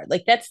that far.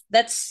 Like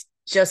that's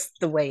just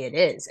the way it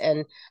is.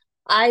 And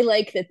I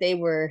like that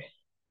they're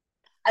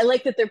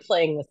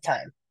playing with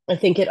time. I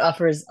think it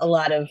offers a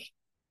lot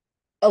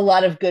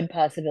of good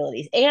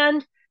possibilities.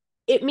 And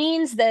it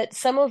means that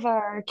some of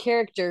our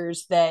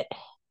characters that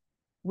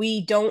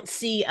we don't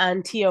see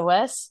on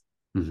TOS,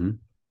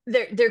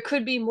 there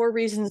could be more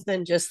reasons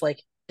than just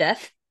like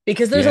death.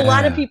 Because there's a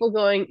lot of people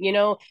going,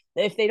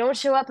 if they don't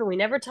show up and we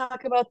never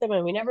talk about them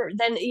and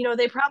then,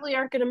 they probably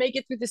aren't going to make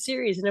it through the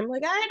series. And I'm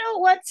like, I don't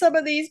want some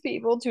of these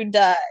people to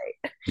die.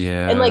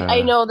 Yeah. And like,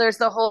 I know there's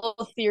the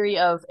whole theory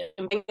of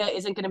Mbenga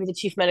isn't going to be the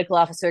chief medical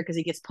officer because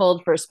he gets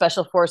pulled for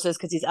special forces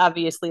because he's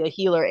obviously a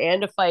healer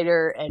and a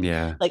fighter. And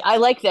like, I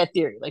like that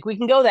theory. Like, we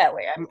can go that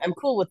way. I'm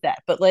cool with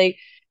that. But like,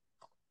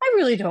 I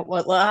really don't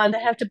want La'an to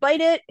have to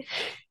bite it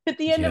at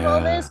the end of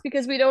all this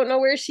because we don't know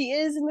where she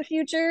is in the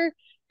future.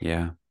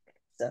 Yeah.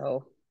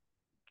 So,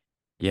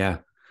 yeah,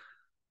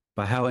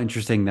 but how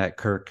interesting that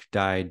Kirk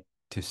died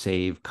to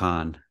save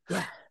Khan.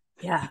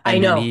 Yeah, I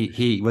know.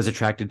 He was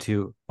attracted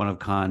to one of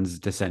Khan's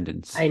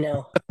descendants. I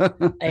know.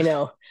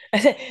 That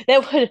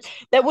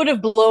would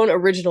have blown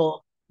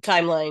original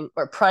timeline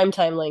or prime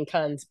timeline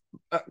Khan's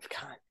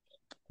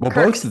Well,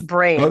 Kirk's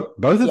brain.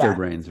 Both of their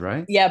brains,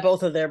 right? Yeah,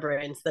 both of their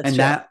brains. That's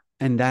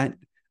and that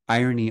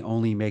irony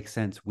only makes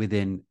sense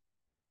within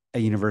a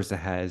universe that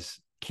has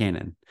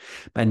canon.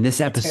 But in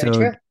this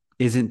episode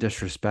isn't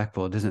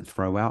disrespectful. It doesn't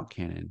throw out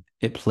canon.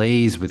 It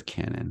plays with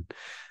canon.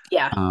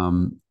 Yeah.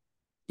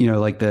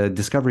 Like the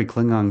Discovery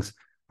Klingons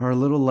are a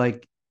little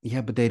like,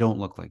 but they don't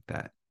look like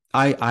that.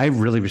 I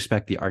really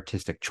respect the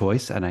artistic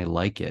choice and I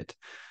like it.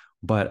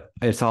 But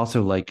it's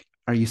also like,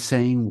 are you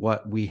saying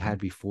what we had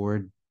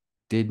before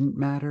didn't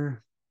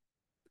matter?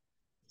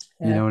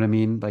 Yeah. You know what I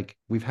mean? Like,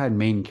 we've had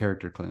main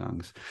character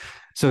Klingons.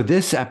 So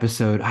this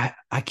episode,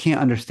 I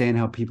can't understand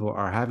how people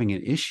are having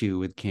an issue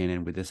with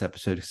canon with this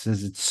episode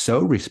because it's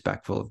so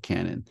respectful of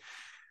canon.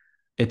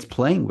 It's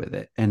playing with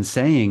it and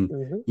saying,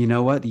 you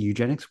know what? The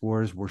eugenics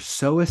wars were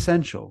so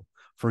essential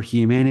for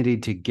humanity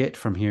to get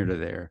from here to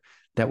there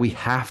that we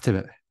have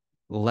to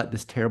let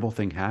this terrible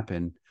thing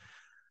happen.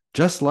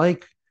 Just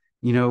like,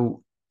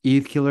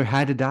 Edith Keeler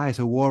had to die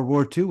so World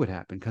War II would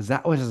happen, because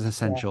that was an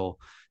essential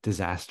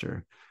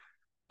disaster.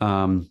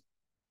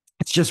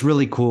 It's just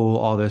really cool,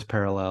 all those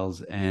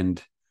parallels,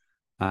 and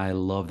I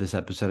love this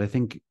episode. I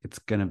think it's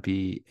gonna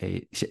be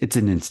it's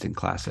an instant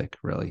classic,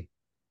 really.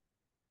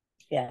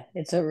 Yeah,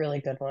 it's a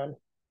really good one.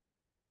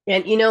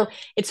 And you know,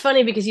 it's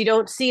funny because you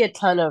don't see a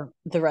ton of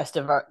the rest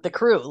of the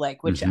crew,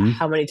 like, which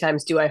how many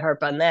times do I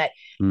harp on that?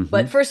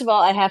 But first of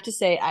all, I have to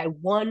say I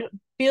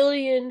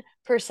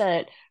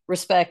 1,000,000,000%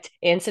 respect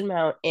Anson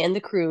Mount and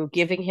the crew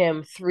giving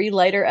him 3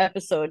 lighter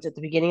episodes at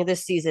the beginning of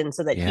this season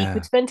so that he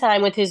could spend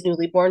time with his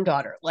newly born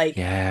daughter. Like,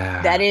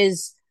 that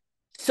is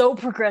so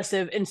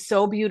progressive and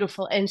so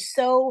beautiful and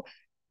so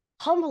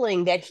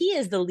humbling that he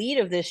is the lead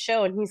of this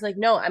show, and he's like,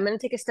 no, I'm going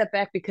to take a step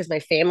back because my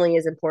family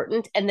is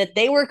important, and that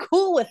they were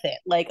cool with it.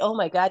 Like, oh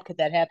my God, could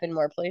that happen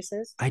more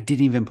places? I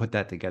didn't even put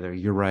that together.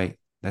 You're right.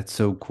 That's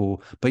so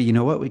cool. But you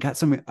know what? We got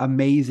some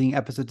amazing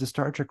episodes of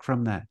Star Trek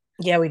from that.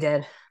 Yeah, we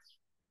did.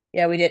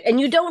 And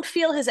you don't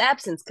feel his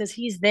absence because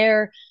he's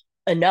there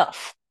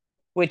enough,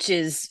 which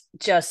is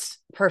just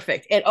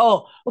perfect. And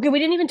okay, we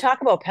didn't even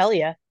talk about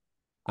Pelia.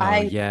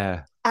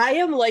 I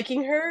am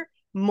liking her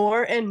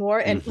more and more.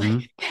 And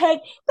like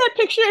that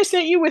picture I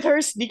sent you with her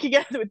sneaking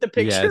out with the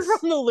picture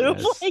from the loop,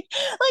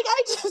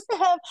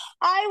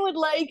 I would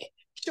like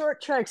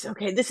short treks.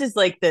 Okay, this is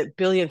like the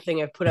billionth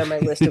thing I've put on my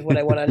list of what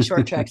I want on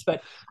short treks,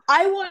 but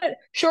I want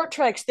short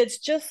treks that's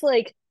just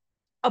like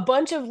a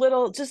bunch of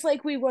little, just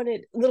like we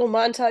wanted little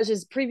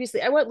montages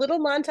previously. I want little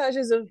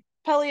montages of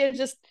Pelia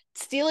just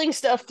stealing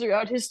stuff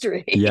throughout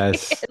history.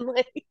 Yes. And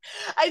like,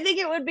 I think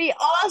it would be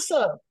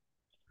awesome.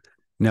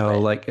 No,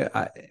 like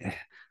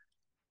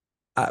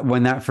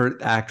when that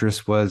first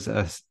actress was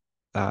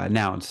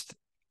announced,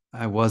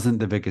 I wasn't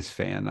the biggest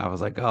fan. I was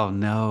like, oh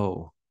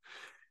no.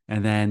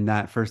 And then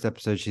that first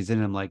episode she's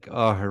in, I'm like,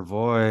 oh, her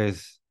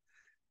voice.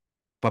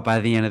 But by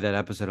the end of that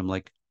episode, I'm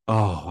like,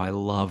 oh, I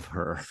love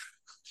her.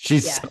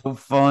 She's so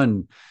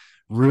fun.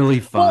 Really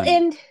fun. Well,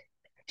 and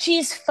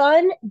she's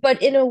fun,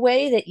 but in a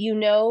way that, you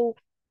know,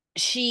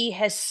 she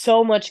has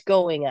so much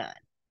going on.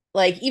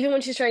 Like, even when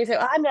she's trying to say,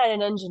 I'm not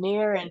an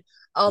engineer and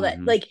all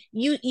that, like,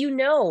 you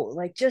know,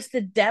 like, just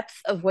the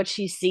depth of what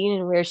she's seen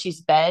and where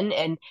she's been.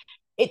 And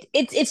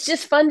it's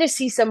just fun to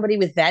see somebody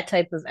with that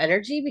type of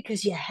energy,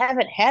 because you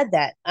haven't had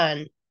that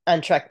on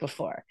Trek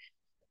before.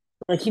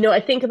 Like, you know,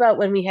 I think about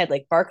when we had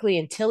like Barclay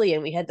and Tilly,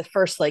 and we had the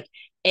first like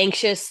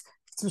anxious,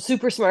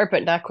 super smart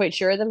but not quite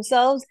sure of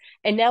themselves,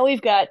 and now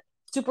we've got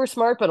super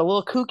smart but a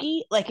little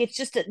kooky. Like, it's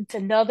just it's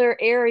another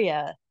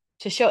area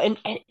to show. And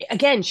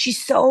again,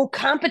 she's so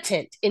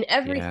competent in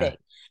everything,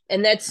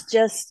 and that's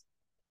just,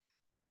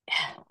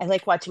 I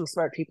like watching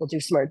smart people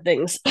do smart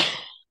things.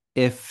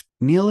 If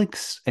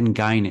Neelix and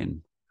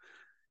Guinan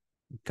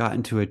got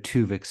into a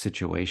Tuvix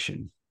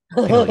situation,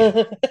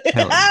 Pelia.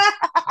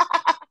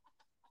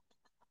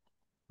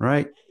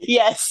 Right?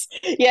 Yes.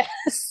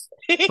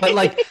 But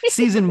like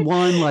season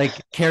 1, like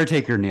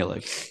caretaker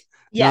Neelix,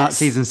 not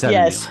season 7.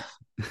 Yes.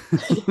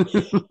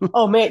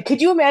 Oh man,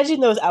 could you imagine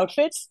those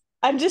outfits?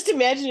 I'm just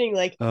imagining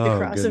like the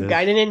cross of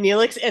Guinan and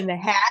Neelix and the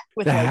hat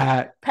with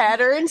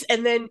patterns,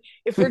 and then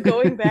if we're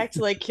going back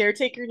to like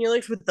caretaker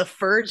Neelix with the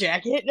fur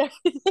jacket and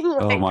everything.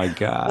 Like, oh my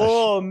gosh.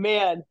 Oh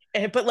man,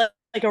 but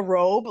like a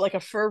robe, like a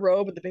fur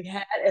robe with a big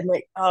hat, and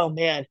like, oh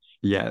man.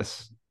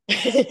 Yes.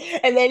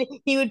 And then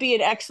he would be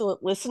an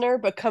excellent listener,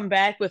 but come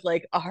back with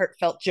like a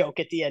heartfelt joke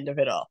at the end of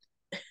it all.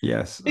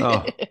 Yes.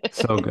 Oh,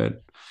 so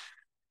good.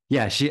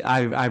 Yeah,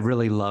 I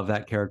really love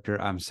that character.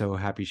 I'm so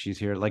happy she's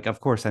here. Like, of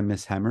course, I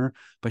miss Hemmer,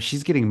 but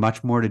she's getting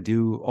much more to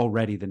do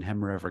already than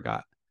Hemmer ever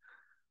got,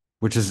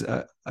 which is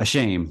a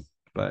shame.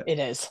 But it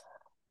is.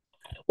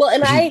 Well,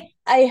 and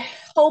I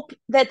hope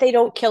that they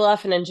don't kill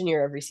off an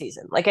engineer every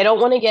season. Like, I don't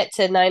want to get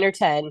to 9 or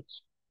 10,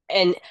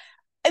 and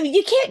I mean,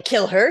 you can't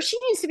kill her. She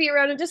needs to be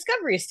around in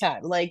Discovery's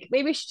time. Like,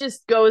 maybe she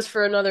just goes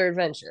for another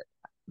adventure,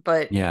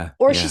 but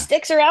she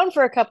sticks around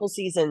for a couple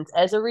seasons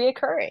as a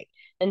reoccurring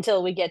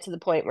until we get to the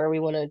point where we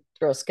want to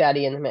throw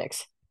Scotty in the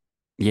mix.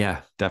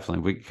 Yeah,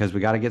 definitely. Because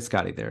we got to get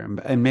Scotty there,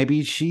 and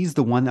maybe she's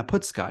the one that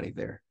puts Scotty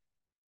there.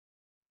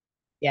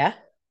 Yeah.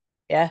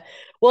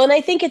 Well, and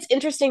I think it's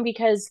interesting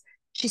because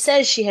she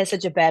says she has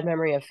such a bad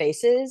memory of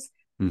faces,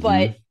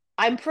 but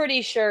I'm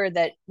pretty sure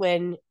that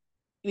when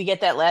we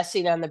get that last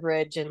scene on the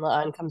bridge and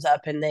La'an comes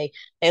up and they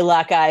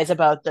lock eyes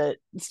about the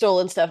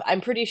stolen stuff,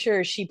 I'm pretty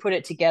sure she put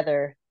it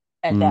together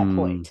at that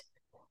point.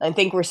 I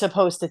think we're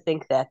supposed to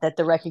think that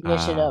the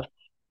recognition of,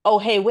 oh,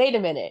 hey, wait a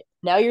minute.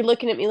 Now you're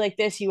looking at me like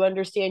this. You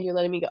understand. You're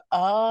letting me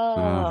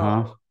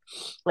go.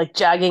 Like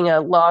jogging a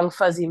long,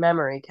 fuzzy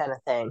memory kind of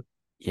thing.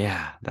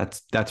 Yeah,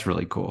 that's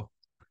really cool.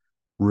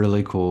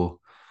 Really cool.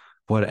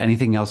 What,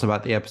 anything else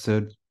about the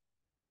episode?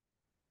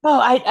 Oh,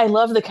 I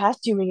love the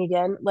costuming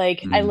again.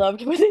 Like, I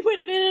loved when they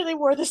went in and they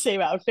wore the same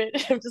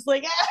outfit. I'm just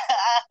like,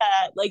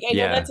 like, I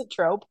know that's a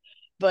trope,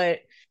 but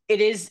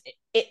it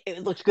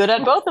looked good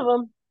on both of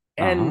them.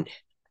 And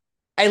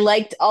I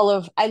like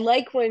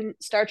when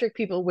Star Trek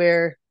people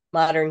wear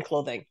modern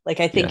clothing.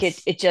 Like, I think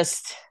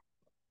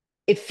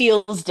it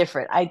feels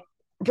different.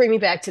 Bring me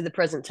back to the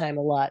present time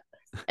a lot.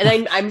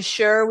 And I'm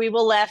sure we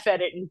will laugh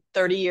at it in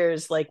 30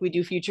 years like we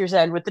do Future's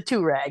End with the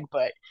two-rag,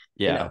 but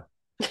Yeah.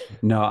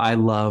 No, I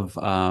love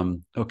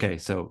okay,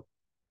 so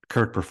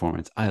Kirk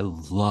performance. I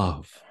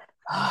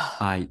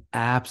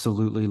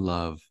absolutely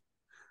love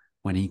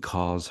when he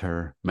calls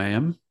her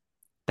ma'am.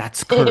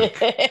 That's Kirk.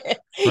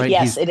 Right?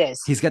 Yes, it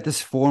is. He's got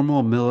this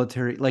formal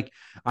military, like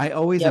I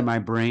always in my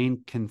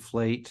brain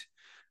conflate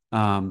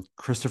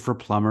Christopher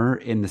Plummer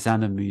in The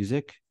Sound of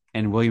Music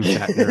and William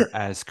Shatner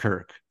as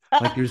Kirk.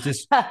 Like there's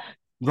this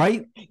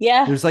right?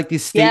 Yeah. There's like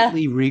this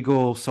stately,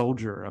 regal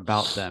soldier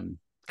about them,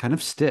 kind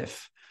of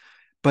stiff.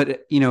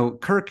 But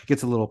Kirk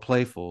gets a little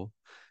playful,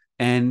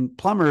 and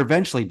Plummer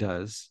eventually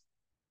does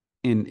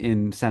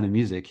in Sound of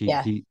Music.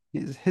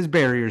 His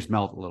barriers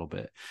melt a little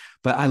bit.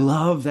 But I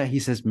love that he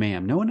says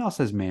ma'am. No one else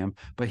says ma'am,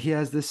 but he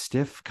has this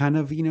stiff kind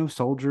of,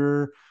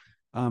 soldier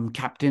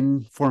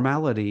captain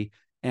formality,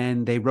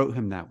 and they wrote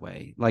him that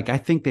way. Like I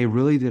think they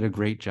really did a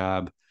great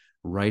job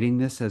writing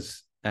this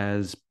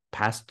as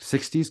past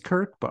 60s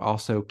Kirk, but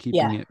also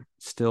keeping it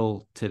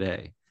still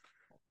today.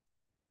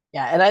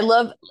 Yeah, and I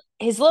love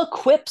his little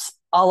quips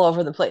all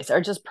over the place are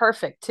just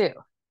perfect too.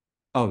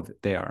 Oh,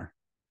 they are.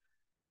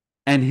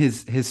 And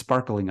his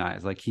sparkling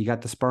eyes, like he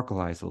got the sparkle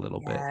eyes a little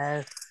bit.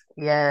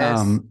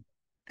 Yes.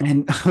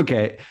 And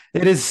okay,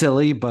 it is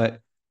silly,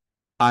 but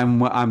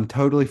I'm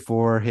totally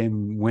for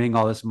him winning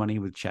all this money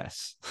with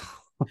chess.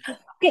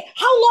 Okay,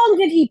 how long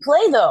did he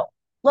play though?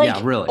 Like,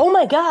 yeah, really. Oh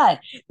my God.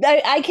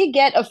 I could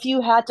get a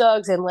few hot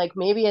dogs and like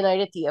maybe a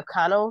night at the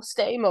Econo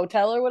Stay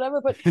Motel or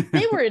whatever, but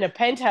they were in a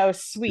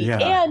penthouse suite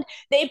and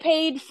they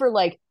paid for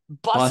like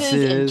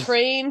buses and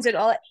trains and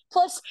all that.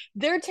 Plus,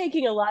 they're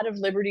taking a lot of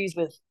liberties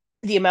with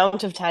the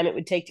amount of time it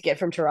would take to get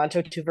from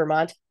Toronto to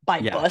Vermont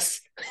by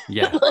bus.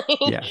 Yeah.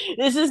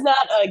 This is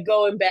not a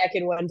going back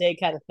in one day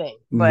kind of thing.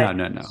 But,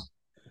 no.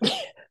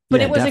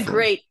 But it was a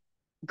great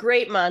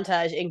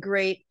montage and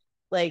great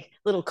like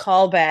little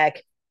callback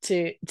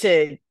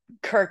to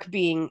Kirk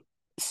being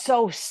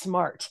so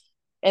smart.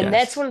 And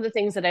that's one of the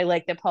things that I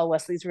like that Paul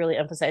Wesley's really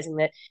emphasizing,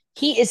 that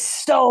he is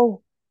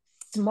so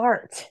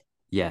smart.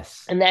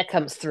 Yes. And that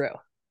comes through.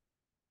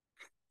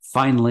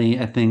 Finally,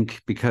 I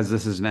think because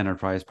this is an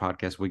Enterprise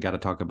podcast, we got to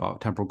talk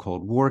about Temporal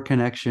Cold War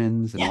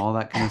connections and all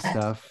that kind of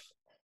stuff.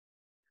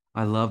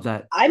 I love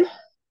that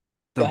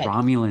the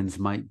Romulans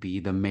might be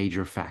the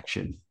major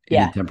faction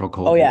in the Temporal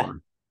Cold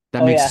War.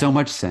 That makes so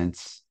much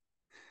sense.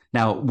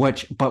 Now,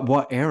 what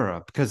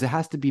era? Because it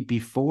has to be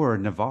before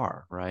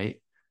Navarre,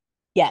 right?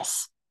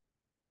 Yes.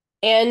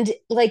 And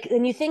like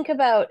when you think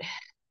about,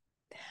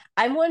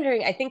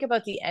 I think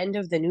about the end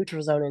of the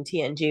neutral zone in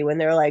TNG when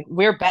they're like,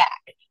 we're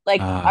back.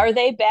 Like, are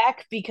they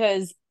back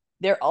because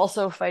they're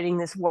also fighting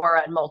this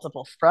war on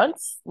multiple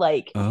fronts?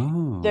 Like,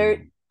 that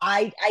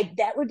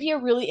would be a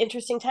really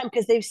interesting time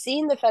because they've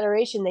seen the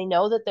Federation. They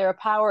know that they're a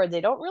power.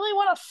 They don't really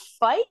want to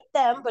fight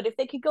them, but if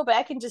they could go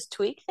back and just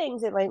tweak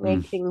things, it might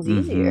make things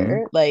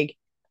easier. Like,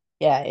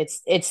 yeah,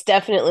 it's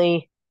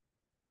definitely,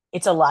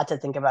 it's a lot to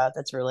think about.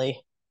 That's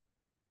really,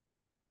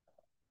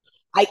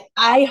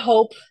 I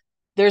hope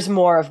there's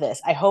more of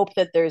this. I hope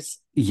that there's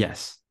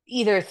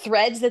either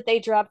threads that they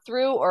drop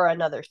through or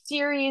another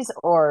series,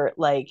 or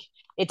like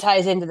it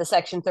ties into the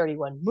Section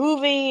 31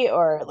 movie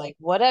or like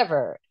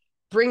whatever.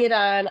 Bring it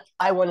on.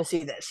 I want to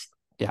see this.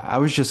 Yeah, I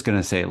was just going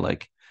to say,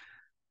 like,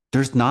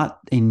 there's not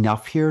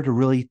enough here to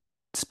really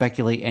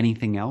speculate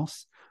anything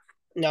else.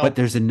 No. But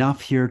there's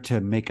enough here to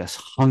make us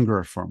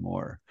hunger for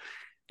more.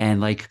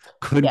 And like,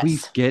 could we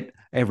get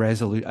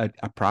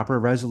a proper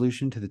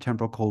resolution to the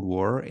Temporal Cold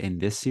War in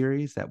this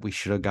series that we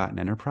should have gotten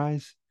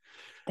Enterprise?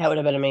 That would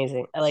have been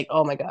amazing.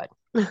 Oh my God.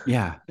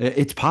 Yeah,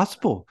 it's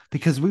possible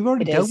because we've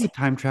already dealt with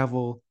time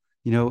travel,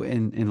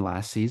 in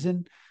last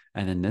season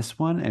and in this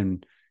one.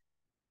 And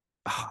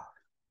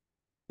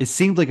it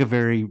seemed like a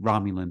very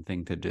Romulan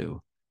thing to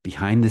do,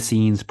 behind the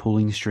scenes,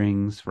 pulling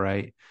strings,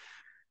 right?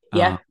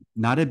 Yeah.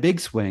 Not a big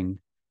swing,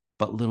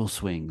 but little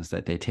swings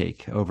that they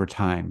take over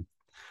time.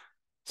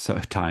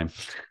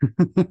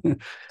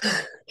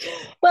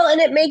 Well,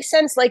 and it makes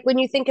sense, like when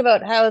you think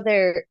about how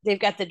they've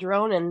got the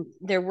drone and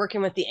they're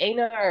working with the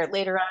Aenar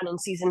later on in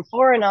season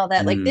 4 and all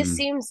that. Like this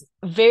seems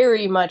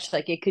very much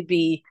like it could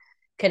be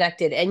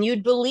connected, and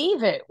you'd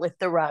believe it with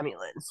the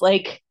Romulans,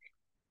 like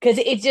because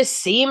it just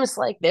seems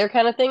like their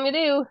kind of thing to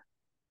do.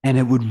 And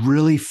it would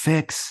really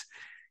fix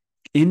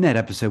in that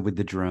episode with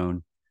the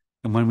drone,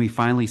 and when we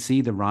finally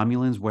see the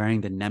Romulans wearing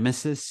the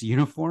Nemesis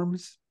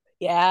uniforms.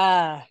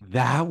 Yeah.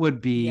 That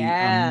would be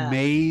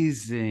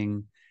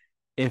amazing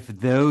if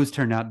those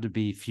turn out to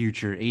be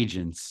future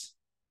agents.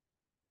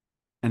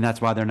 And that's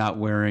why they're not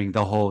wearing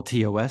the whole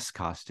TOS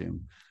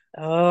costume.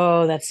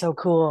 Oh, that's so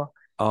cool.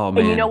 Oh,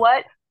 man. And you know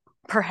what?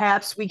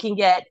 Perhaps we can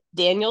get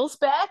Daniels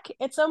back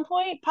at some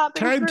point.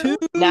 Popping time through.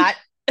 tube. Not,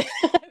 I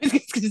was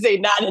going to say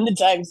not in the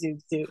time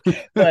tube,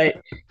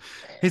 but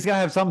he's got to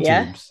have some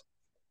tubes.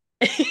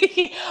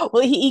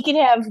 Well, he can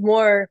have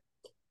more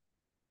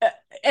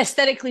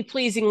aesthetically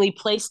pleasingly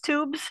placed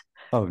tubes.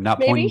 Oh, not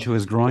maybe? pointing to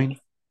his groin?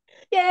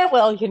 Yeah,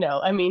 well,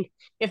 I mean,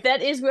 if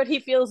that is what he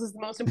feels is the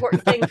most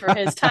important thing for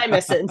his time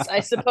essence, I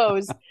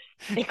suppose.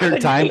 Your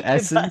time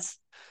essence?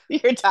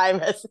 Your time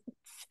essence.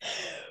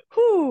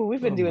 Whew,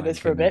 we've been doing this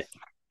for a bit.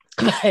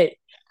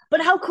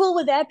 But how cool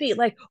would that be?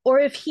 Like, or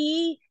if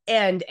he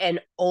and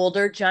an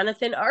older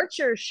Jonathan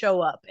Archer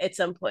show up at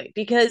some point?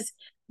 Because,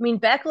 I mean,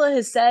 Bakula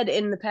has said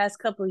in the past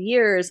couple of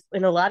years,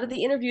 in a lot of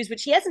the interviews,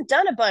 which he hasn't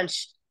done a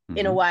bunch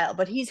in a while,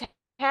 but he's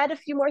had a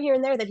few more here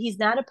and there, that he's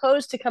not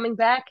opposed to coming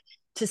back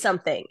to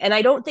something. And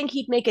I don't think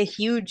he'd make a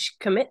huge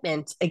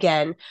commitment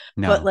again.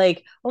 No. But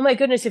like, oh my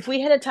goodness, if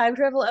we had a time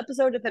travel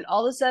episode and then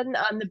all of a sudden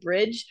on the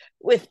bridge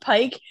with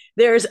Pike,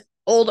 there's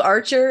old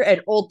Archer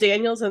and old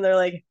Daniels, and they're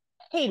like,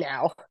 hey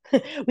now,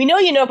 we know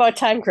you know about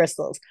time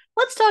crystals.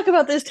 Let's talk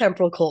about this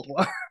temporal Cold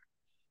War.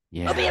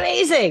 Yeah. It would be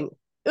amazing.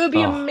 It would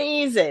be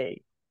amazing.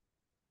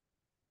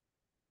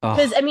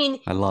 Because, I mean,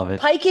 I love it.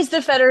 Pike is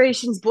the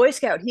Federation's Boy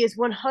Scout. He is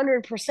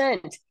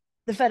 100%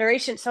 the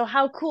Federation. So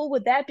how cool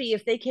would that be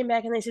if they came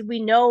back and they said, we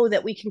know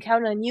that we can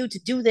count on you to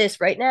do this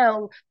right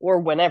now or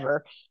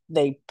whenever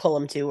they pull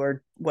him to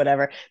or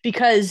whatever,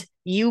 because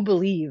you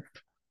believe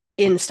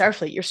in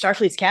Starfleet. You're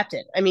Starfleet's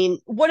captain. I mean,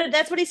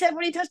 that's what he said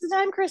when he touched the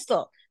time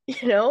crystal,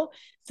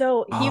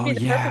 So he'd be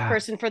the perfect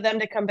person for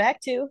them to come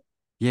back to.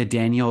 Yeah,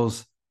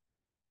 Daniels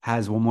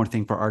has one more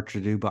thing for Archer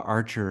to do, but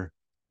Archer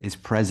is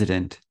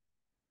president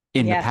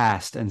in the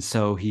past. And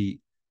so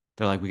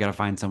they're like, we got to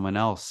find someone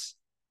else.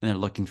 And they're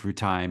looking through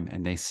time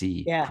and they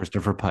see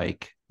Christopher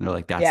Pike. And they're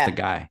like, that's the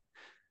guy.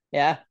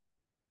 Yeah.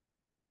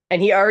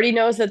 And he already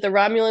knows that the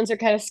Romulans are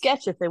kind of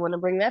sketch if they want to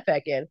bring that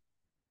back in.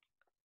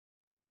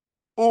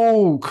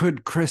 Oh,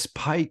 could Chris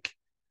Pike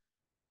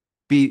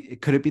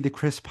could it be the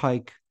Chris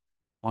Pike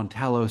on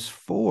Talos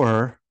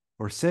 4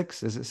 or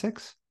 6? Is it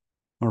 6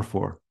 or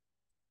 4?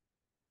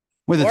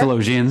 With the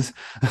Telosians.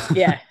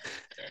 Yeah.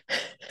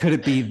 Could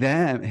it be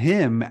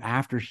him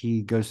after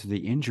he goes through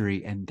the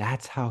injury and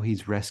that's how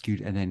he's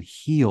rescued and then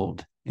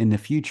healed in the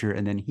future?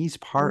 And then he's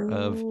part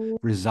of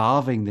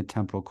resolving the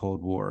temporal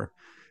Cold War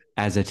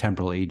as a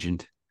temporal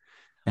agent.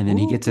 And then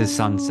he gets his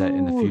sunset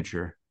in the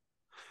future.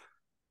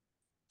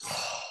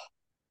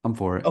 I'm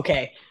for it.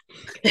 Okay.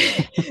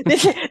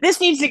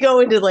 this needs to go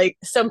into like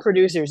some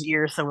producer's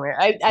ear somewhere.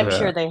 I'm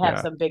sure they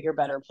have some bigger,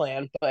 better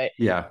plan, but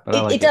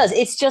but it does.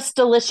 It's just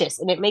delicious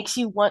and it makes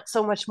you want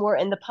so much more.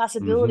 And the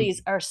possibilities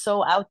are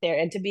so out there.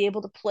 And to be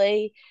able to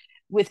play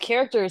with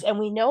characters, and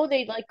we know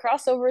they like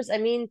crossovers. I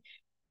mean,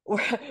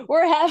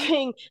 we're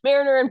having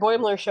Mariner and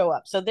Boimler show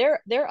up, so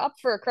they're up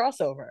for a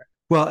crossover.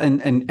 Well,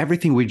 and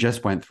everything we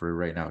just went through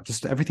right now,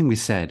 just everything we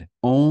said,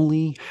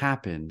 only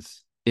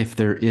happens if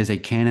there is a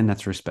canon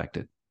that's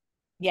respected.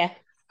 Yeah.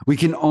 We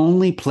can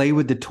only play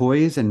with the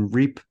toys and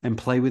reap and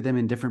play with them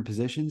in different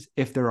positions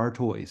if there are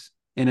toys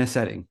in a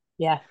setting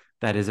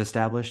that is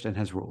established and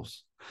has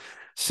rules.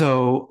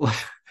 So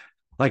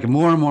like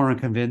more and more I'm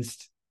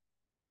convinced.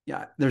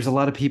 Yeah, there's a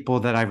lot of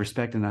people that I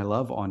respect and I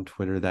love on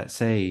Twitter that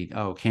say,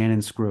 oh,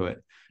 canon, screw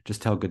it.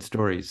 Just tell good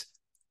stories.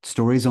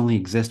 Stories only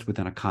exist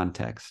within a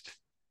context.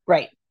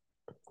 Right.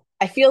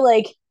 I feel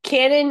like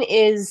canon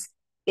is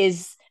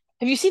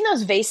have you seen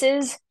those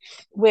vases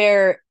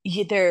where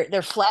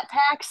they're flat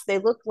packs? They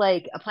look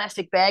like a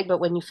plastic bag, but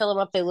when you fill them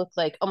up, they look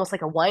like almost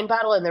like a wine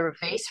bottle, and they're a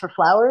vase for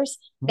flowers.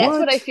 That's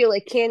what I feel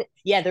like canon.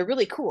 Yeah, they're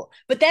really cool.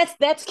 But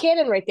that's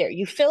canon right there.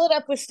 You fill it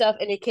up with stuff,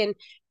 and it can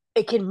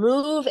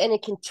move, and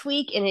it can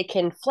tweak, and it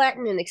can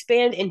flatten and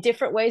expand in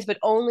different ways, but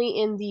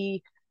only in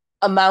the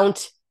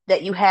amount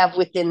that you have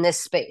within this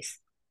space.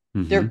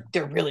 Mm-hmm.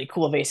 They're really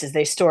cool vases.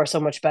 They store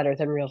so much better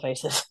than real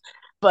vases.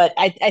 But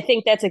I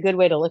think that's a good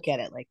way to look at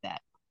it like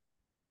that.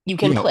 You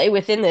can play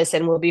within this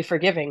and we'll be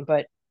forgiving,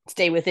 but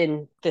stay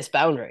within this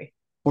boundary.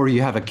 Or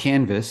you have a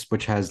canvas,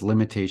 which has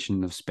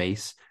limitation of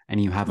space,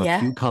 and you have a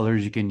few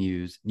colors you can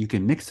use. You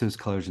can mix those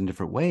colors in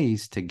different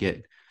ways to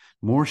get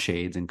more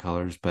shades and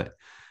colors, but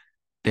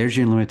there's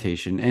your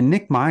limitation. And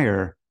Nick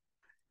Meyer,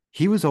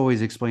 he was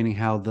always explaining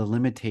how the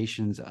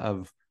limitations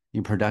of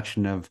your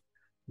production of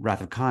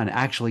Wrath of Khan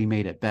actually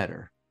made it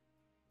better.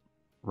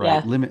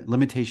 Right? Yeah.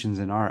 Limitations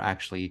in art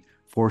actually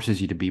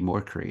forces you to be more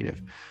creative.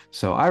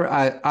 So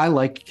I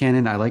like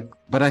canon.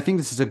 But I think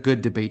this is a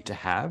good debate to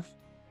have,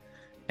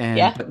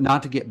 but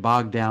not to get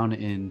bogged down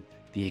in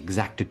the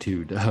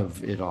exactitude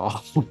of it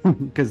all,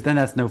 because then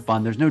that's no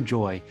fun. There's no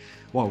joy.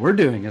 What we're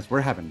doing is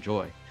we're having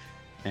joy,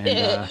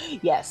 and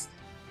yes,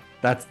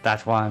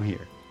 that's why I'm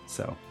here.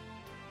 So,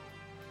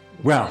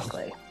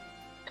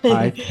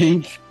 I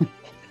think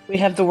we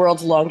have the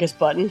world's longest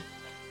button.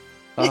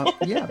 But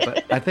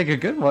I think a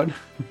good one.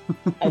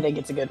 I think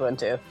it's a good one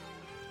too.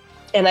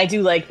 And I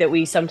do like that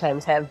we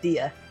sometimes have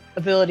the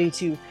ability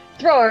to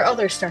throw our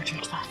other Star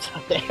Trek thoughts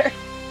out there.